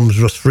on the drums,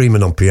 Russ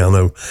Freeman on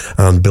piano,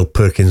 and Bill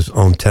Perkins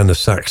on tenor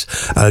sax.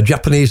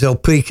 Japanese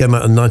LP came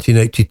out in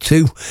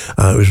 1982.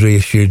 It was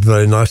reissued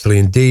very nicely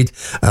indeed,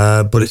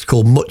 but it's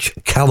called Much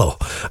Calor,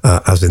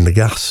 as in the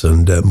gas,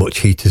 and Much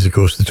Heat is, of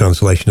course, the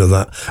translation of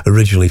that,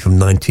 originally from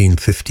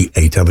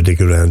 1958. Have a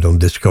dig around on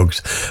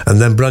Discogs. And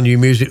then brand new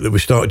music that we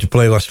started to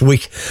play last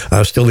week,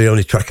 still the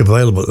only track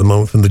available at the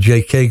moment from the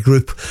JK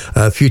Group.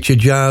 Future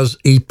Jazz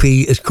EP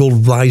is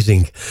called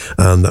Rising,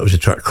 and that was a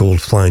track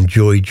called Find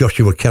Joy.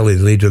 Joshua Kelly,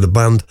 the leader of the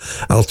band,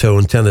 alto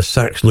and tenor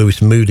sax,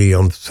 Lewis Moody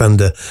on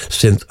Fender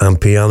synth and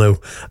piano,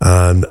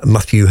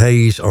 Matthew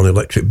Hayes on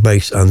electric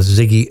bass, and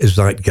Ziggy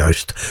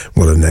Zeitgeist,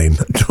 what a name,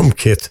 drum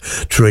kit,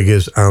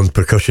 triggers and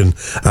percussion.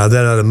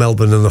 They're out of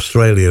Melbourne in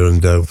Australia,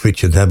 and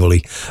featured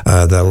heavily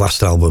their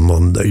last album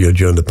on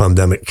during the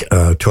pandemic,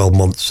 12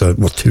 months,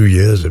 2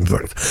 years in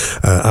fact.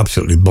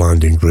 Absolutely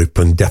blinding group,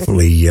 and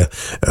definitely a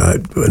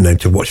name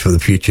to watch for the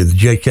future. The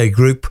JK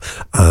Group,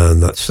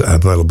 and that's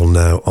available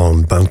now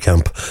on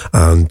Bandcamp,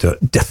 and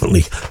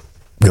definitely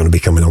going to be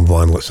coming on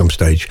vinyl at some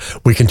stage.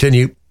 We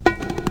continue.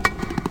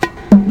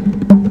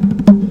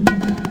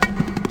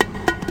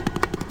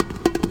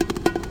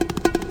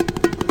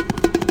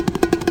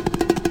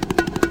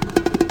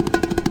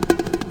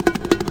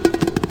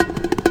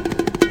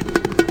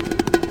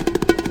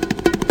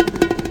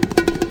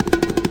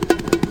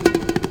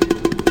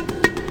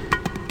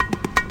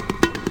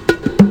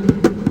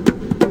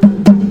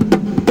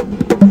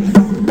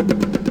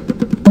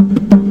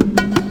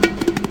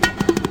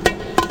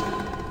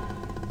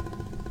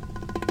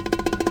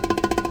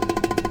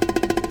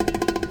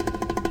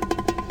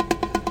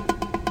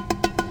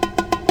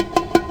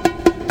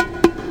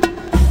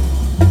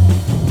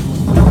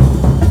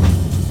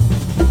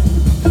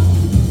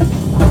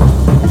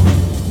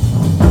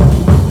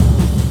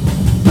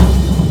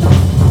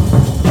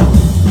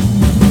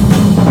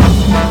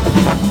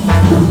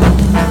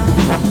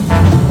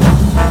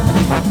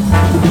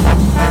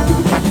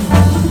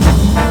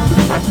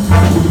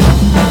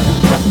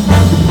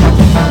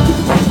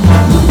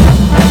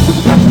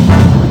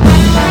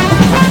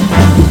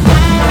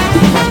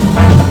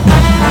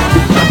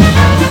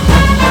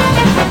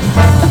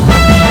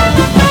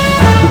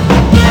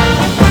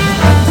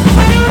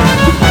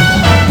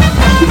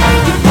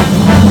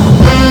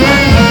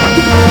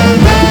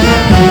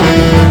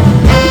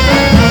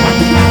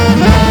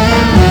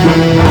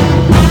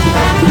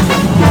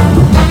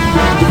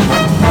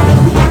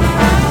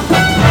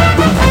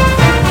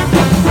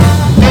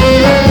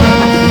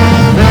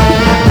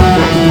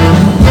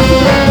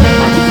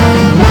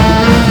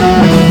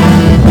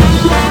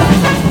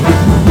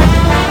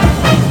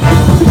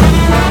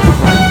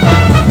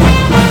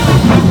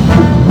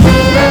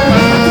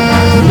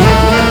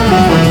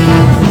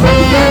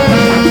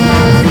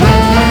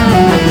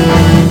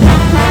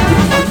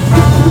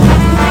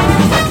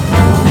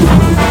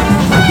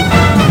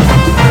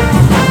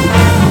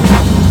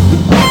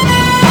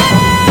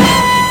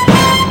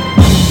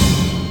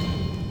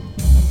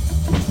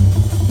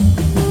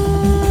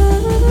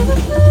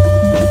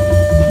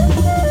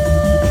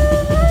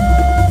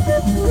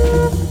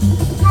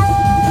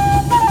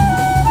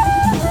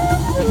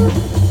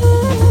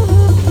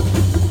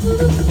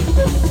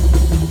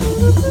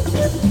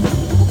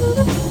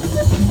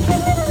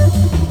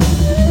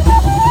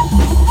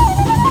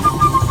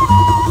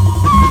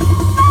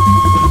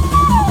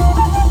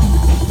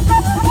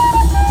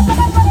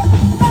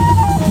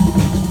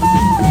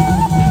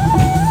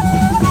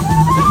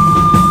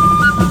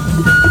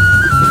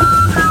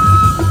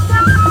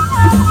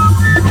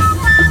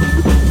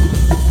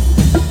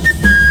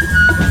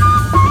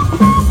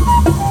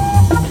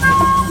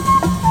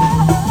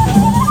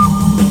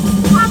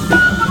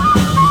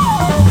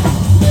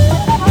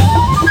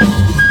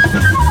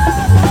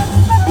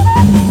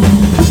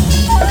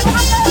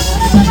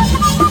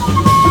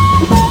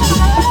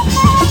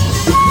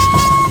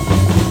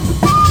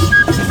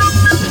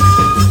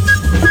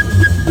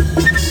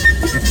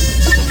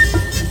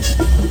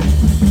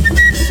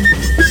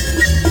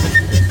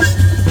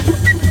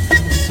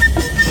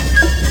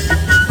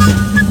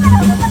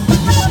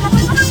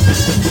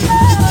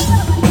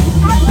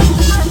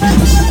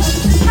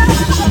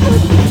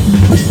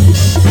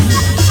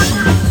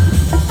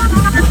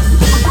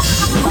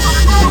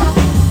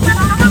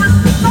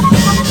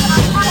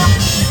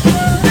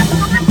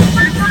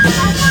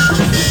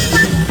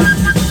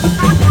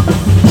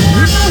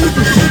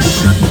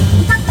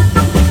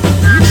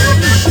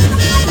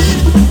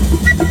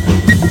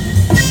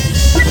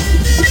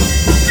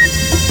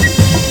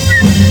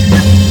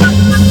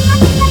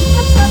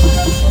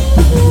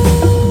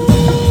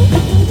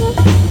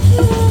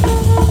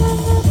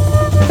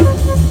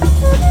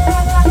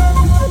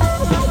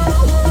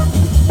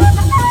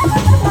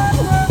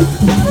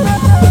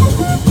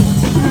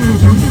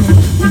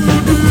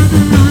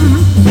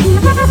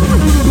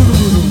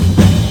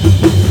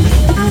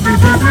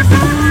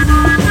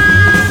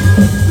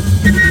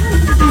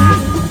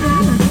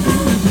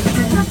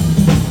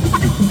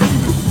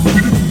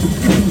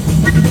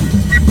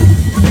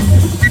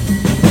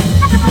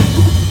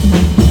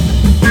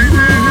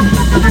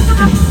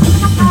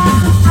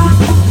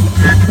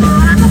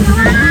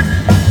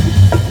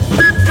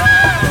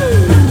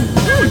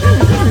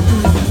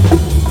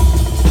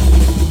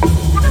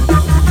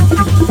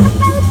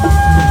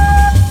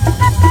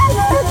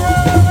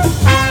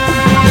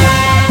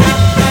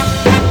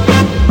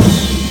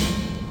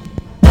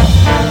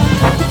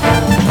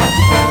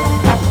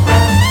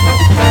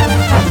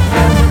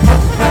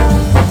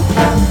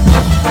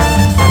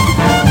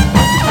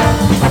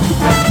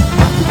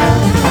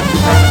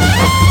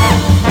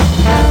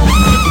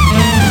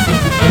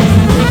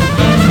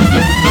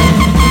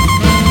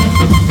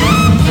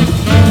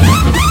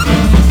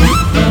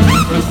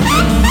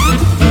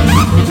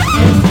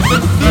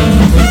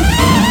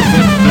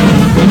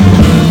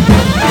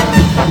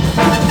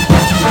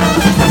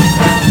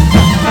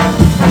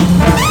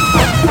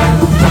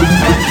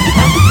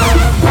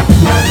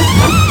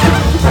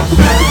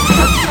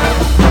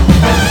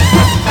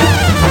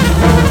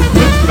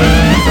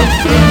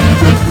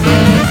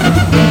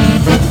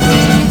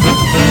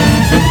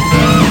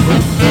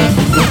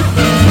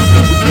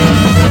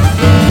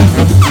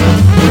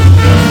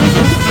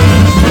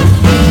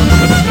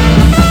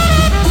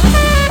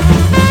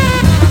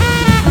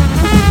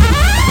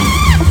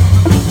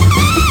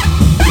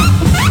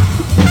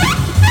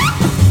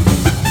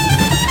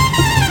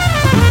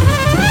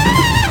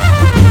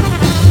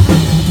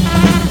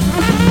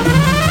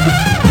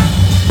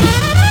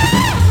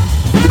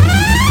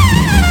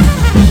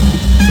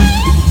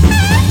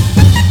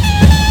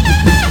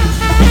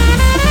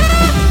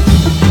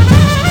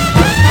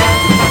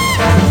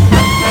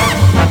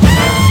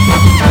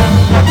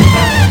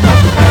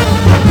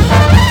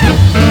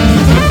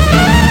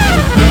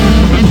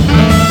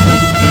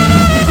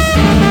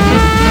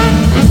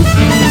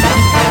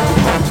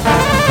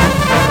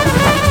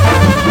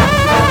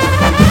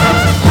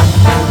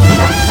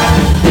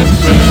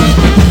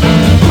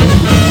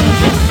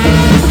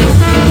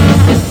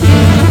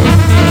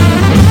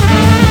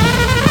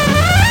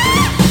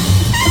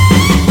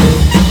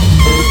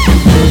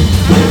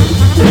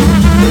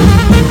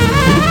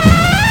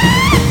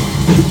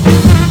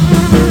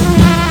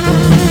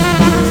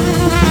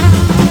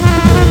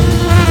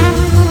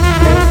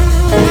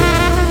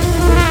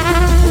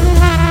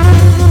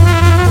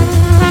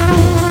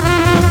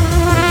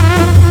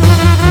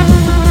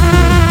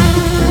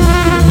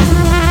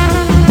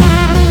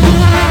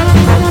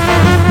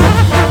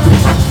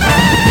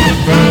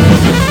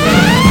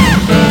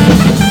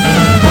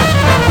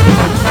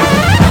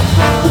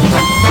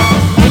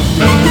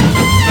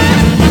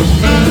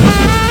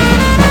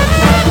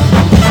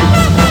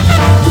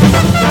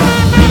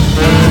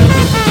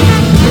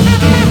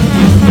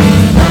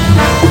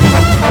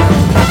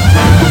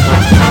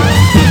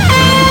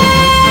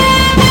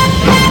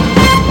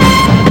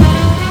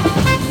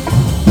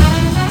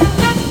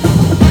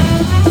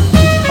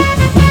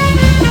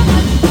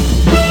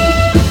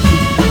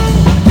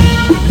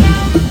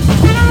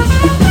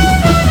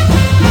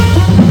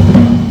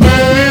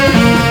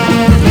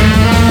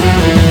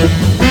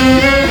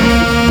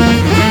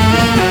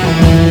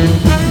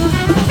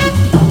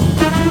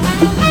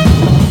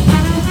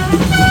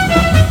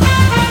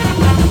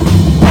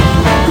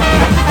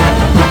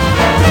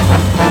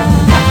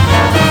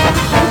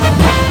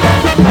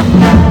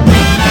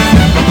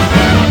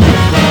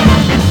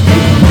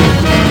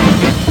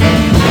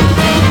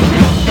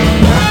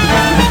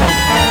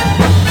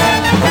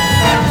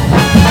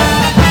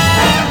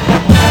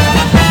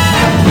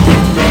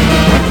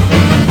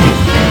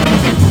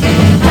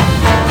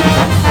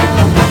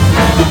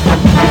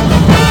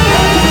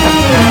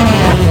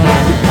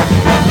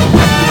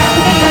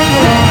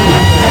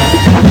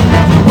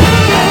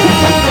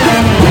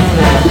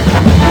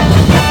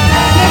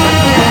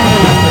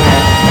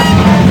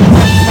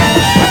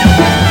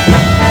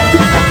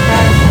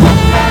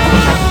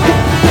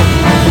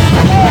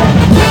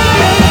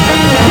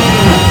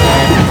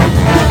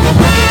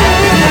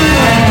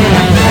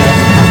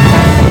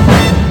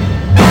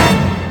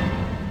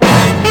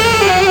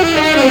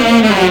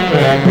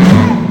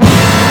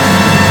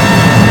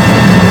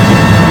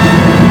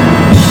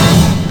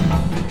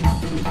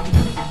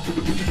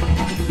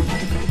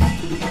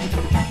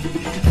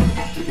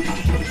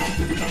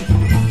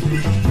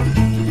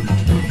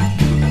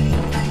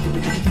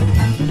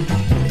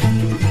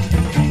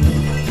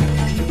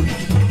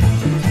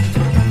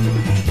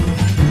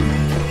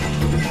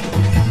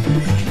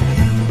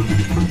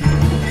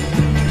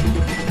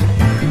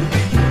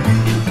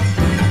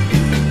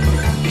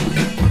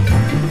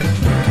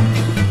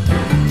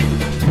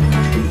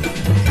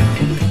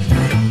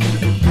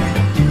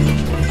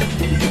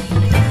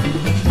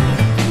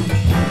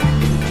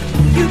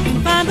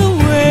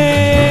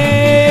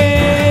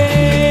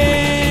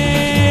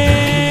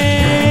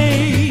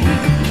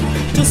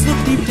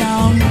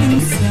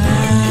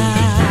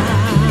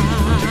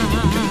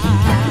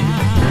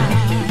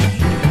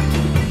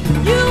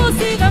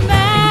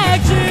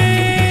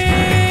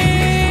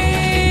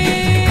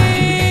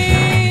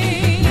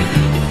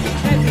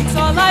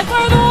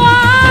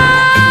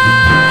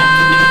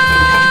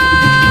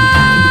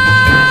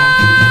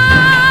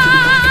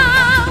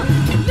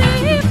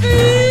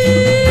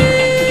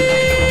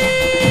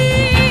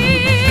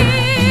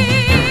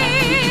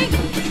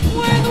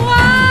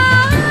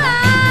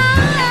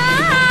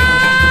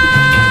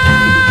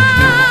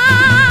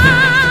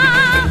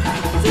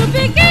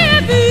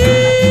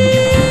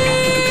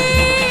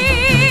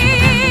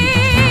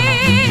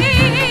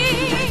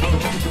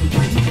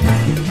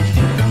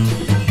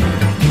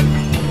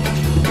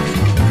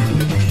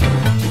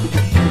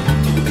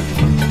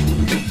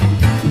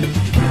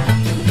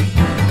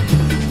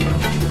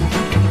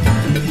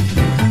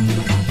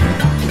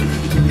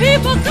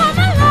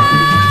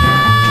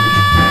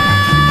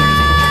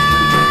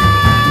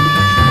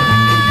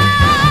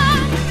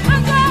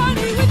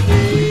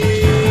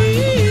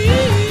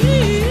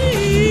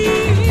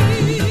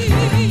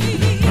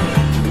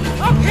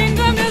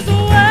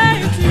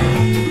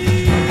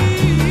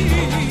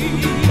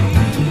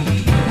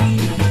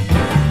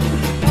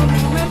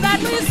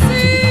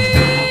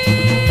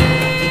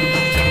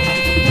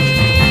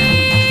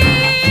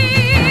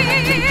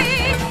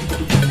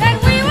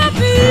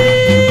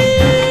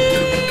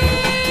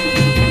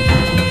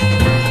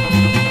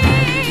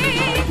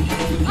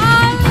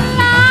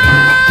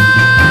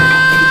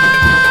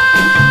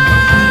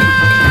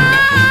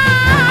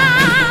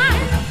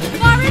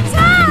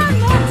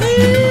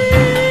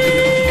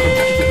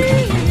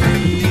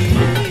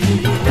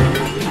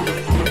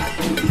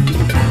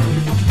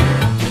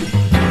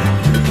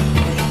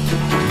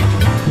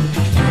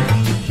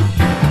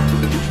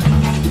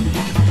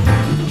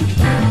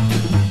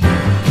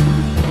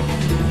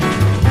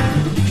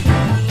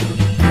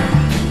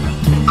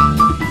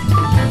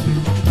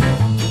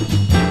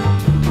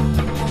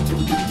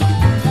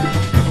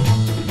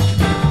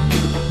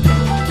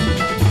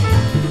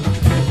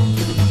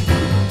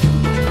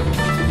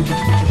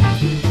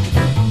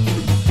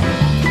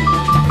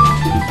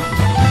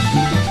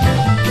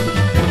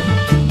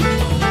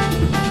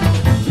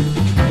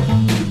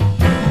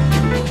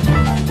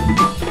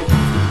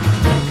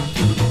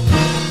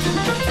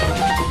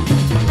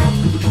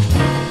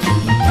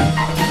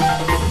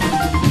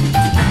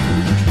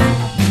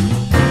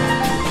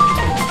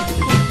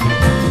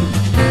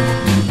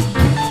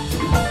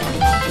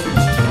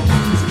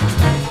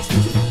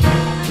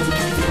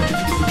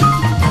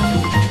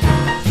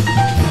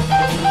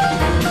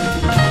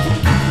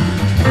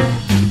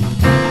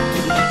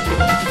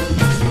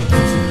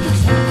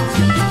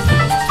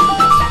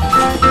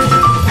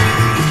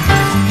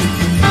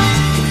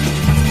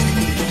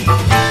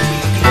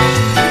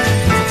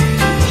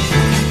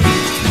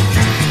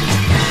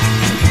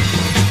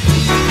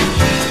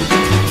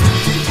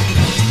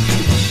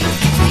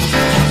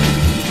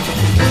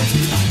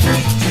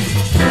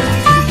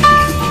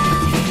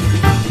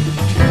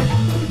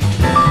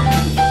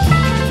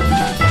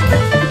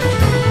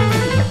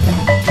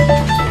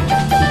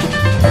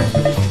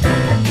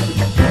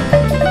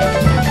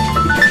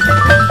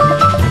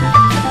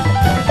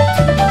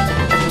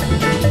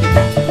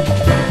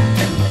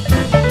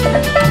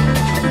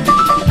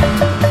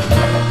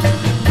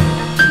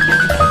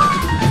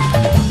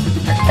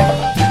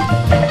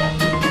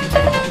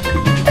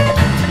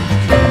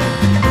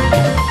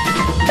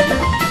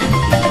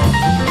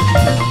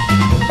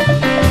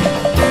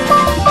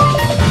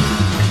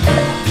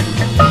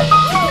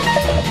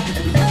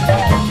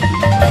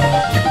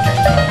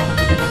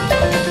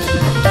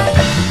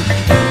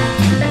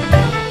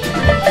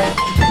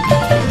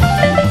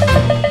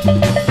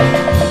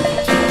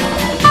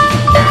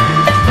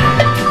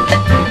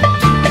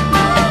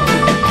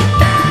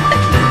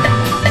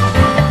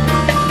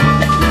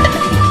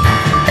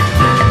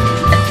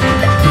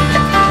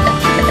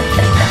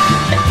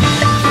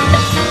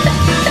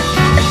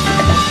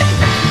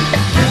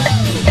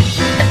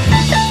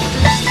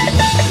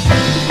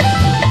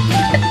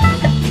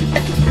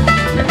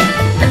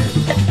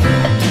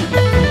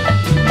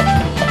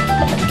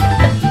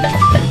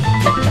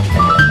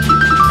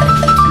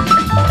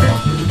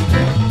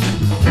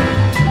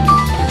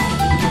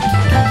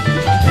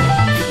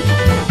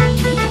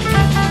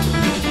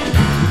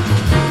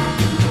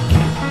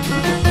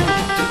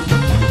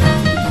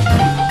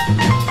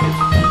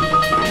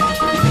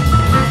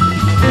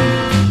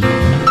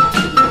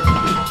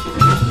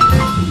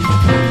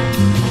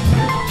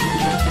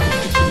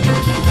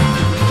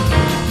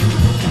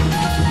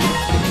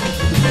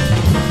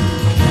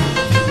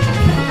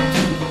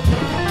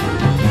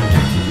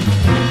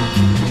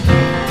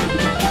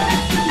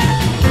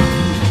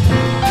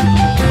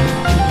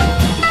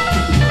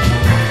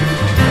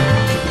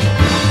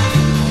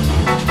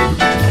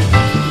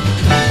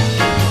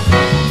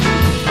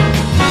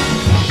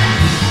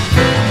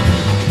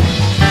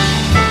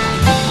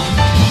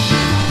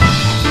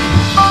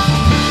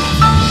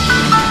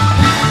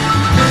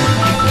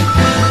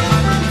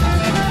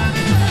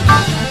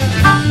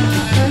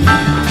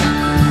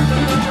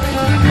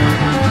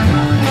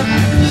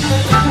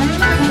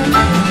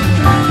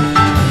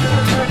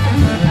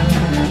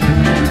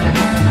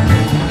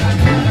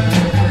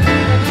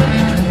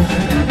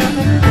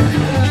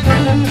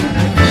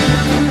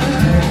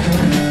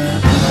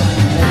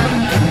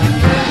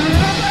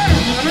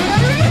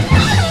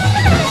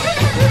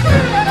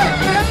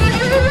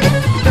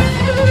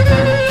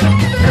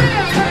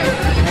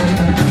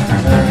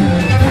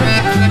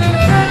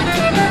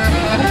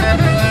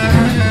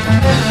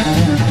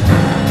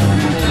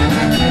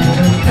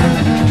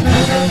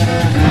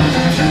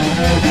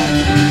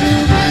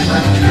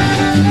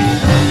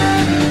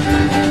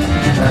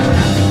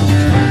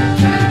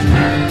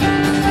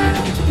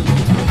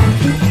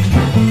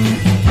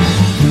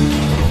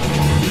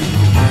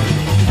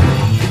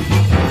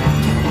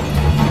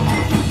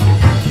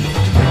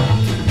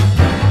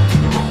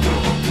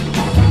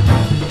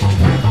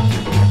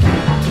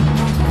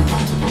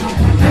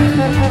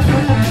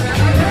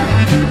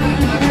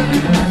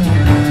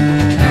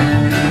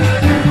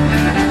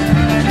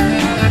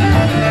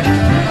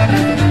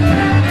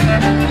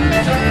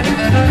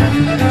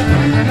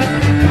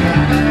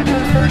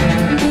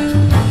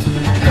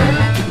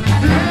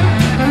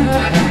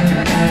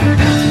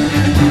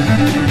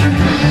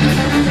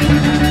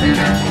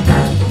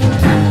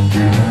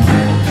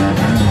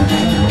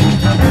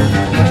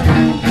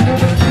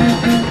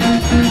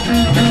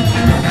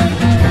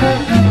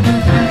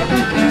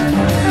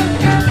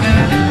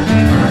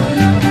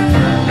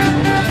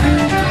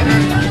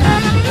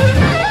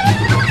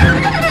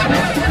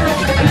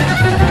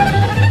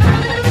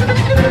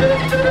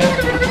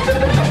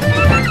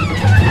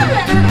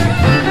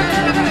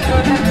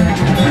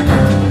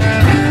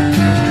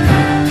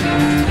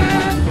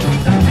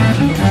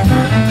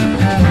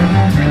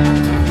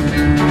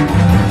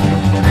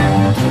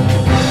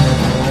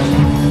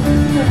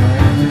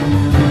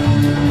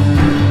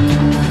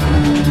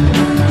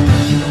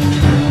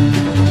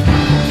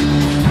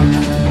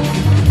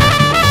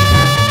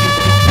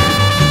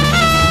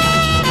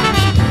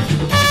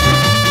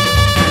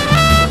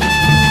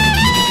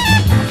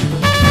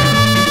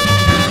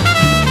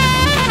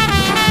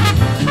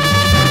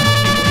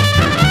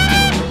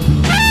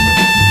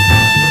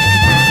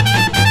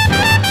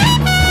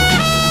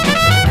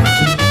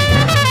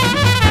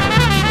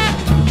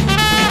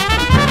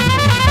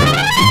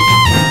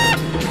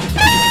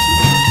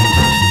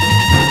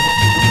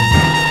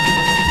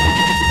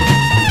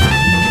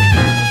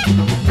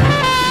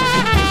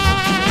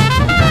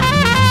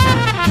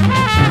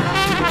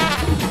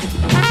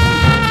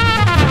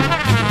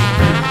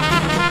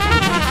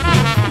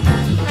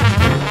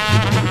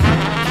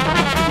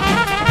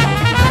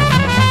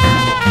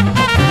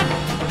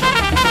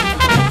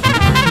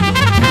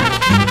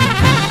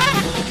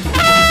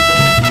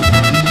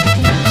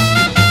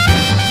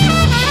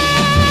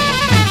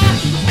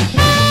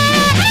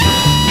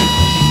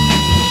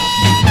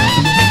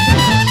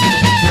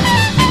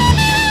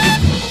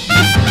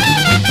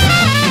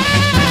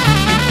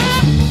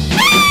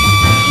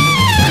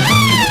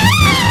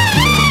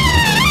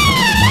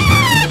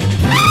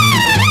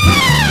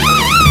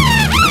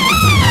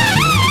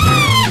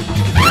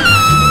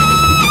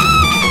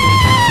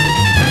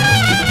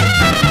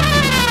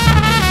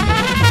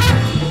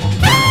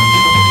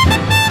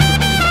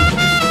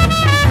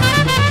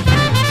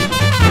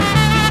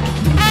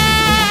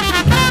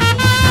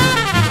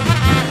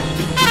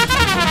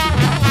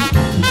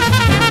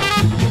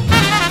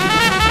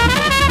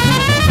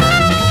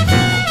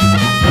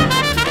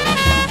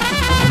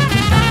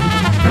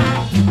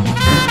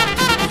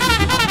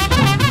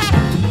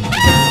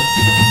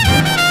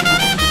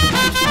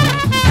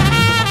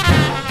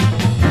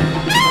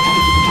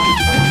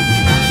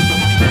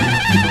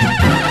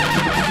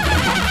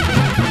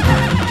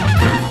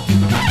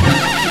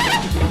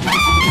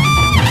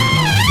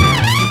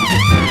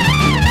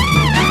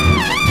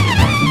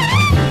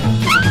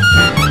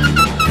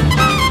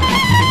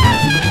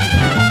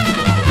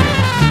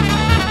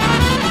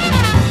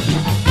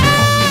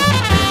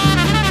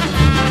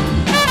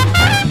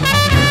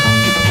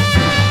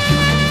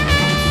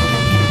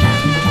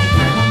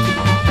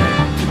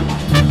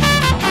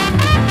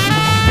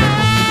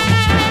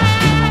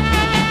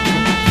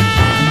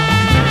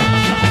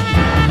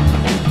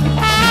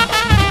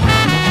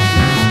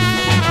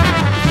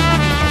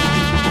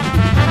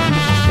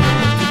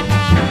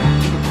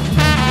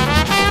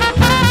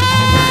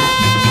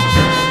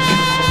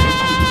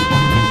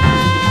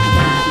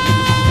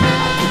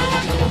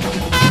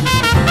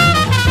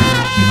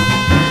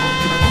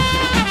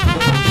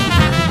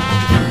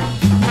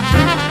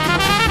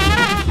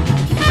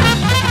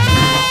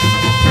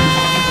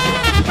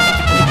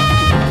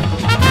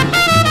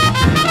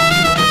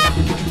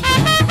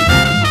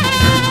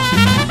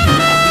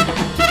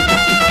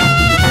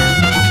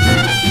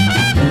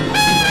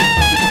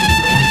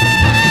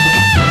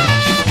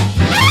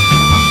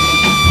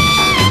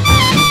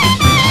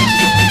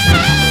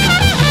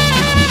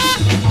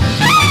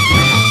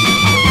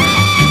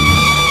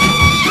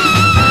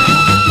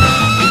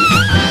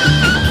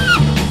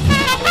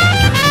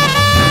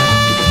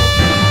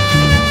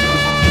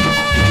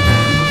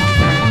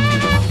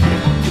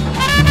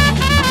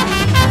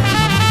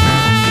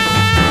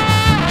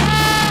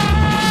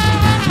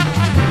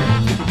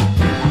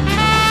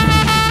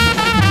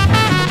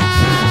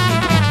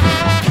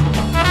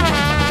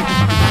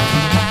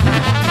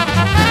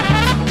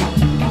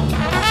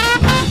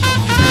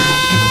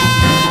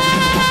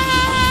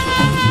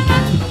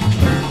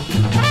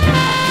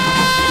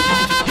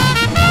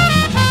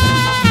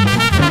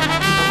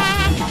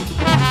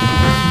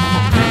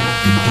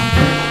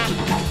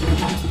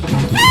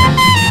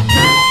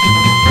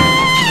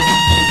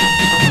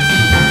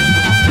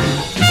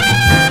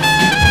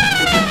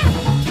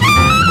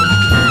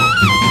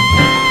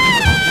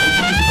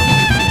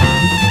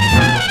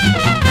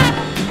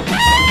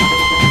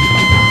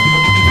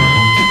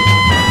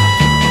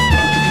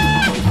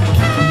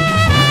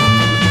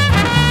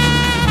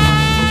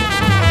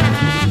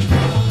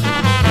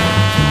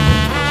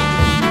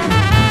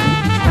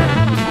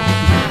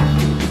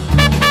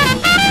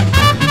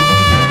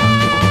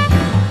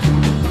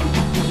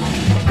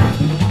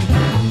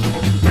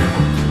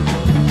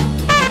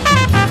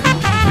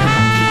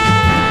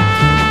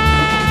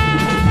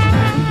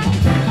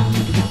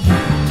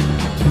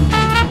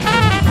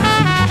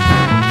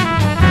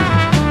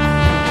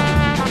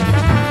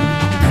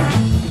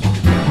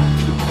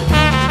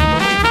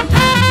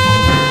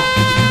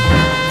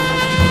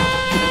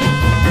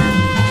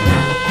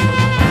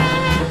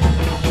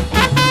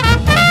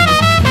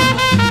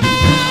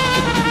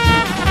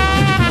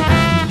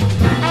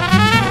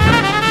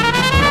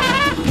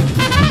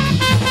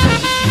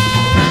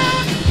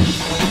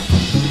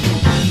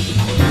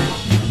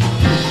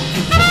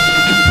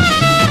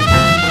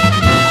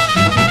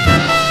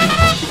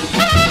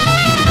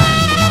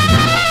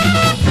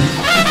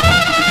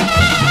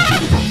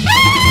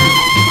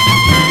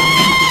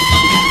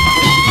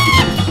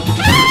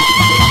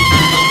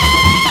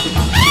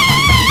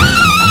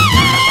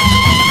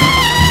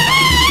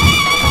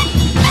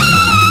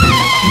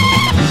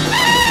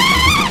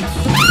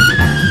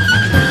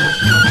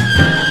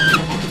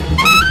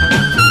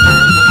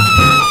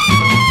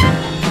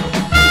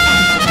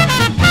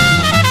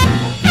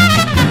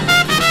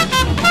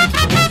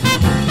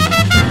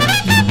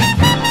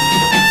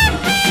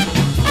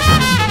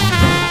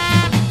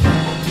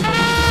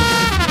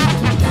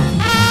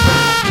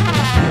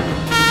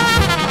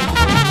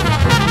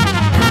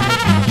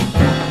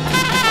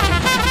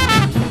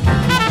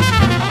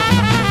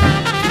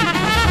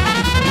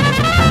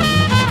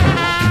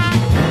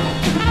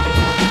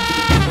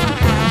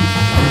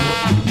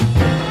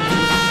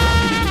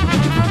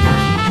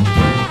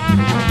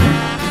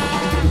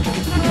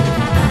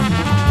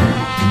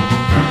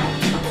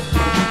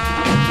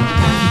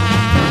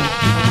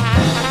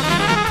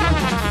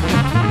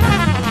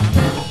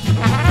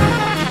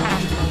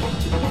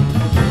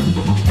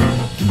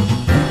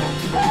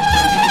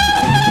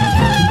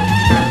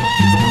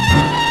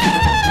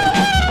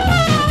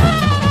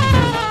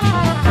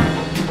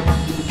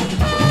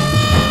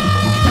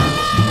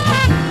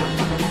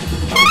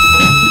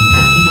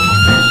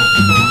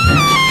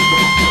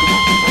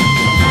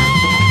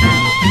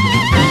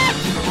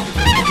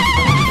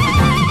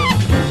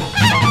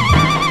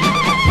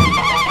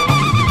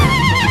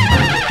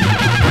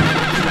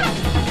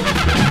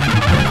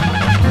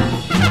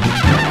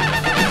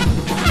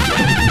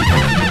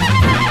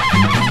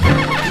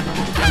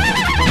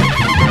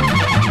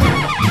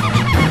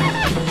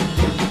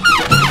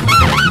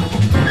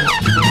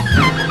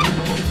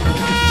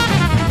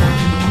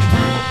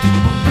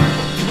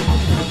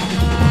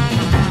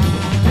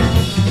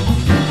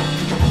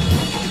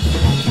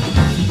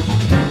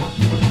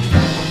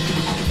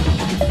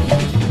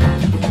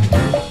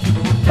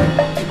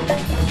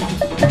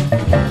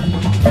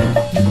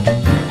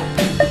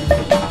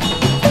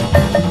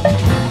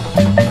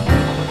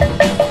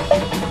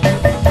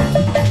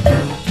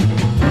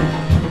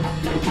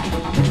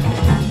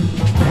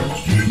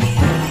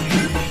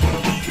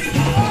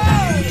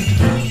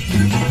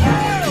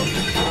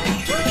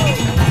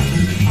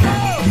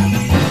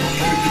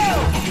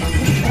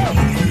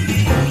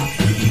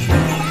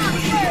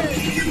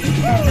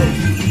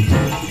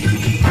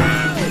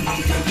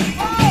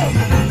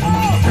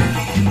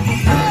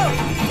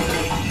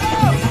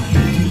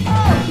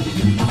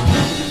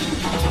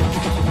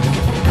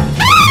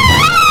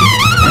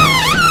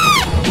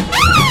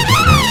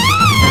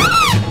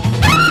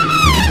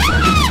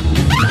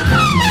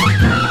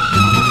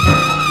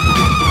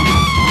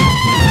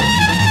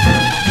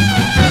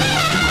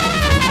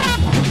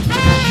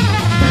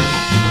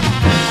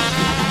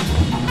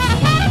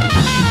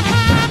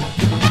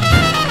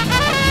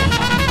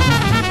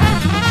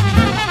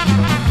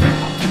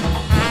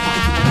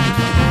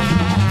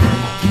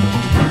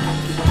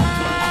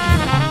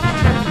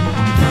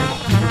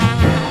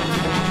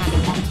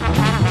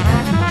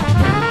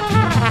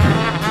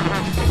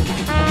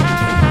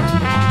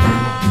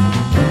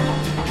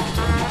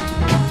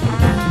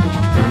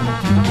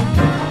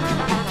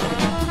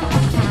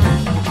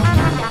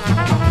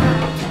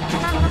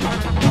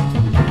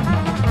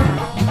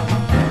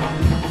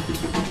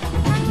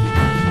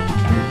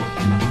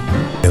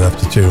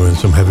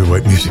 some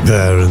heavyweight music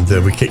there, and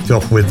we kicked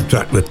off with the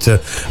track that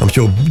I'm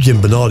sure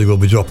Jim Bernardi will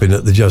be dropping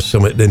at the Jazz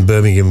Summit in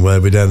Birmingham, where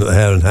we're down at the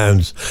Hare and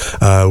Hounds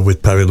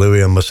with Perry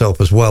Louie and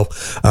myself as well.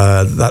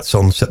 That's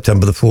on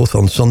September the 4th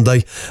on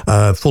Sunday.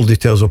 Full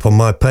details up on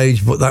my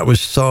page, but that was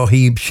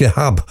Sahib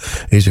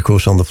Shihab. He's of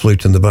course on the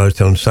flute and the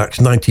baritone sax.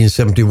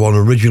 1971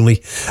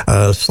 originally.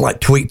 Slight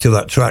tweak to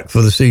that track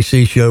for the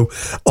CC show,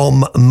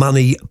 Om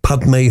Mani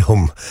Padme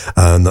Hum,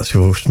 and that's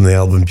from the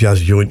album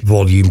Jazz Joint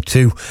Volume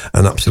 2,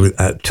 an absolute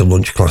out to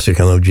lunch classic.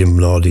 I know Jim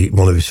Bernardi,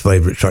 one of his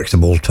favourite tracks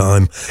of all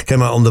time.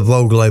 Came out on the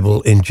Vogue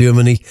label in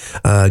Germany.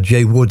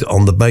 Jay Wood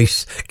on the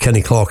bass,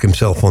 Kenny Clark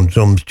himself on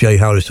drums, Jay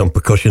Harris on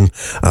percussion,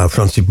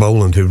 Francie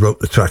Boland, who wrote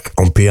the track,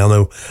 on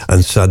piano,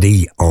 and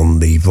Sadie on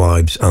the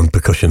vibes and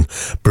percussion.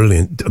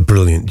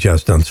 Brilliant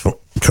jazz dance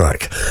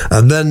track.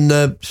 And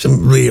then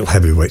some real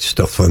heavyweight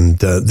stuff, and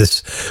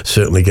this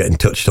certainly getting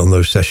touched on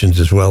those sessions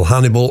as well.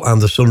 Hannibal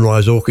and the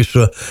Sunrise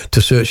Orchestra,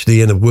 To Search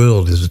the Inner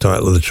World is the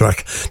title of the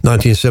track.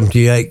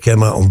 1978,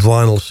 came out on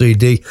vinyl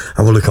CD.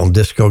 Have a look on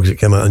Discogs. It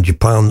came out in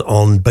Japan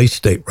on Bay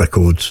State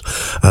Records.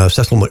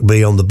 Cecil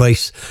McBee on the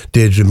bass,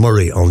 Deirdre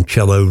Murray on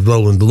cello,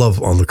 Roland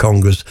Love on the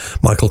congas,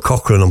 Michael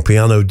Cochran on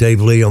piano,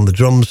 Dave Lee on the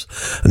drums.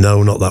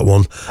 No, not that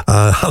one.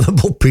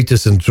 Hannibal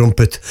Peterson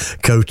trumpet,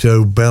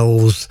 Koto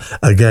bells,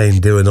 again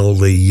doing all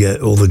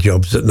the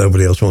jobs that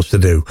nobody else wants to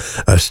do.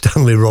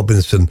 Stanley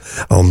Robinson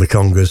on the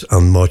congas,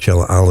 and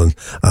Marcella Allen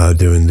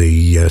doing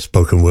the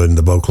spoken word and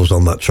the vocals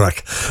on that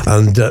track.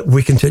 And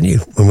we continue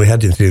when we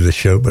head into the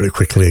show very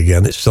quickly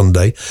again. It's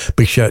Sunday.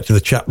 Big shout to the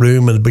chat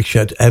room, and a big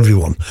shout to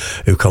everyone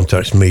who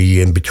contacts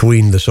me in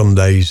between the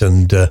Sundays,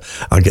 and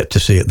I get to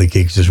see at the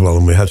gigs as well.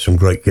 And we had some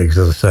great gigs,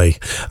 as I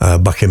say,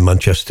 back in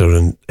Manchester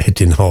and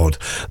hitting hard.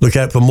 Look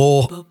out for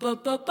more.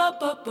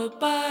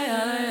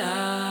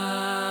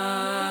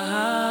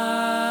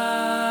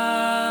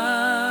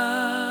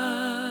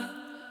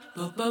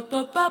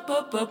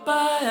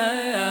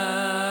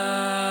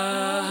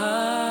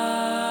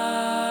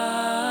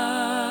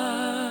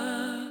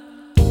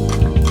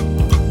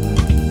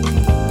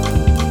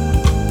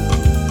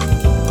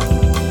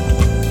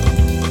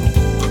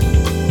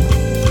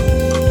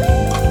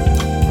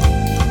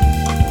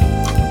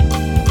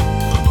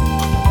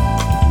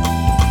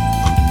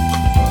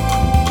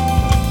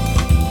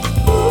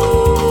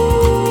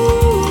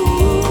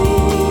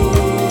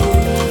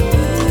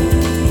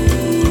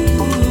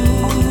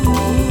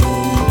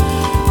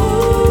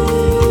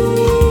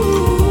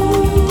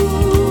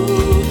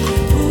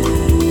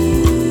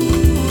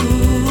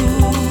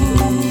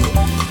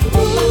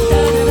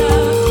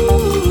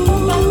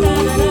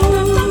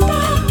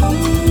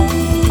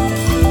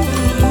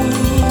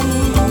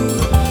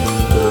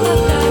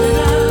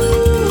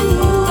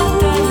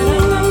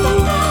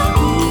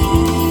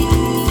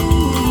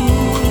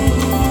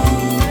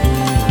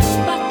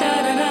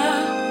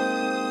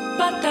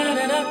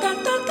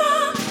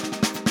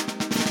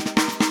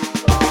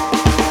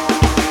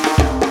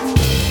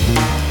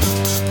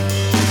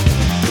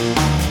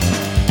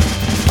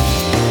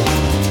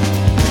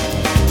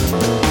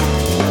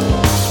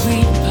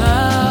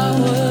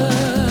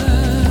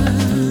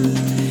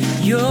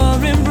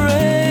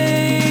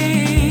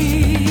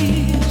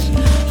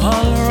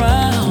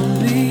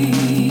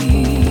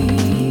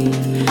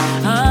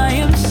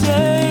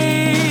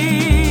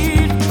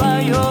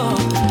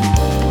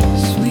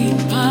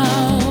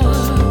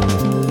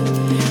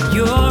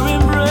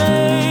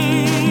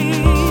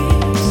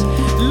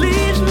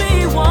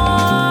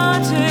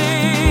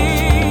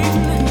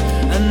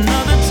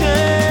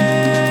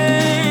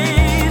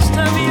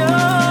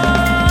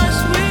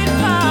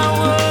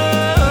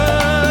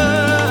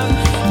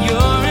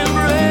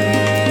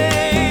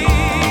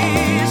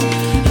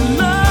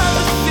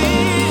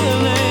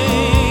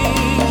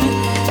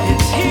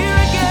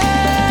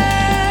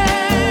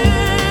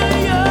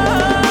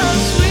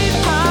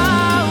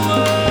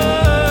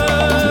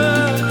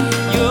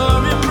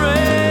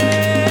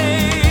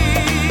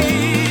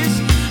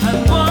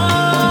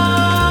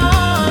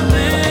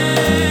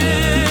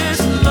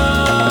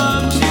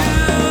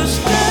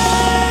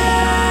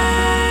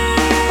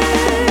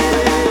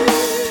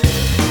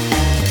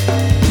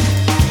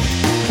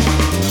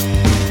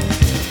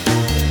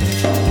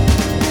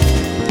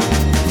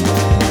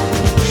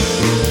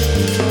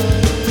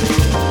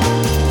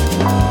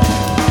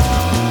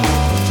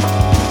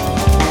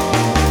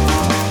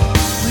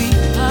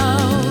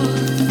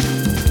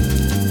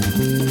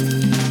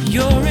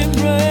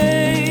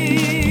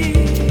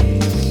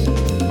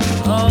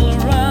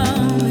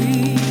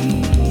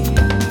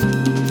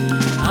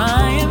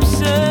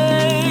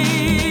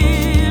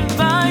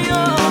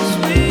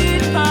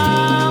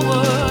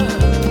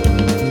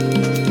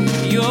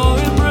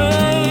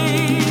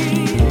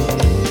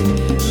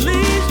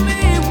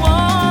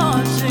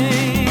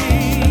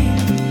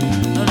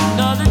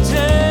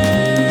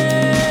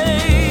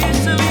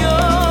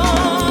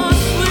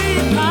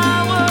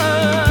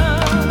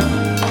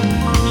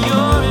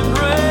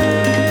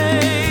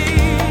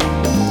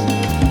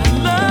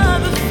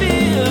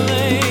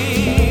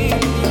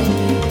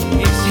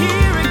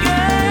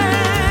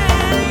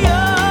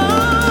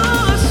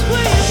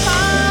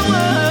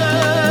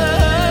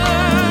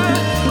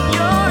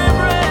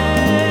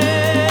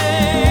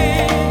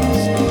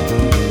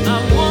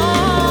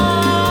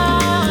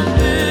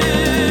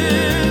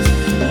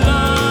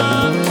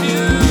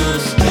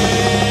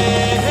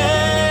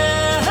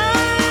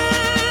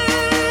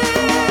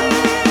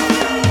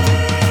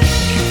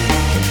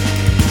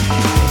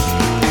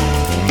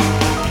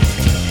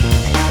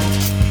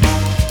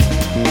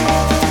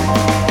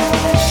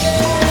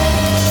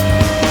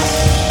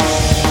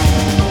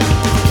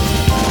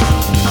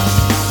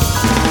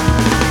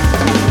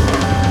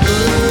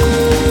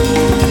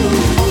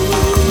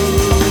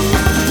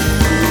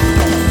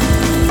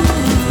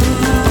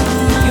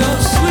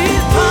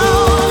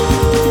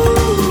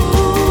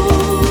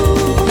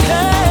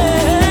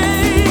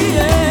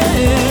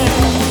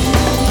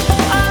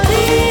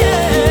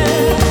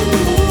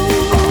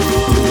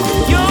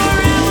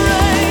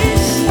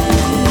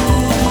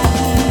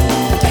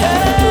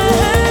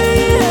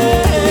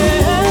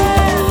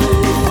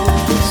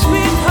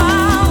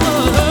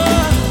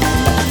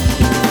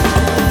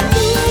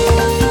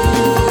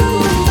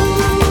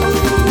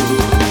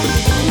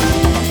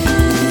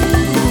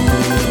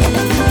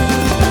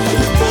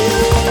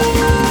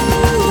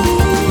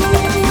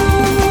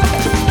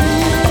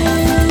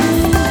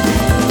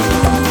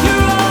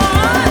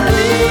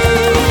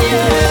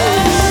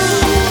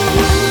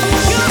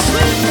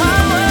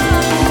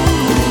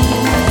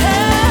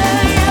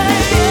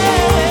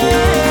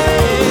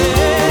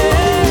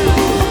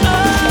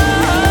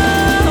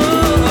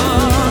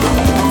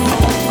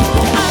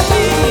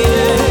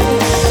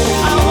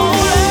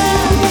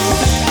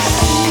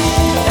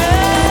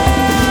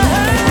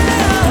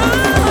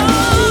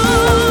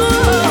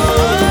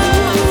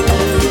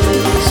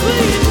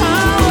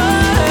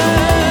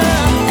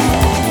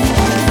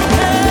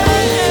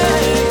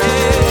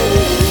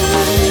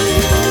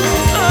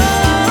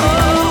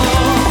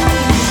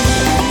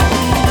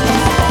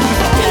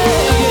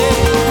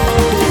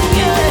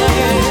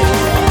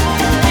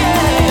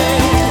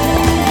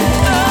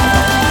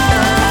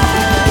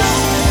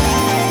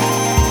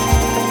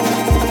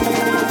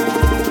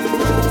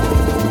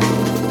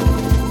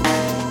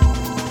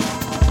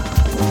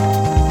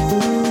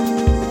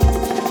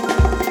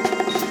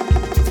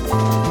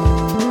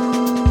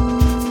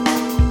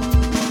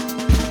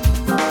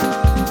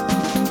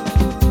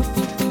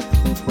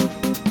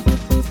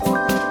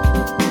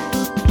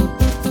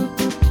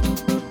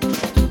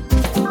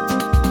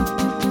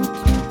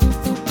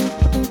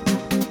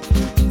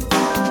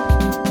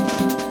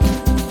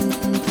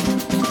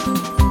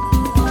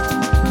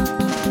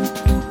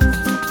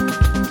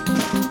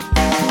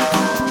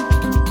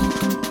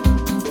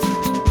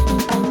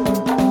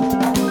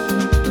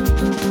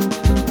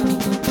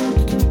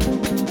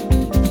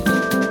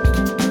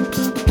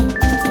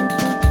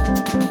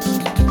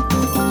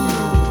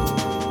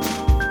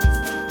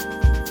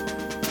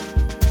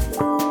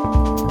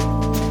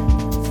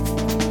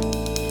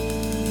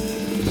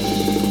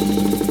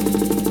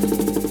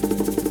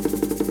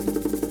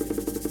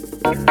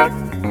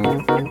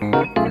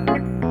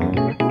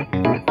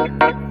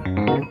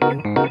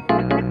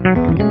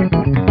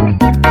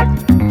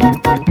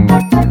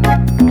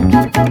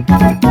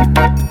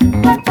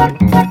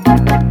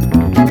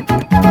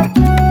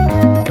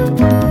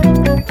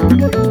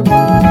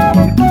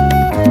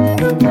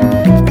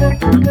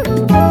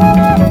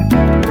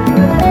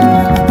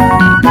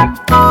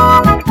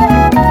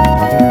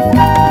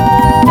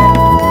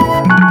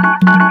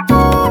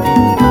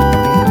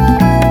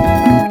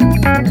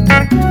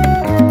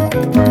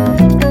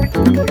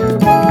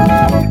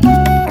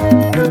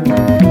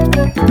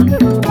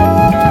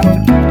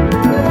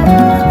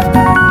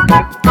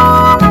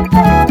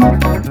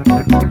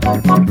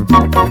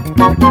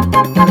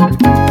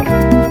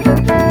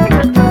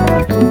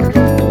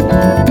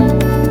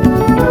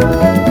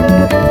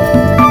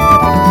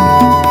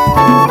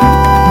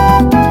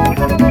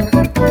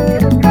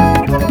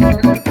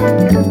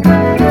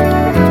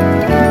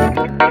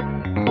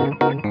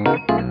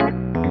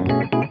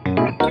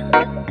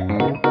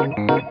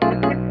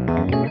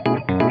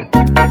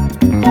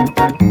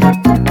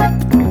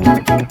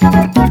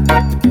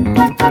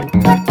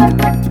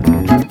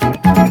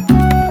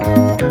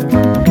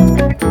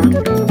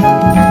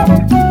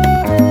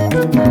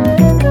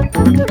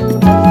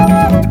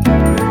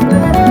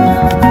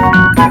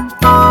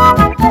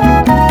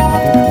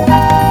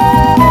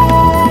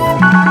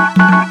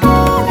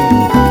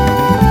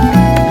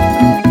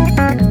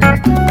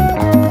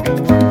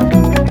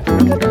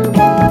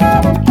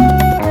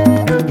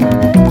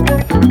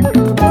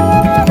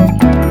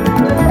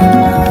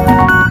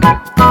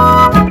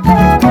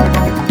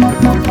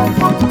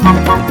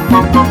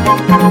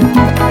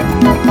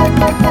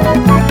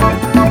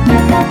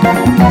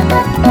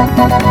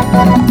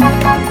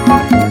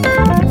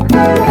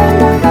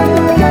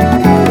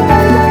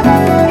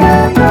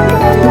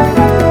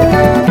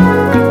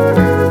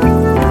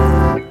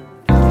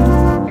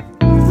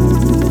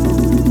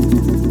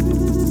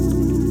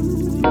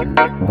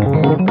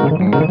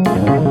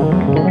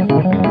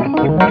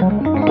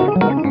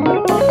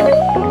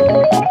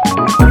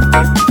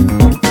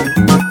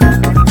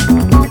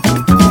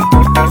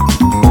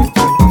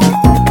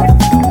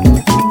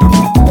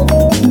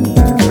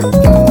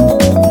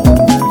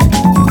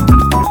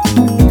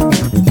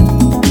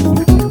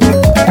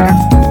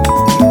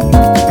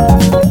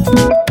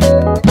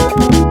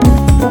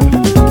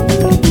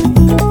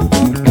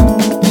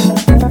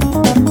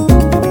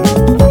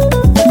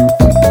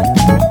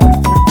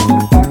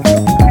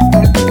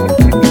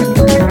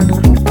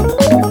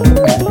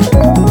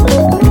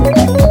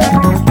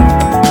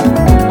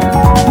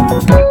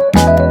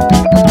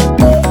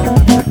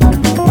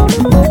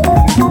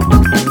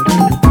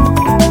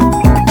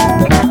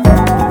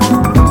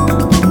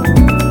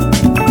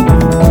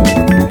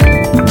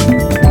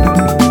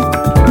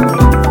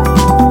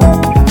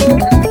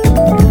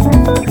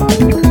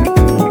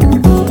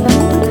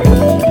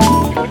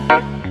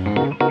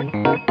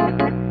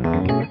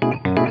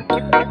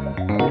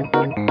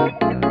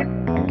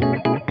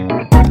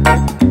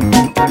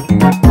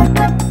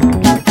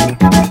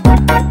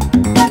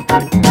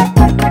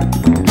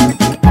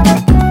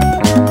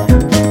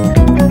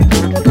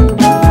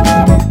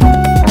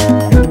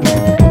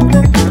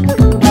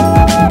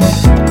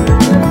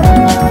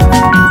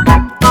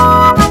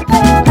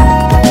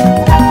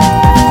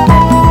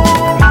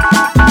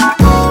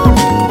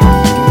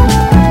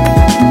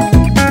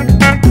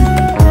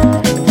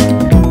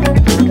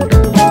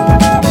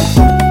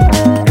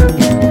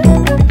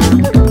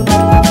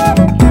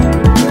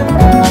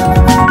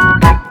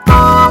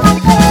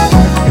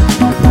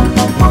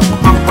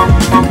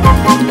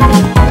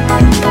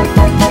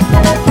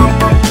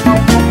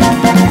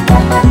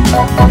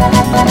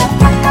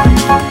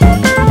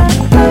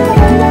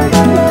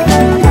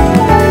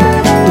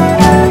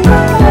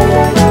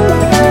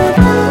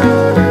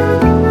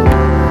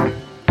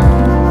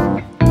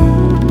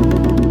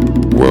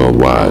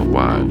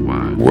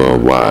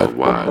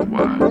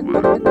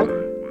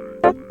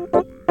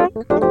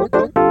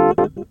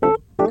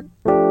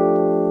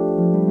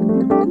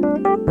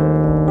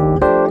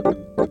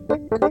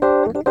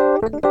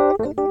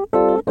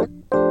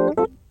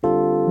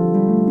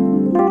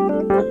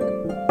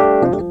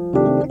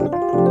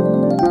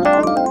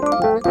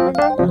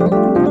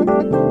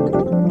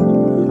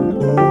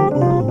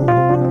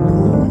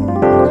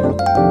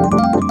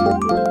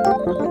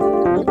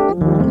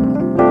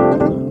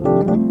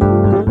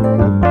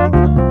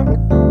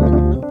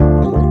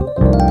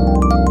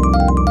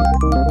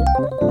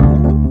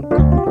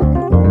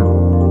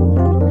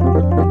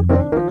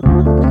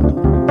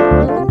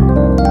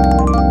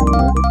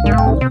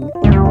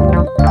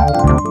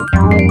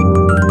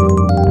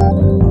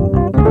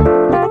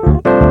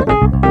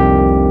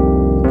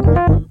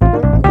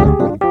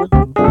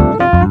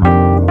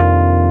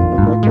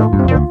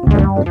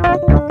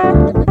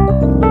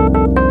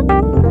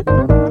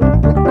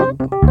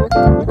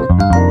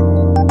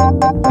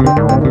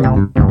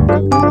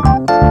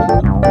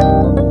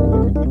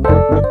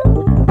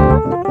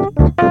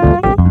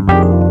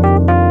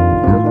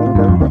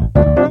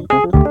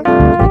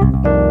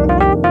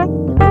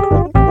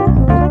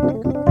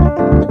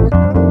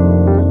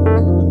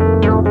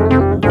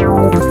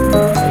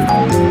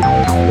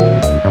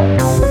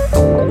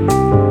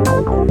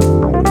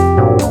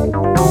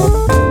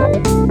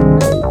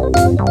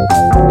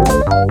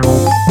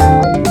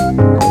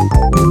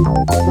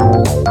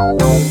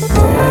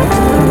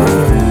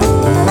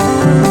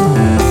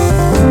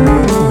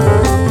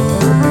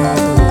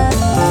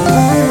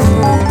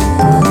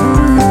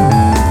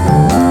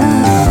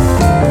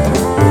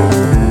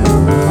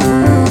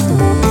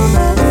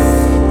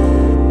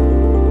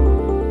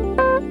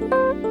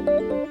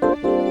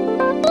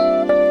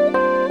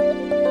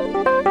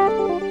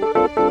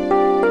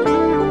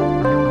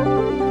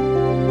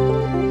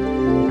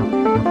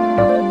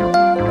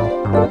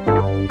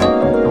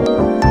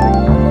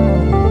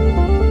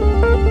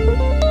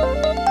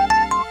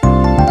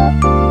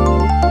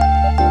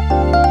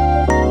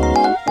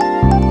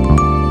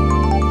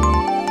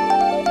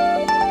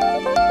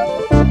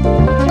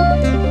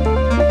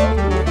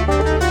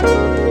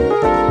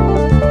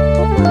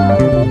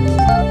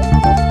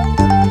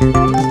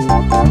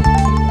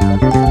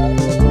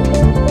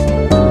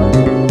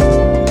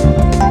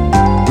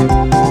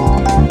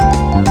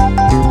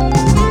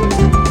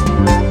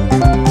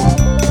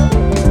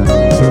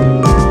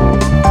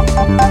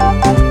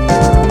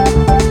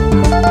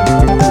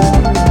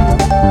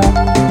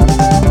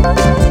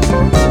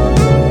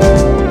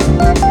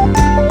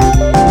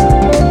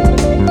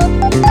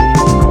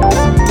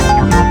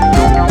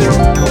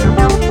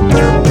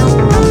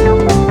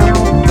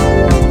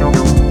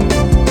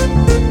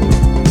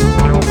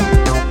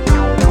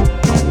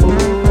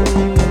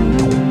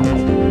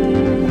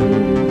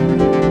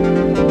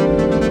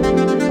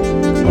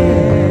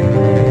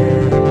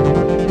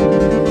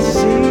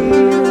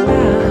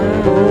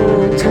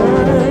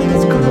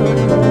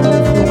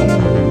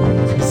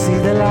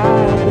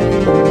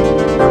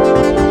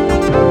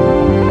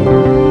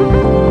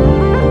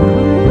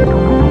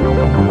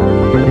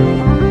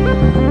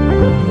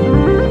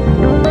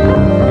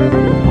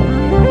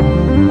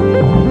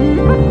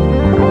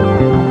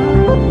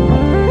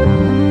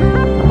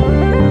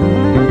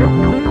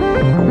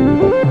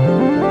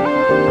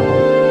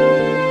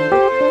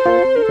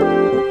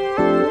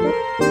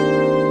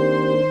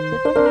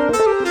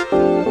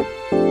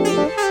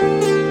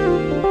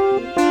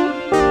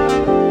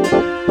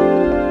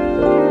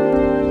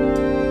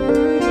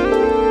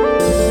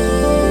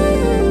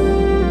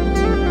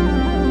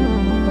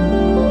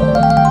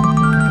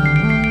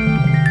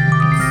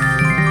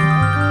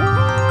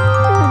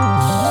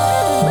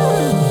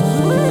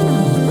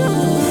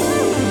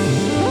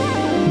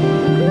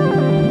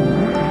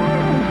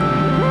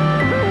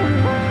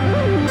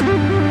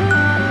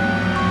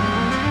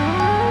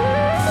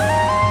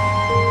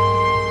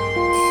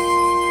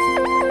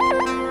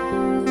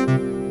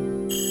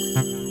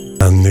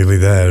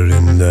 there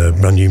in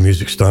brand new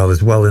music style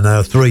as well in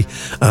hour 3.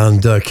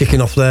 And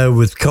kicking off there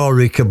with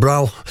Kari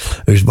Cabral,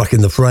 who's back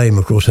in the frame,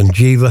 of course, and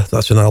Jiva.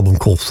 That's an album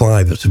called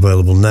 5 that's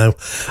available now.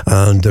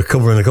 And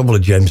covering a couple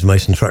of James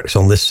Mason tracks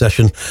on this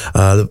session.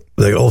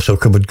 They also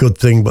covered Good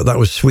Thing, but that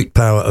was Sweet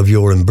Power of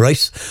Your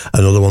Embrace,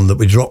 another one that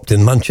we dropped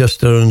in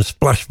Manchester. And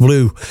Splash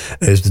Blue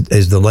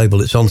is the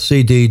label. It's on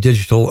CD,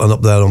 digital, and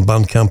up there on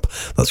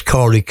Bandcamp. That's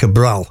Kari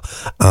Cabral,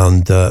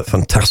 and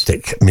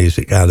fantastic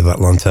music out of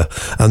Atlanta.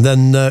 And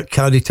then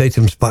Cardi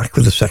Tatum's back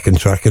with the second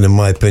track, and in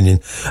my opinion,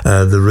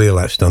 the real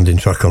outstanding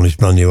track on his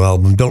brand new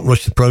album. Don't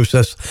Rush the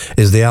Process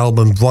is the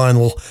album.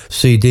 Vinyl,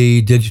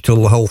 CD,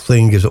 digital, the whole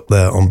thing is up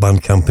there on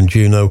Bandcamp and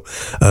Juno.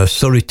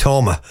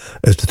 Suritama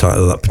is the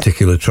title of that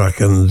particular track,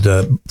 and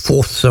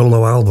fourth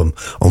solo album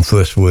on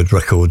First Word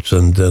Records,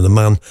 and the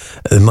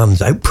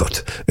man's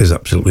output is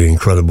absolutely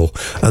incredible.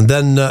 And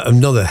then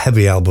another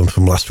heavy album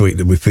from last week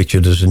that we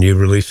featured as a new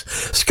release,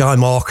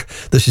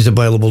 Skymark. This is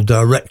available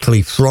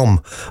directly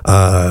from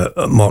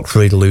Mark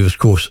Friedel, who's of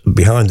course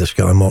behind the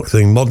Skymark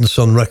thing. Modern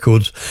Sun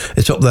Records,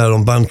 it's up there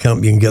on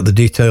Bandcamp, you can get the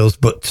details,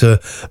 but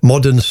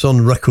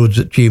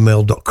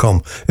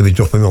modernsunrecords@gmail.com. If you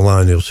drop him a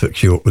line, he'll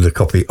fix you up with a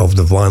copy of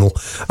the vinyl,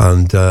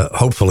 and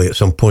hopefully at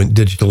some point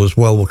digital as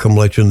well will come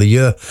later in the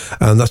year.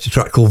 And that's a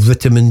track called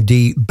Vitamin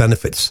D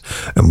Benefits,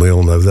 and we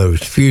all know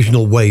those.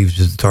 Fusional Waves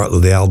is the title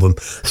of the album.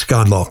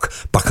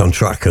 Skymark back on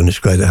track, and it's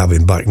great to have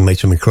him back, and made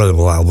some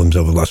incredible albums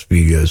over the last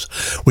few years.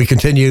 We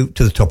continue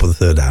to the top of the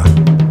third hour.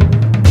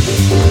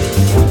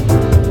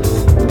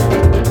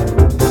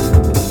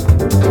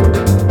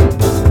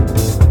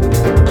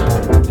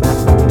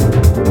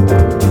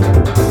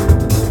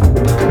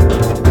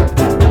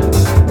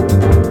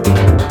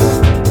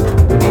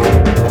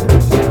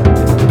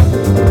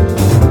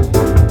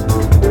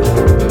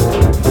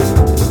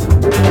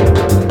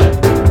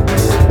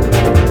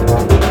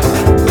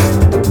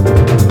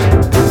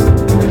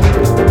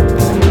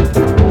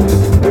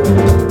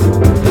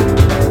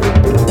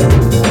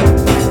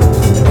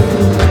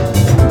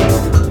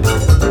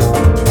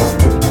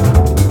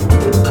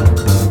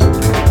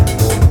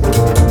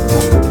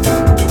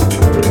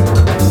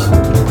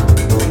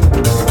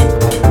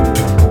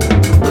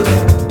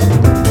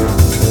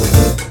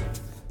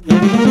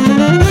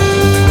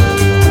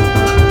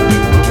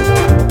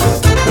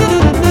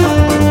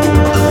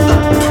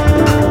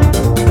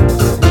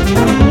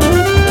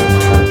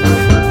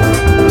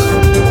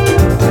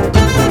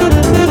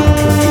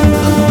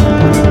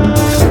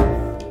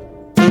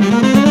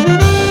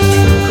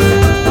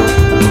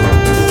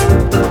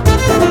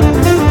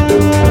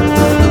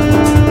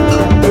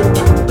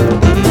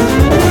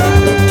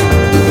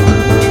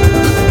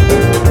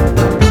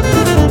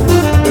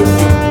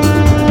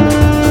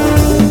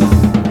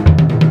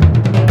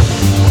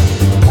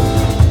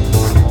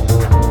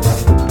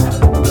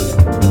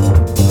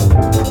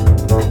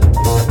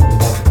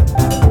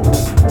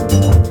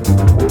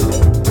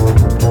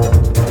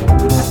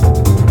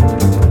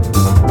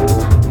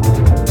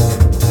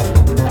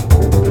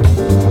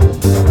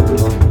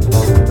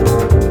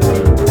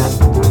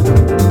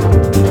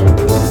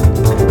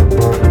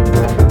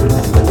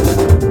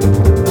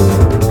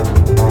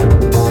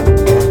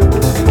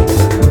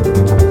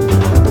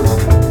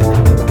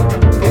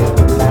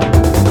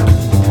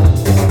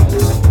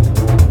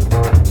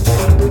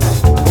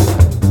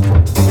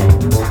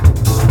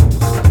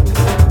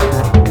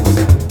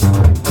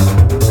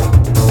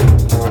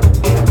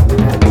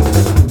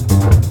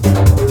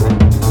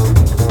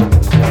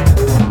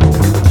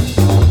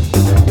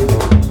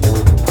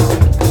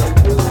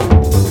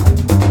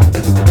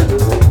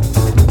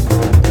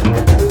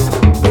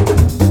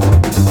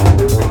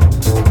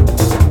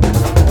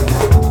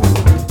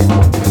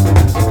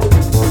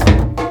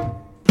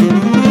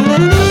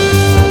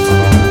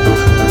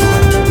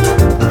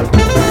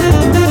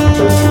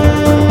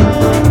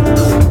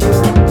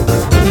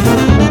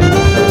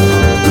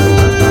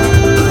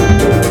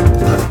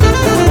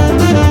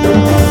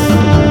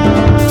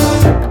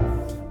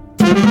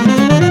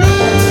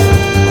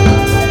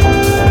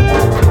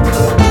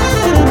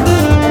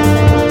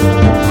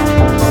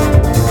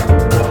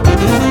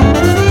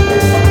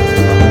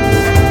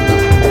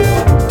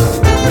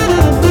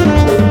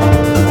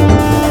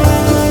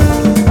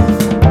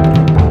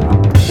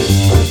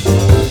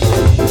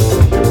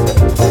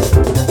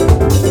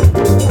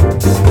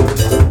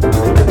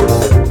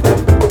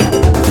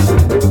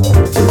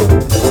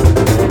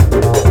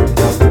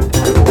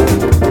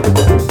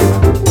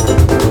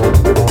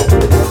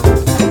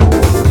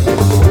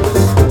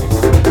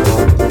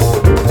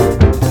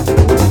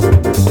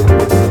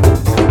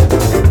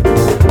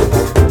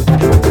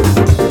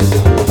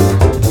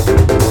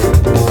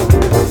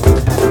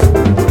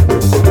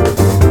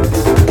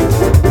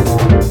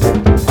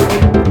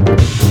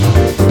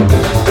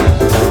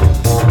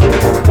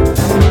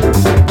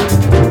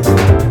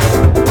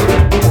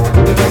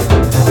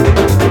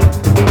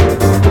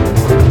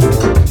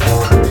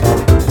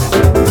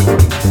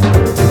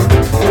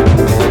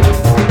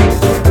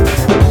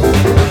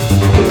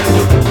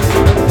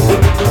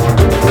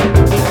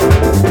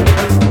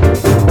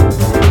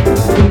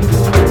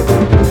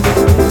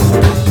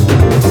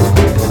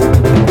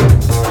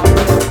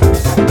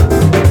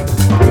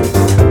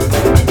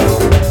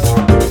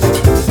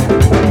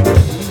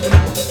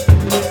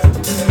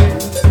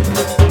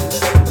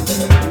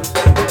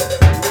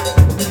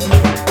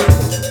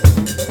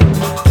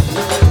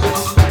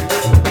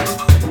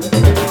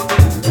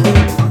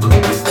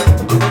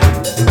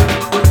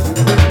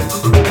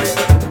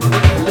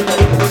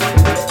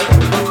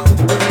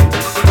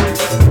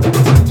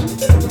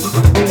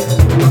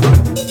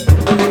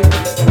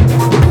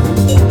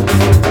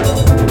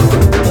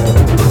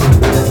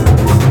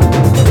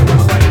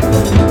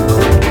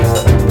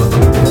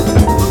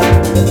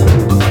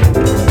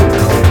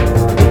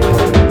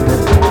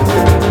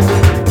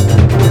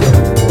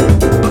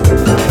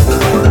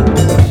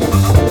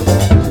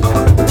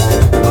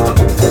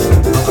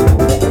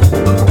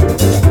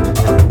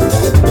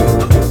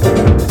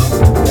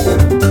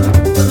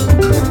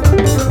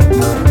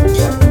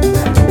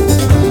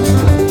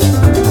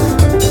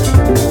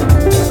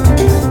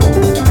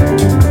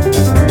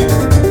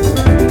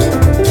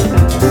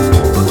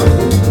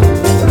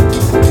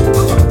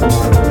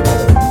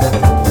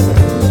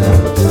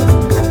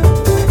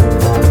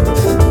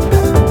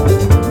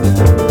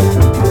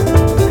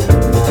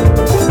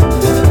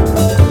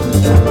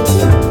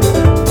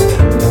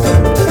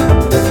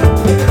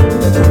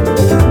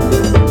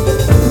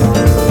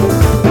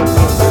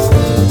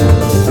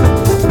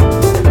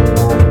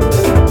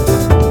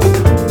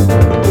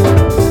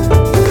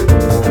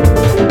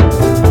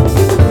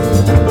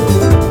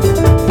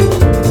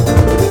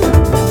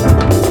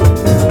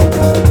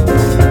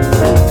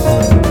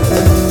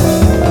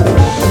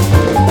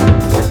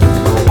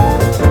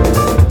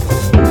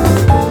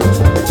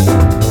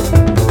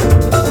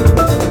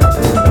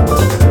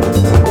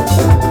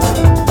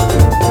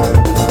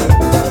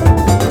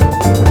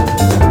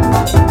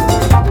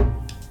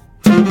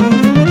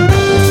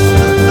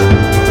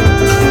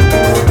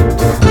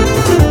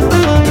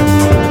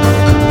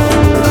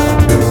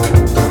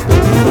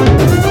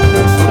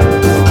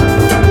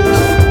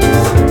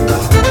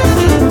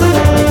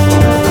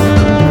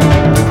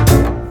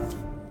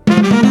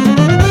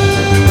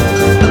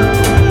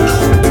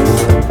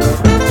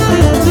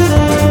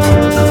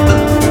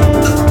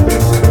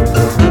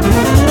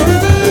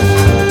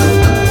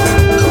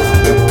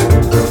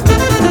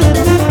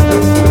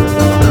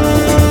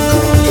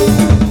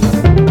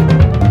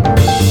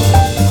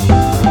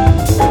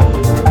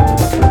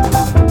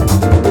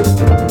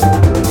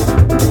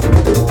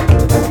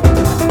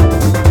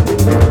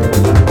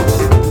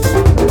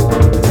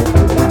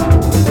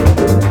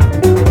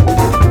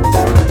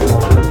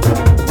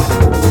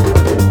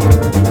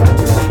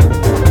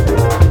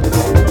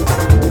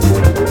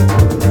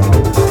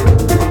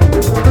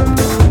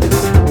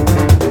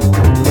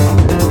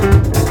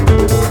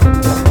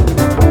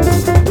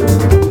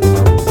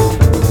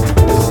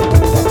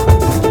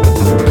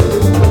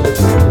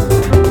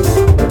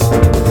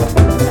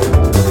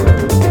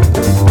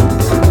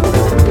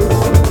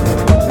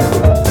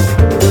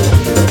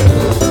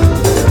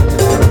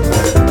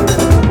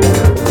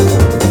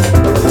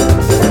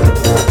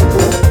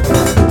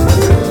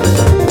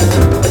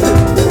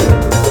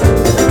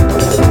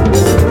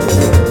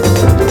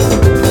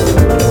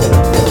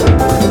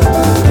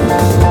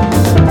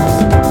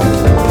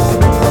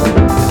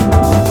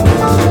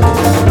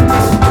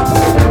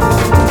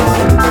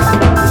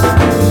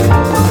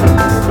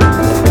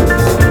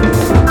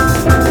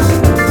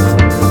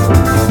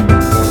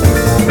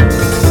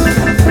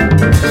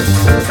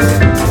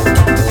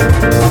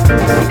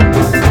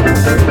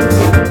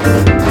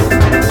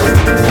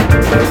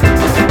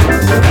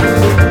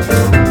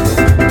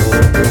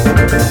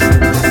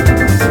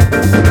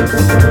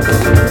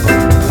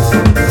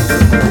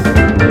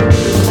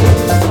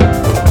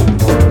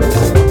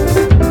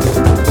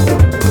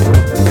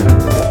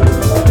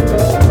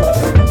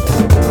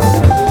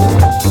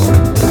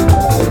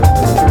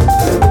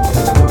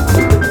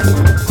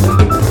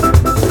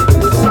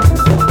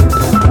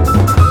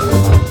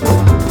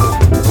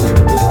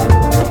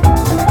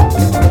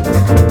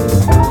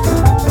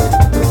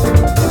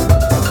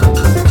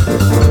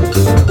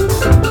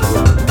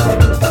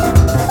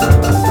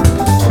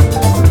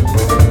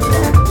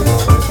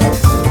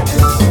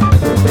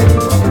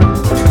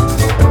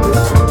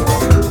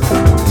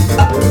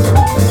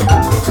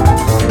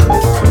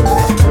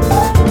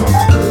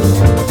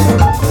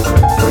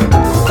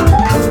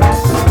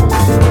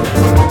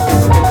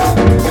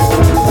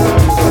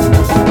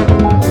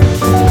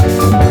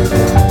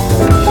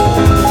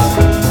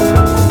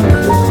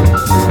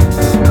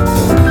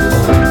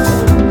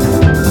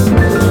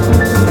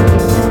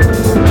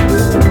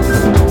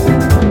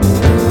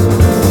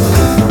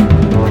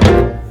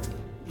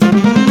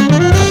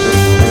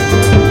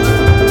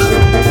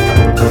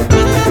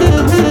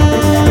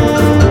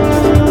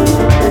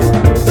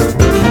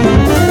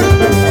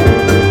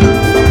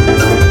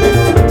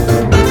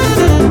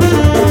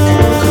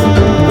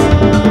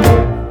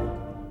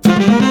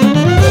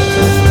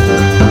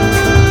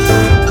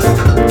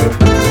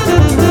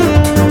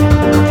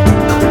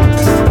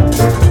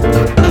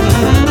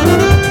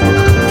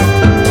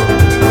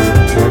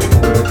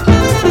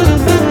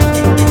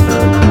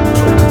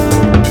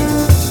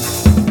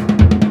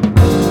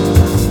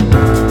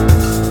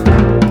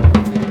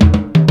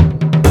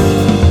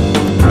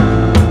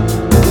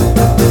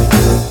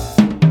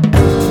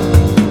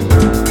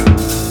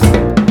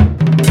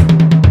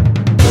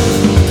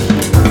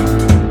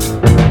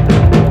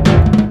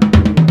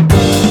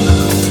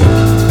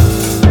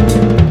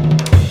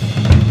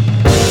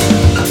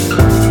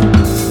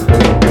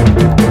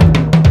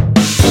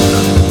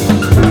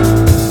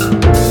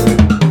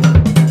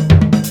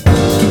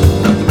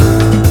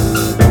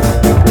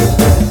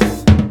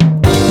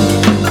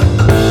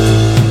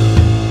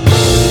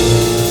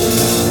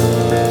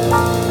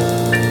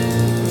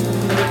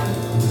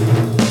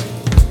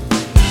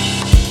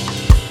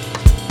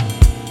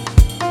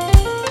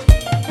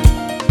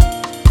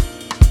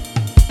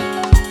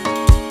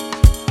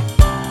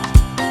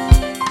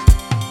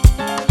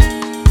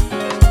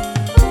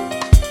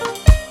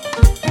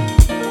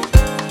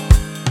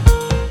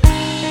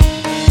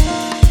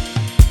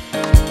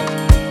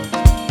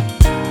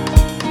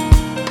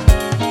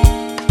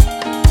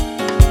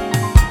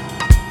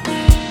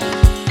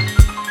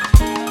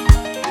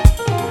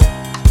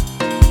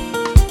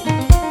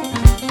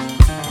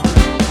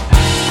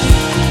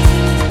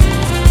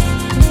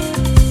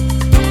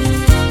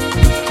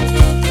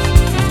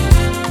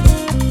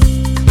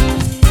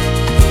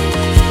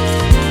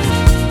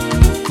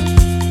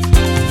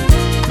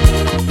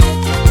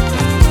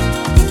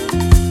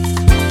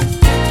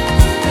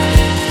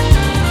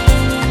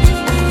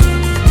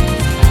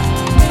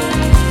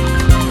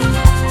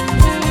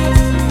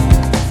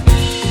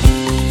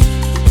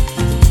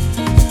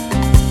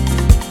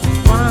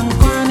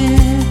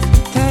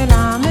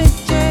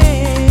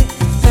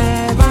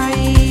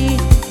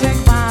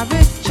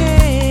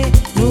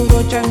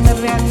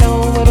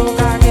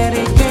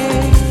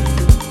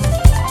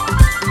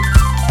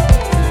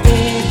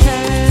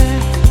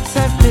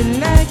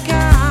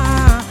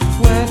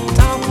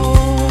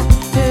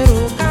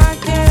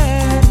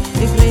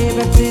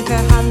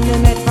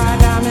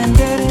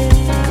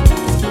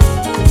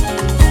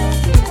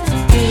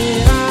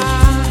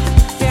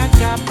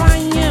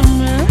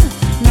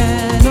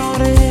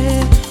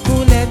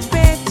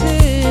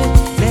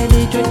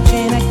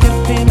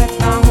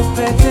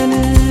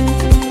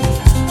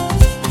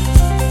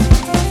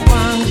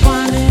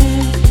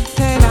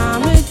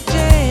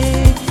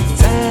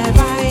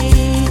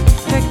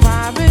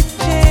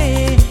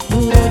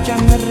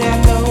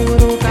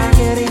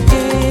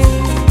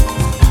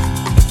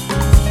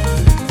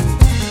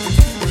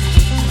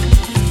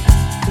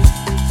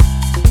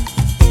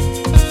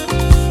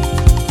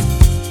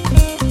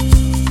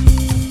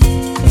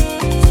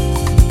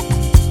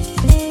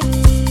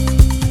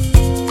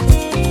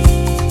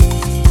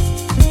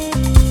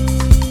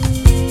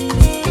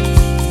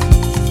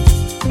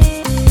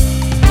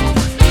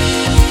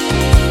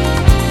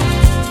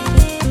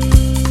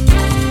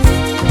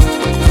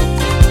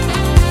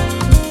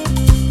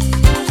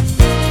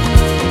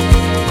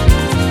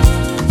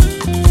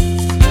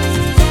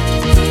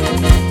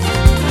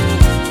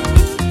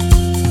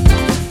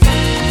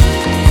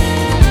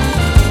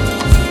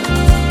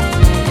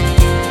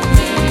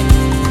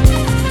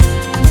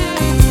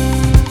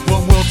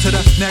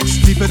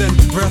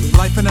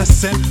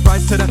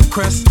 to that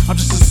crest. I'm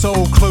just a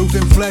soul clothed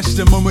in flesh.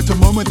 The moment to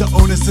moment, the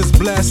onus is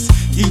blessed.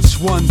 Each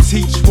one,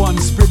 teach one,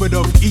 spirit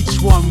of each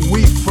one.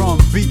 We from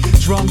beat,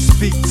 drum,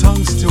 speak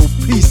tongues till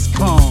peace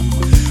come.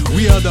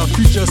 We are the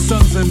future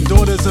sons and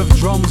daughters of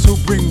drums who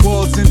bring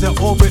worlds into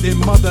orbit in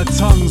mother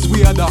tongues.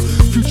 We are the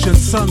future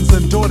sons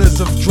and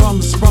daughters of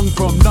drums sprung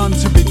from none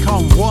to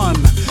become one.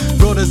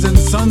 Daughters and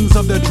sons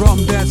of the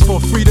drum dance for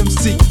freedom,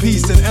 seek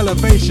peace and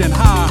elevation.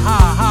 Ha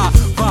ha ha,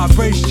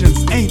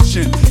 vibrations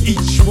ancient.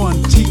 Each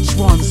one, teach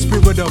one,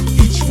 spirit of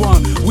each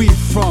one. We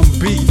from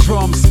beat,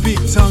 drum, speak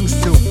tongues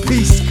till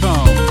peace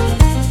come.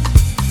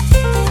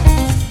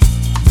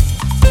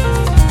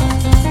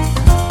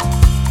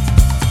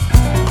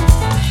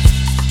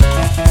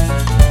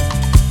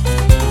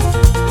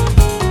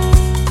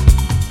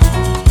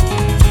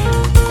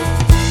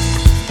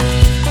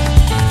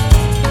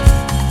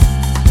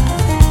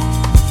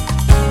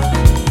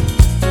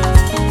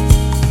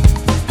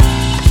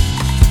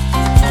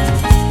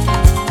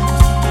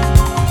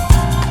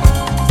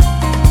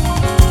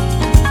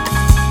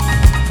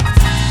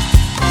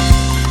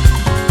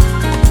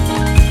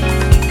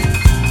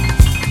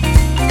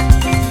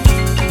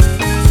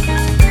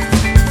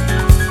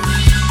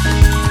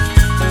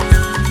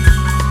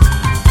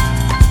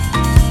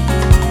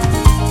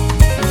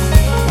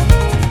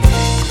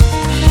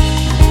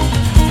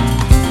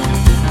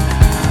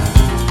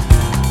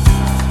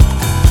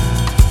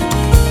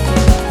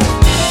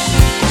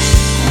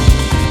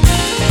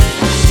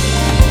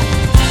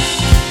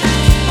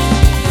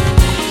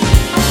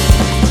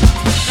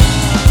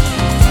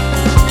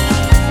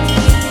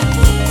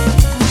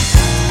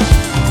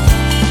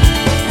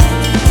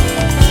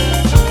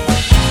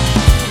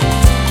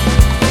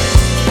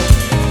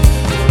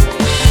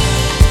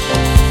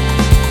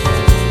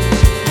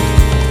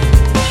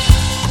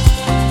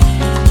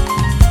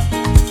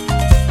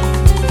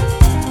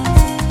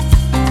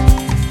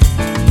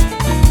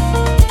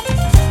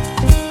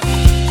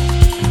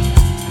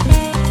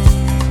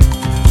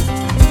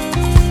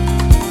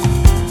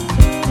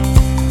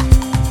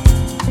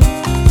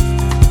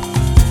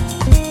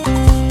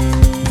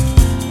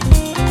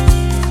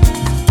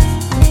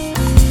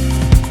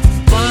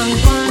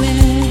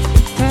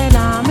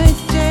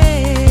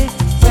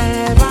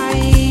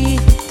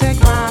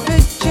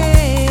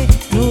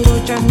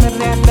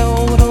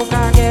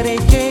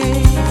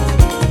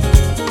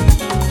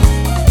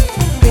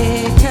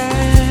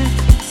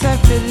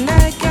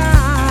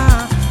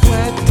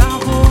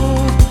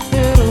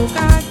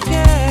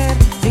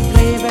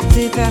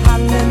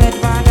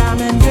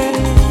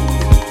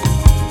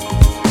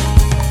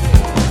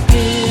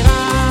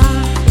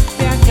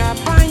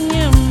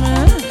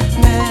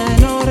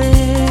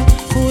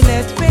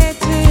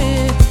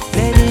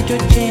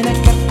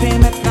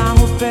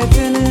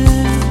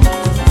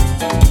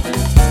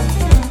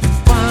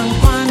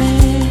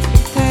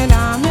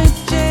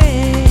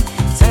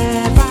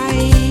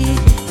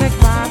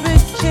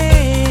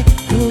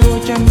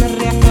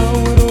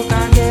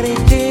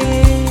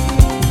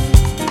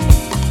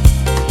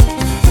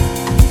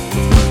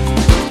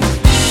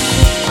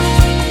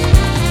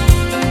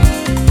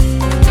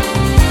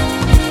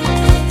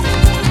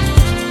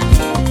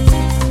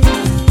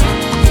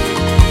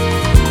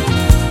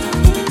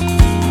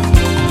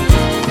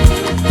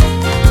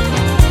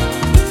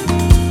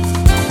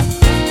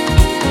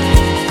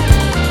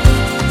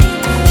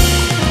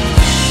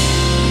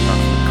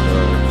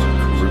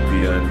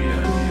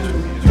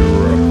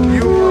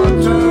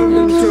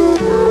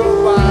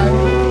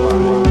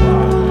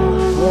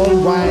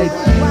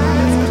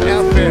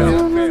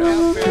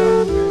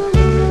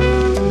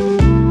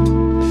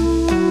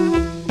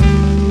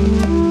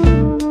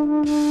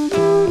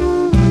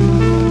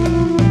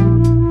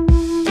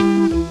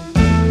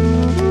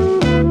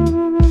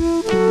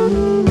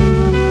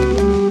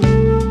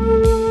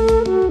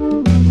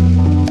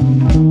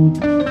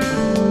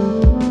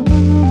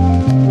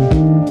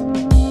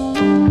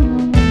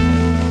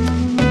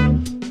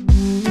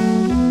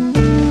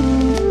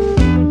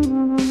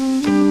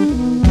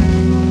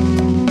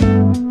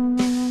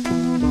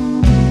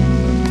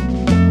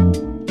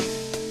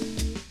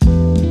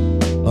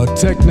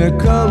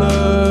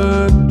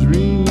 Technicolor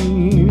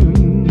dream,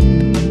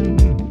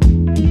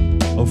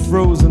 a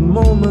frozen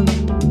moment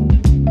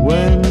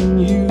when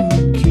you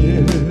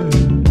care.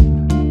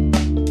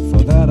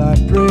 For that I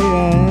pray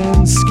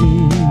and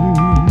scheme,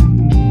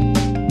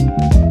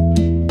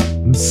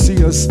 and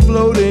see us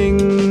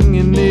floating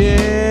in the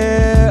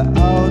air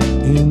out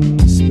in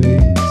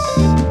space,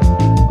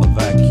 a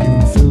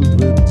vacuum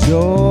filled with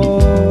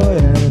joy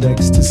and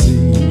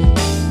ecstasy,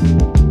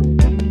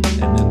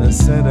 and in the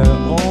center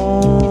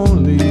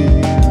only you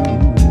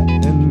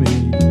and me.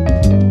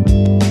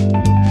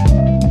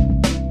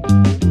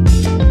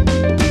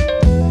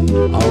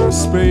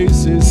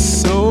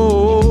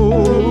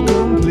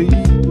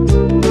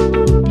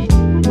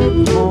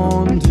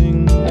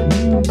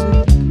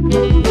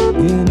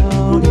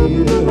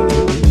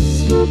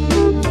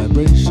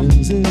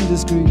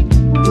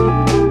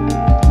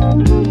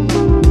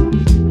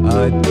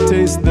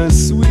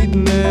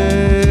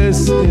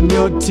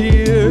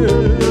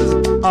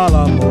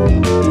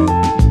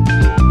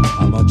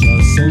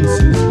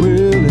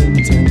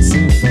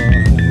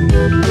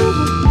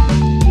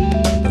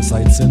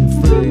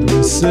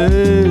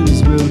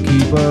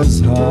 keep us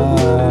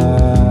high.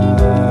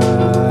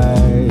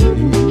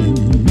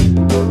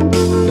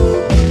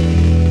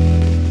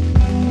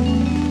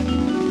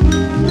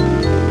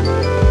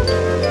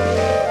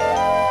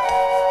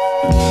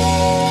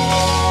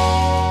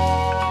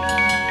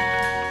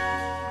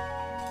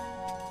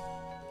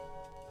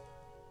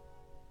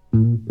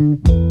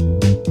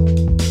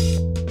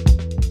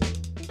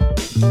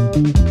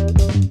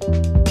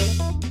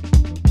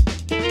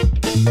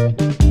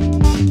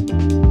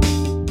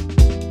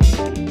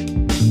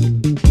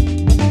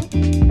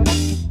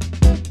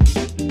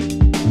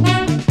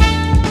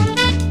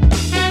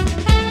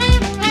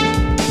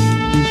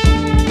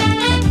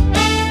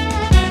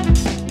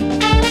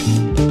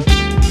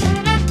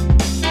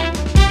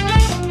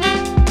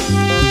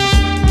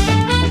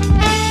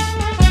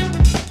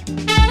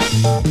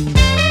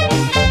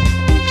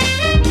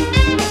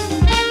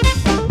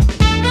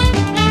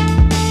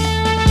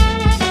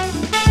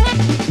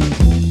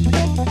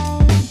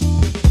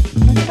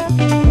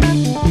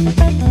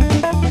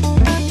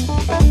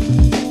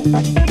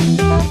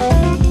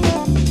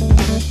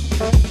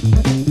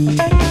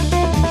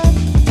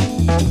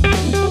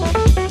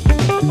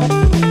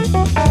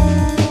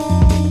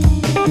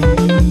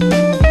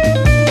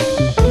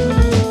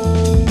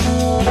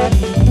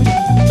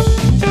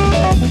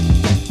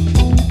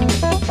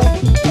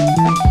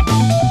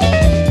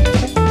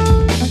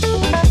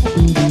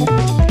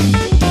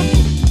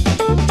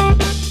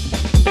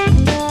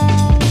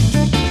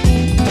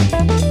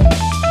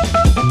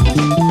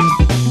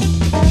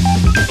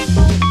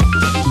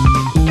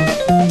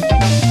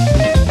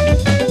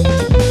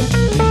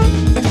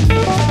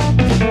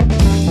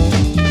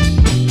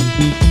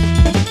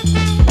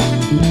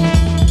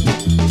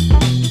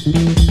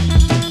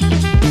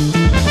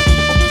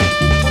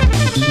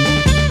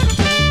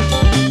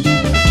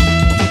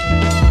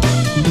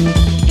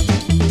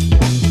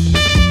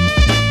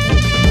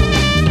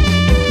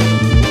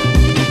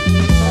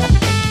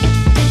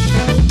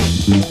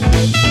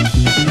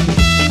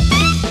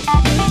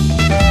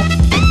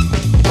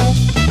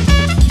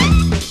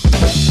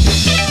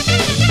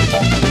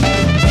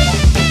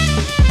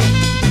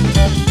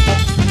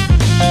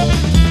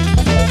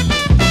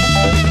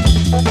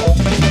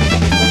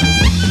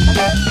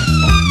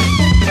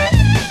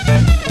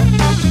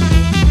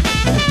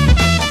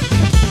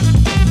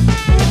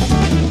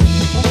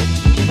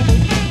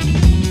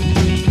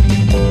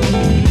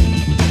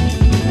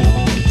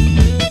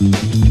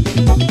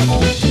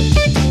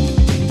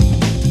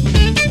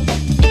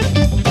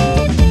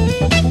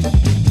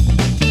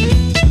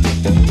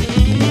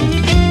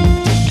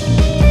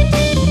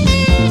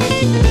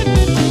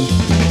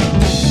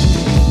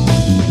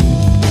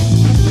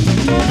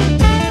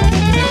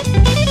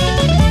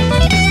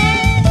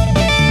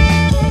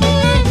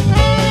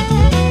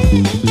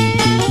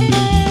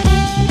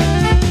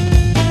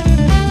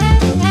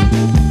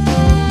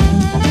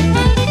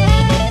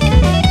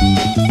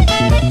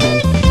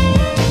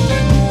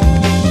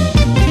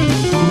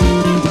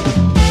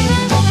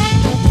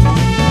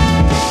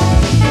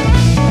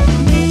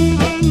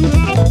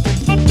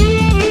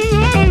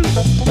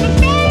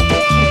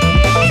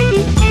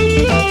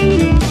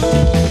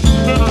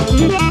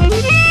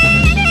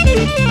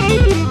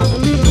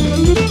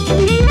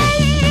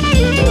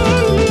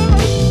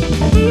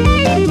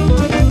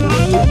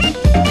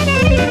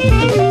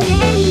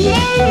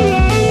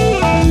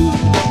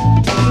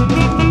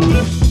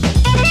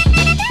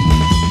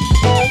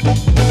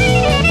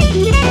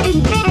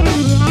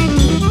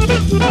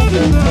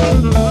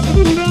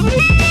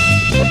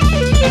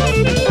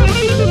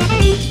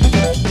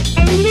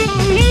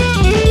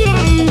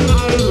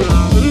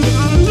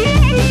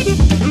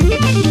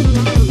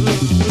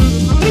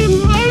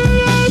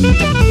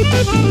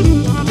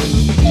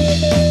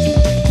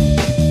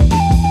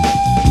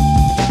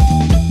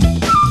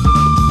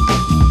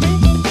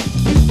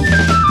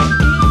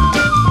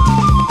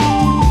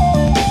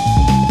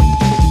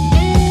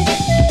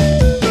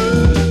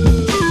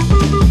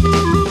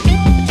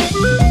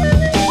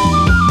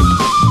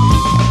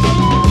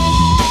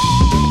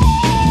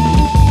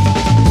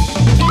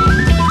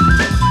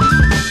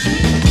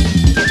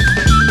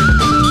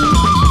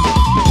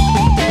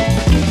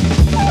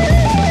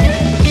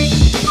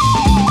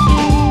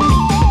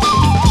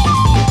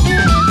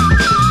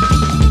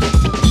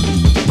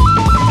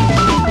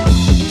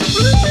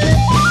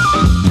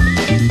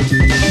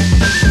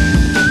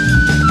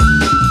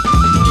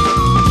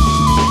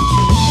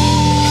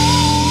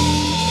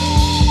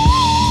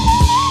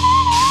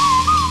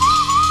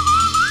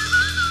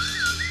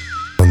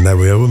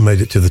 Made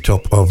it to the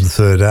top of the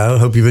third hour.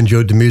 Hope you've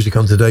enjoyed the music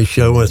on today's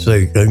show. I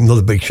say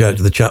another big shout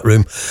to the chat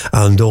room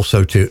and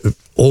also to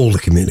all the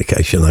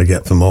communication I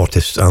get from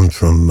artists and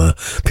from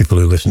people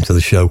who listen to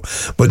the show.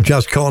 But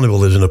Jazz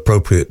Carnival is an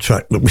appropriate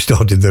track that we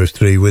started those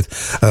three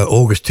with.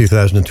 August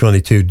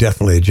 2022,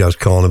 definitely a Jazz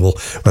Carnival.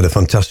 We had a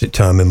fantastic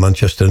time in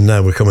Manchester, and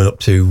now we're coming up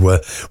to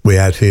Way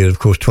Out Here, of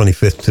course,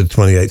 25th to the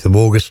 28th of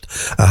August.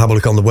 Have a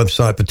look on the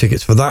website for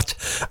tickets for that,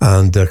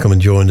 and come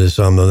and join us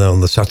on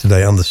the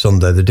Saturday and the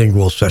Sunday. The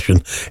Dingwall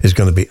session is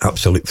going to be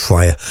absolute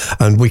fire.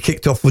 And we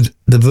kicked off with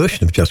the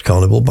version of Jazz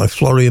Carnival by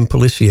Florian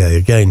Pelissier.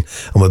 Again,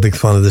 I'm a big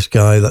fan of this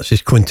guy. That's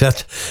his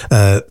quintet.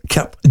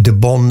 Cap de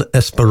Bonne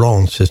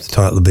Espérance is the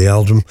title of the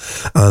album,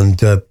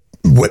 and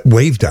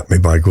waved at me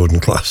by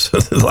Gordon Class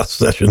at the last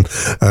session.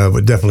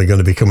 We're definitely going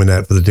to be coming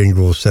out for the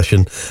Dingwalls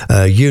session.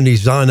 Uni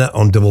Ziner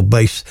on double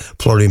bass,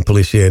 Florian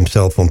Pelissier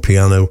himself on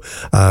piano,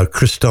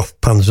 Christoph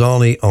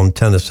Panzani on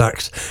tenor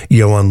sax,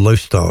 Johan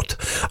Lostart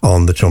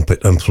on the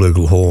trumpet and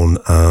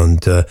flugelhorn,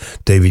 and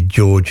David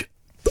George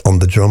on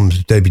the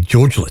drums, David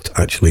Georgelet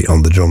actually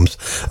on the drums,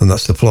 and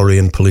that's the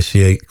Florian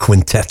Pelissier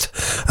Quintet.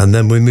 And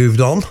then we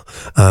moved on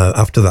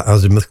after that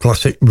Azimuth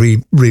classic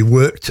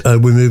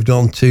reworked, we moved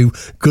on to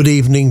Good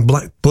Evening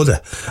Black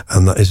Buddha,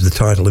 and that is the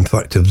title in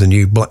fact of the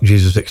new Black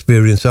Jesus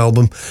Experience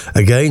album.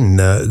 Again,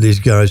 these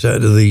guys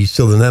out of the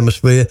Southern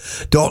Hemisphere.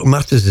 Dark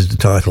Matters is the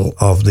title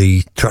of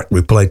the track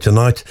we played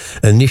tonight,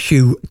 and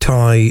Nishu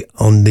Tai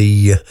on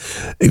the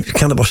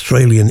kind of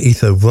Australian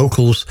etho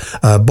vocals,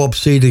 Bob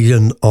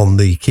Seedigan on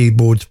the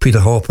keyboard, Peter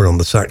Harper on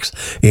the sax,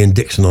 Ian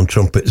Dixon on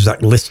trumpet,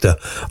 Zach Lister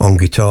on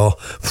guitar.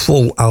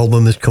 Full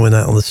album is coming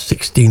out on the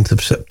 16th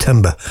of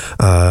September.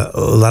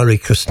 Larry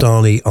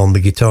Crestani on the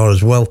guitar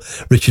as well,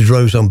 Richard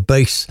Rose on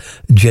bass,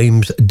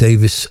 James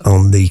Davis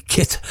on the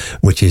kit,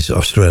 which is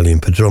Australian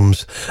for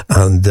drums,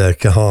 and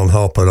Kahan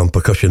Harper on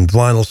percussion.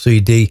 Vinyl,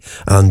 CD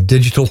and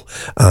digital,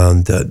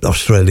 and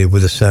Australia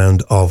with the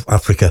sound of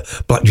Africa.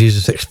 Black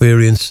Jesus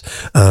Experience,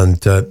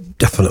 and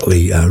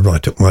definitely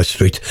right up my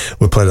street.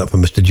 We'll play that for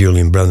Mr.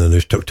 Julian Brennan,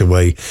 who's tucked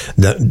away,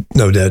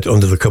 no doubt,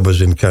 under the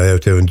covers in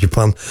Kyoto in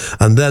Japan.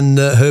 And then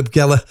Herb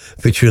Geller,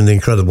 featuring the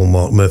incredible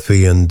Mark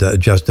Murphy, and a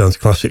jazz dance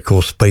classic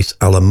called Space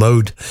a la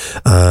Mode.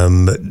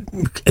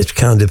 It's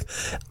kind of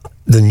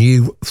The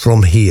New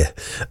From Here,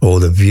 or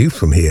The View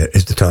From Here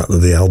is the title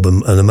of the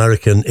album. An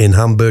American in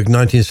Hamburg,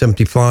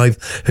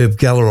 1975. Herb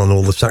Geller on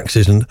all the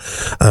saxes, and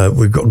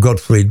we've got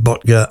Gottfried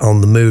Botger on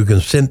the Moog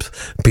and synth,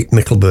 Pete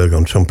Mickelberg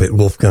on trumpet,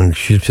 Wolfgang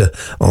Schutter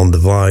on the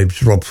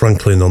vibes, Rob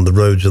Franklin on the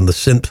Rhodes and the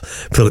synth,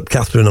 Philip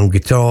Catherine on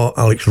guitar,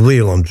 Alex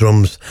Reel on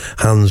drums,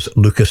 Hans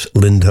Lucas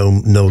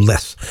Lindholm no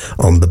less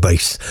on the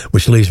bass,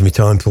 which leaves me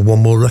time for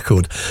one more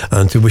record,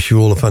 and to wish you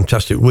all a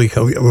fantastic week.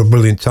 Hope you have a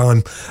brilliant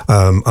time.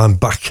 I'm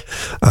back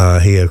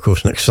here, of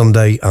course, next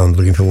Sunday, and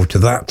looking forward to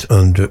that,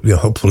 and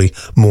hopefully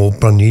more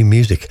brand new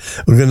music.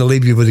 We're going to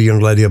leave you with a young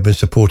lady I've been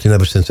supporting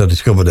ever since I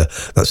discovered her.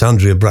 That's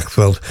Andrea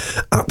Brackfeld,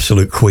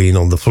 absolute queen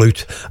on the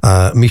flute.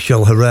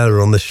 Michelle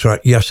Herrera on this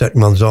track, Jacek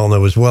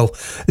Manzano as well.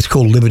 It's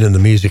called Living in the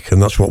Music,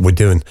 and that's what we're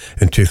doing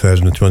in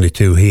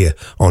 2022 here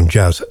on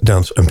Jazz,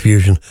 Dance and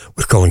Fusion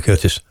with Colin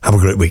Curtis. Have a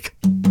great week.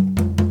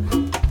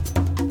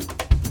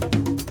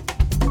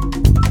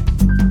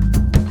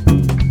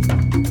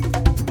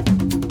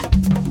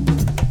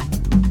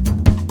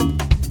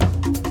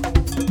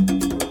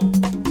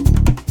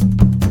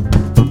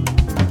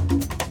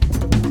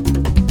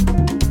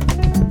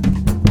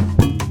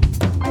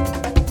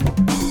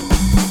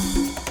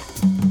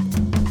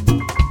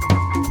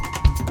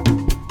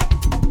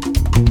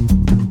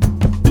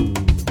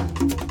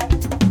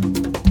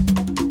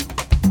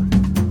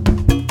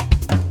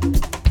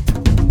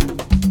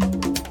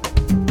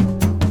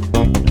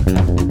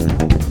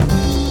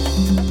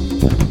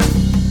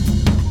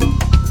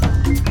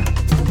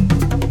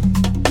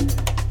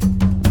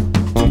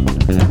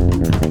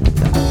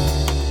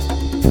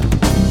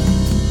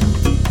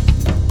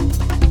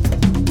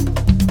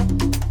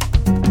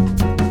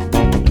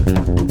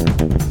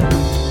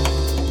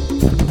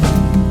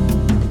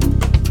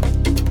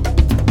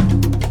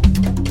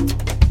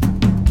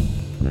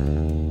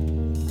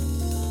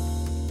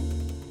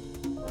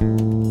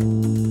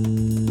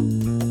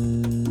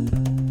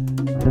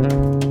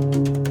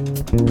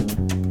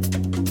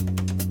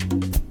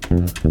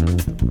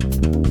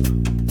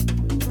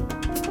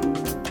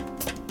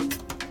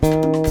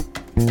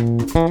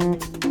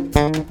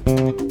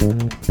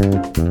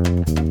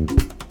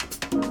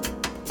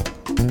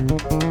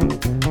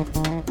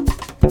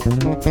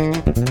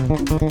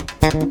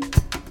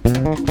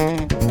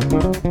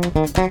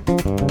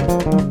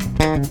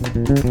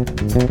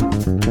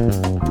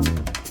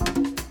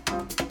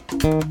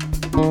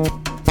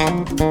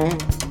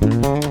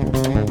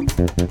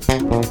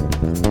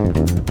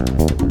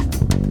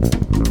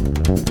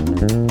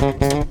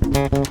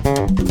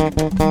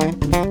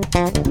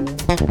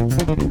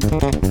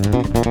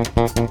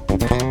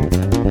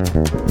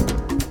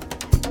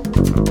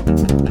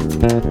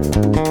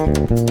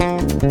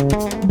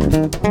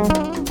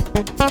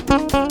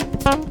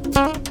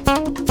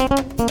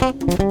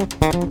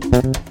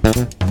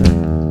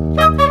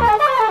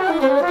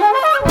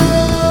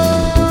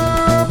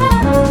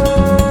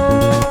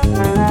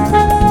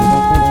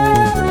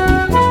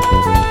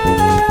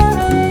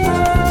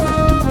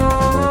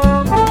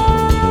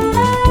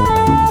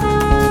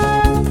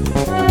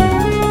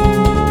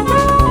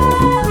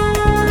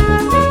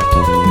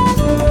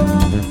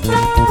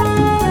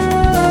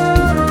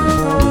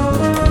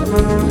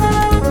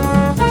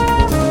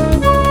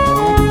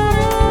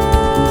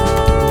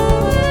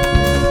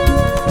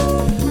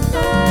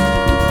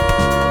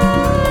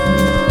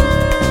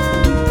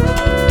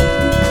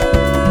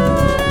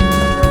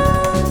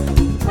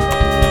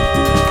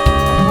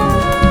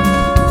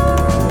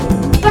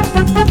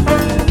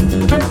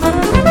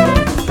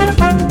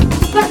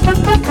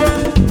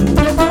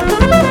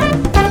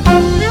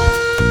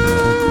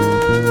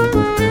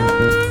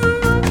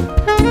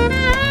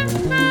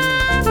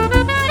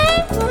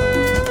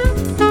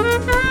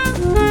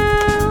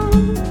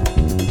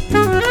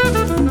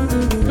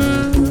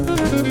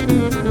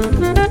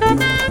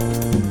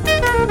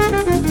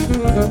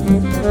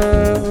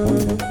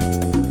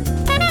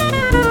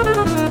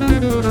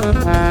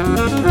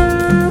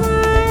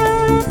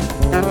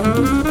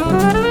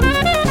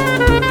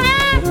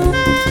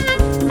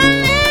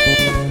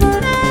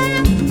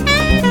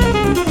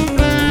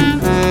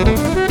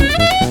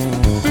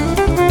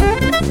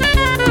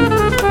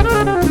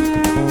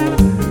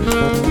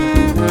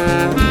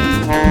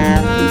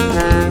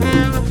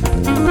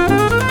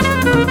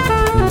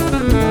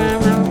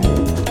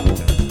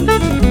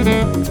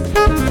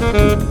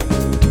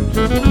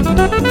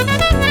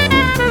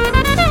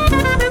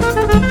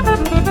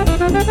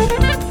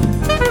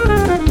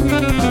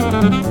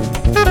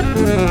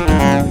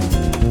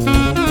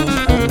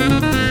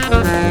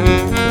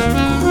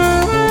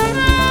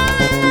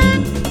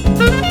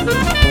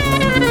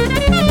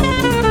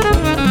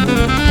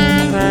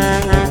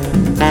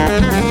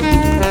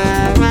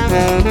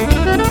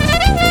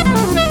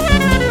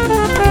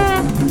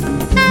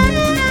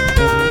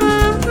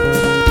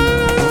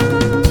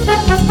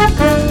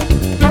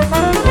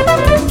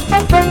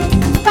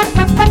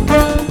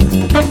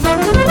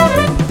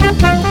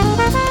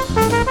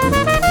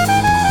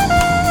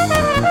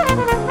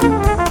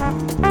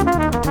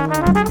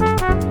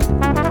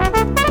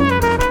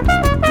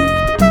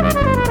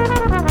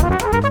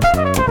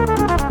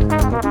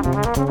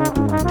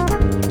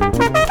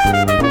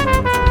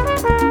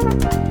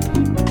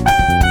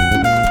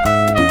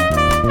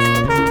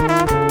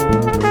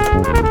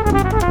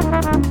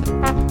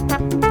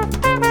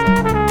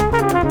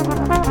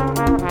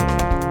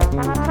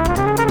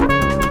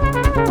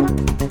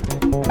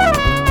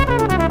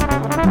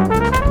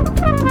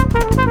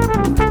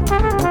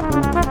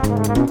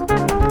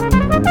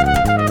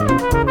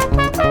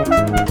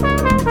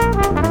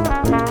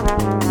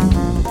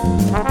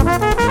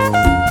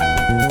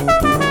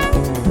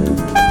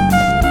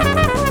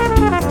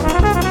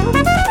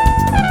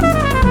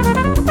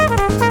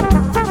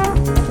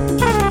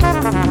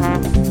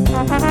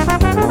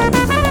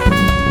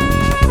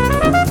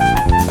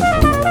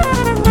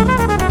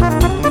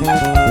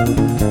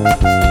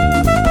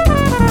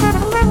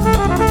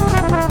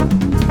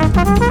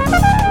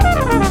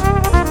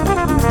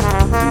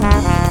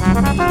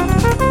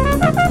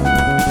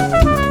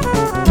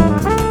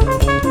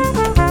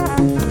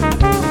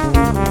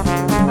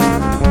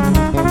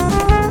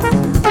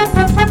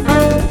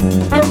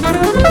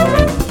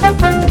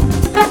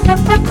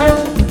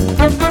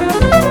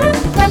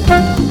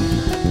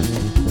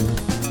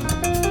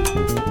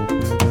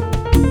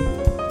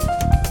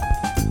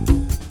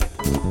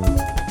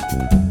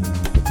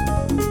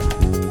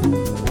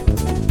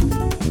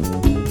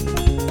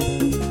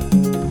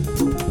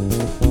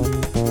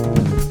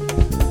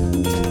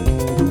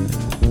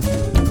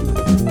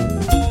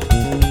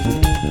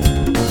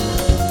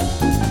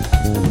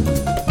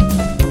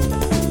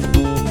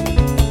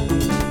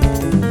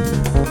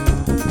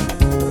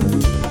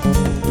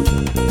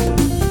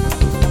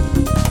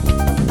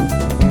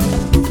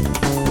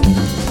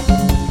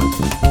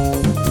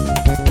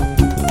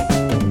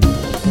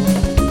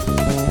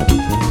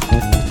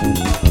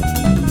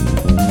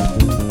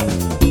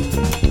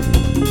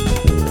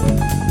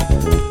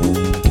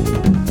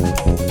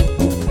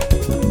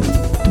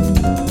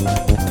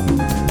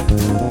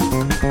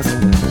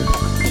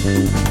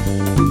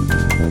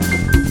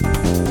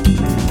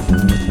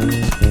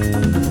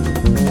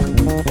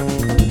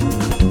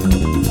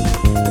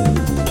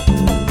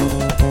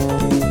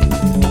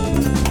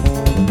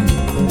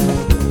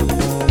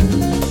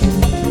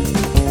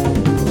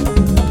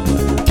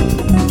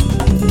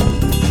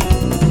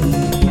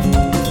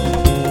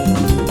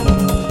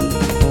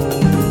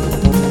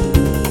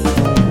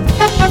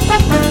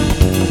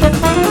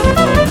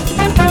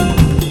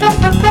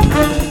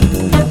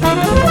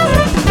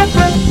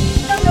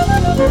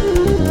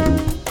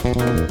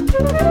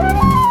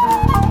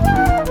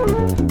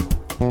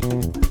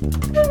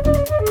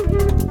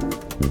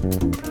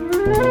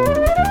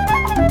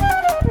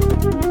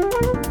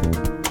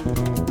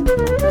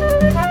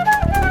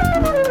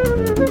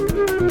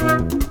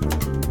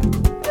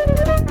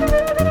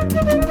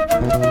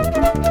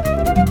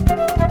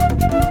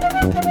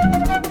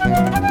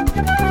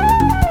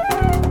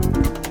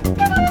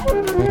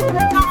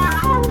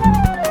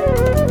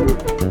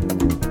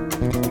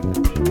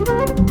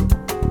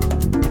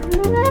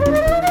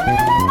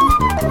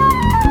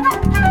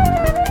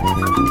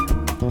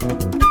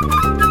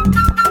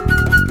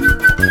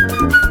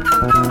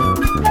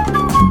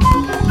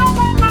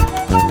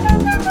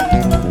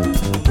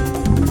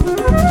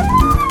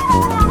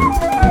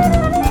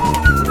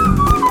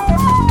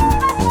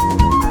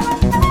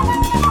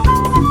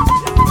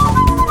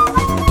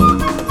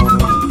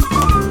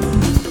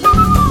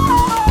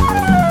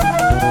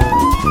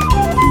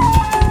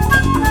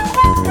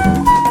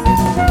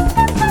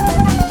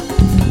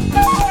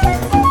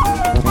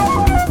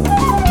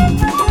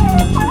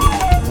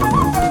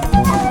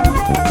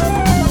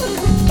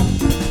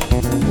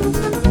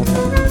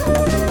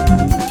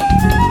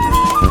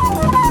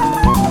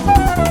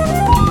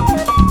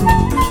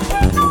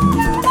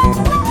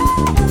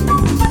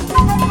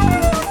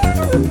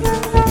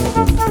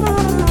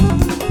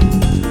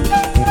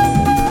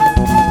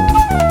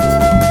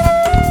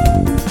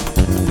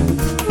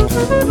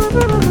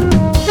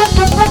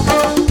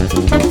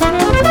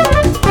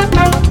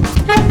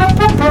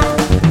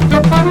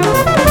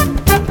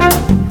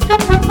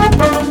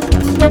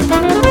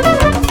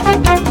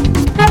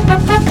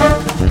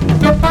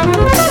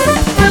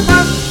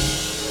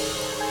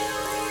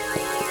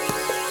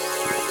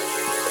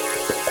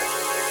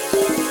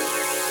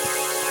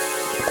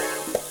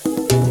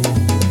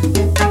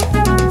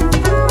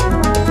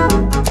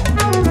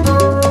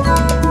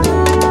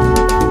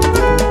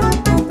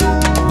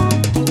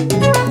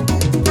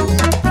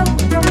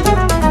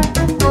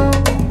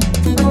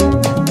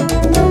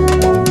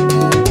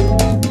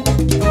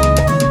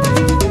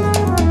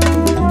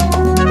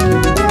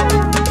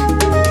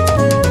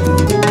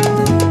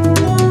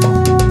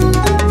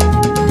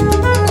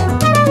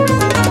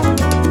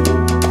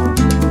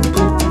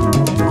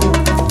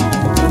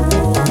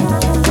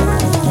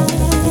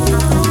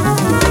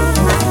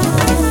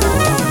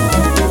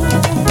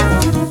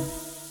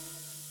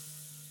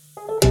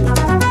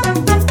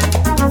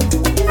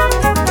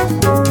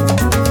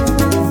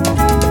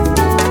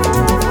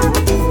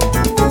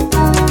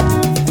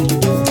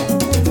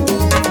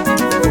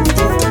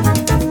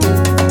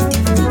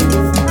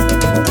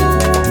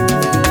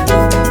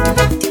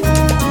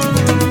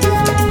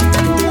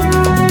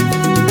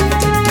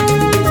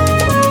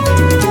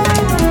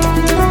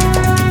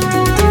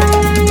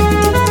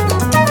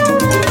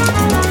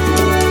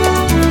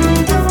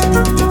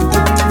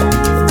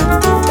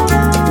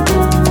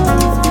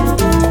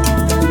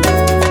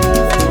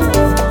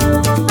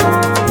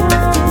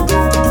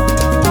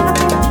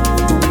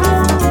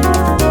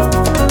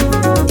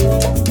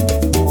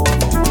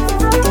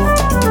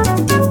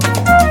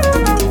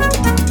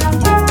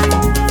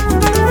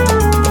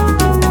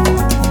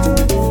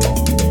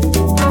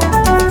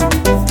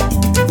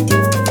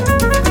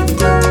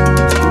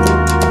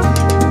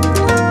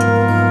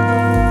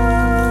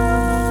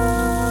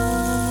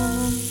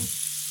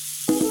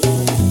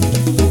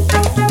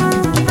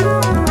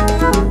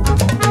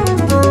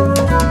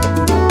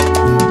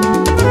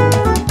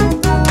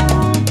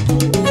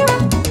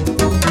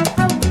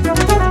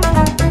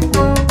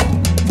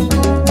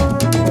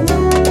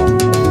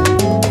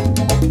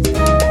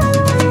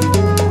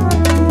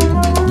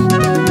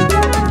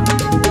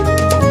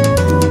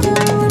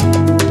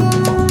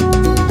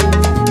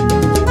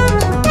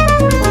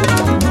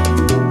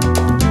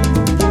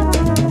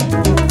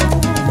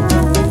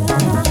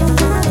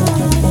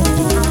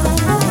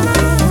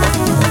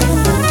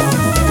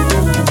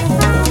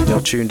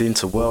 tuned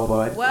into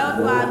Worldwide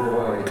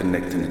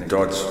Connecting the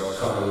dots.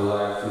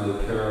 Worldwide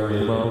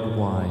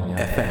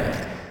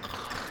FM.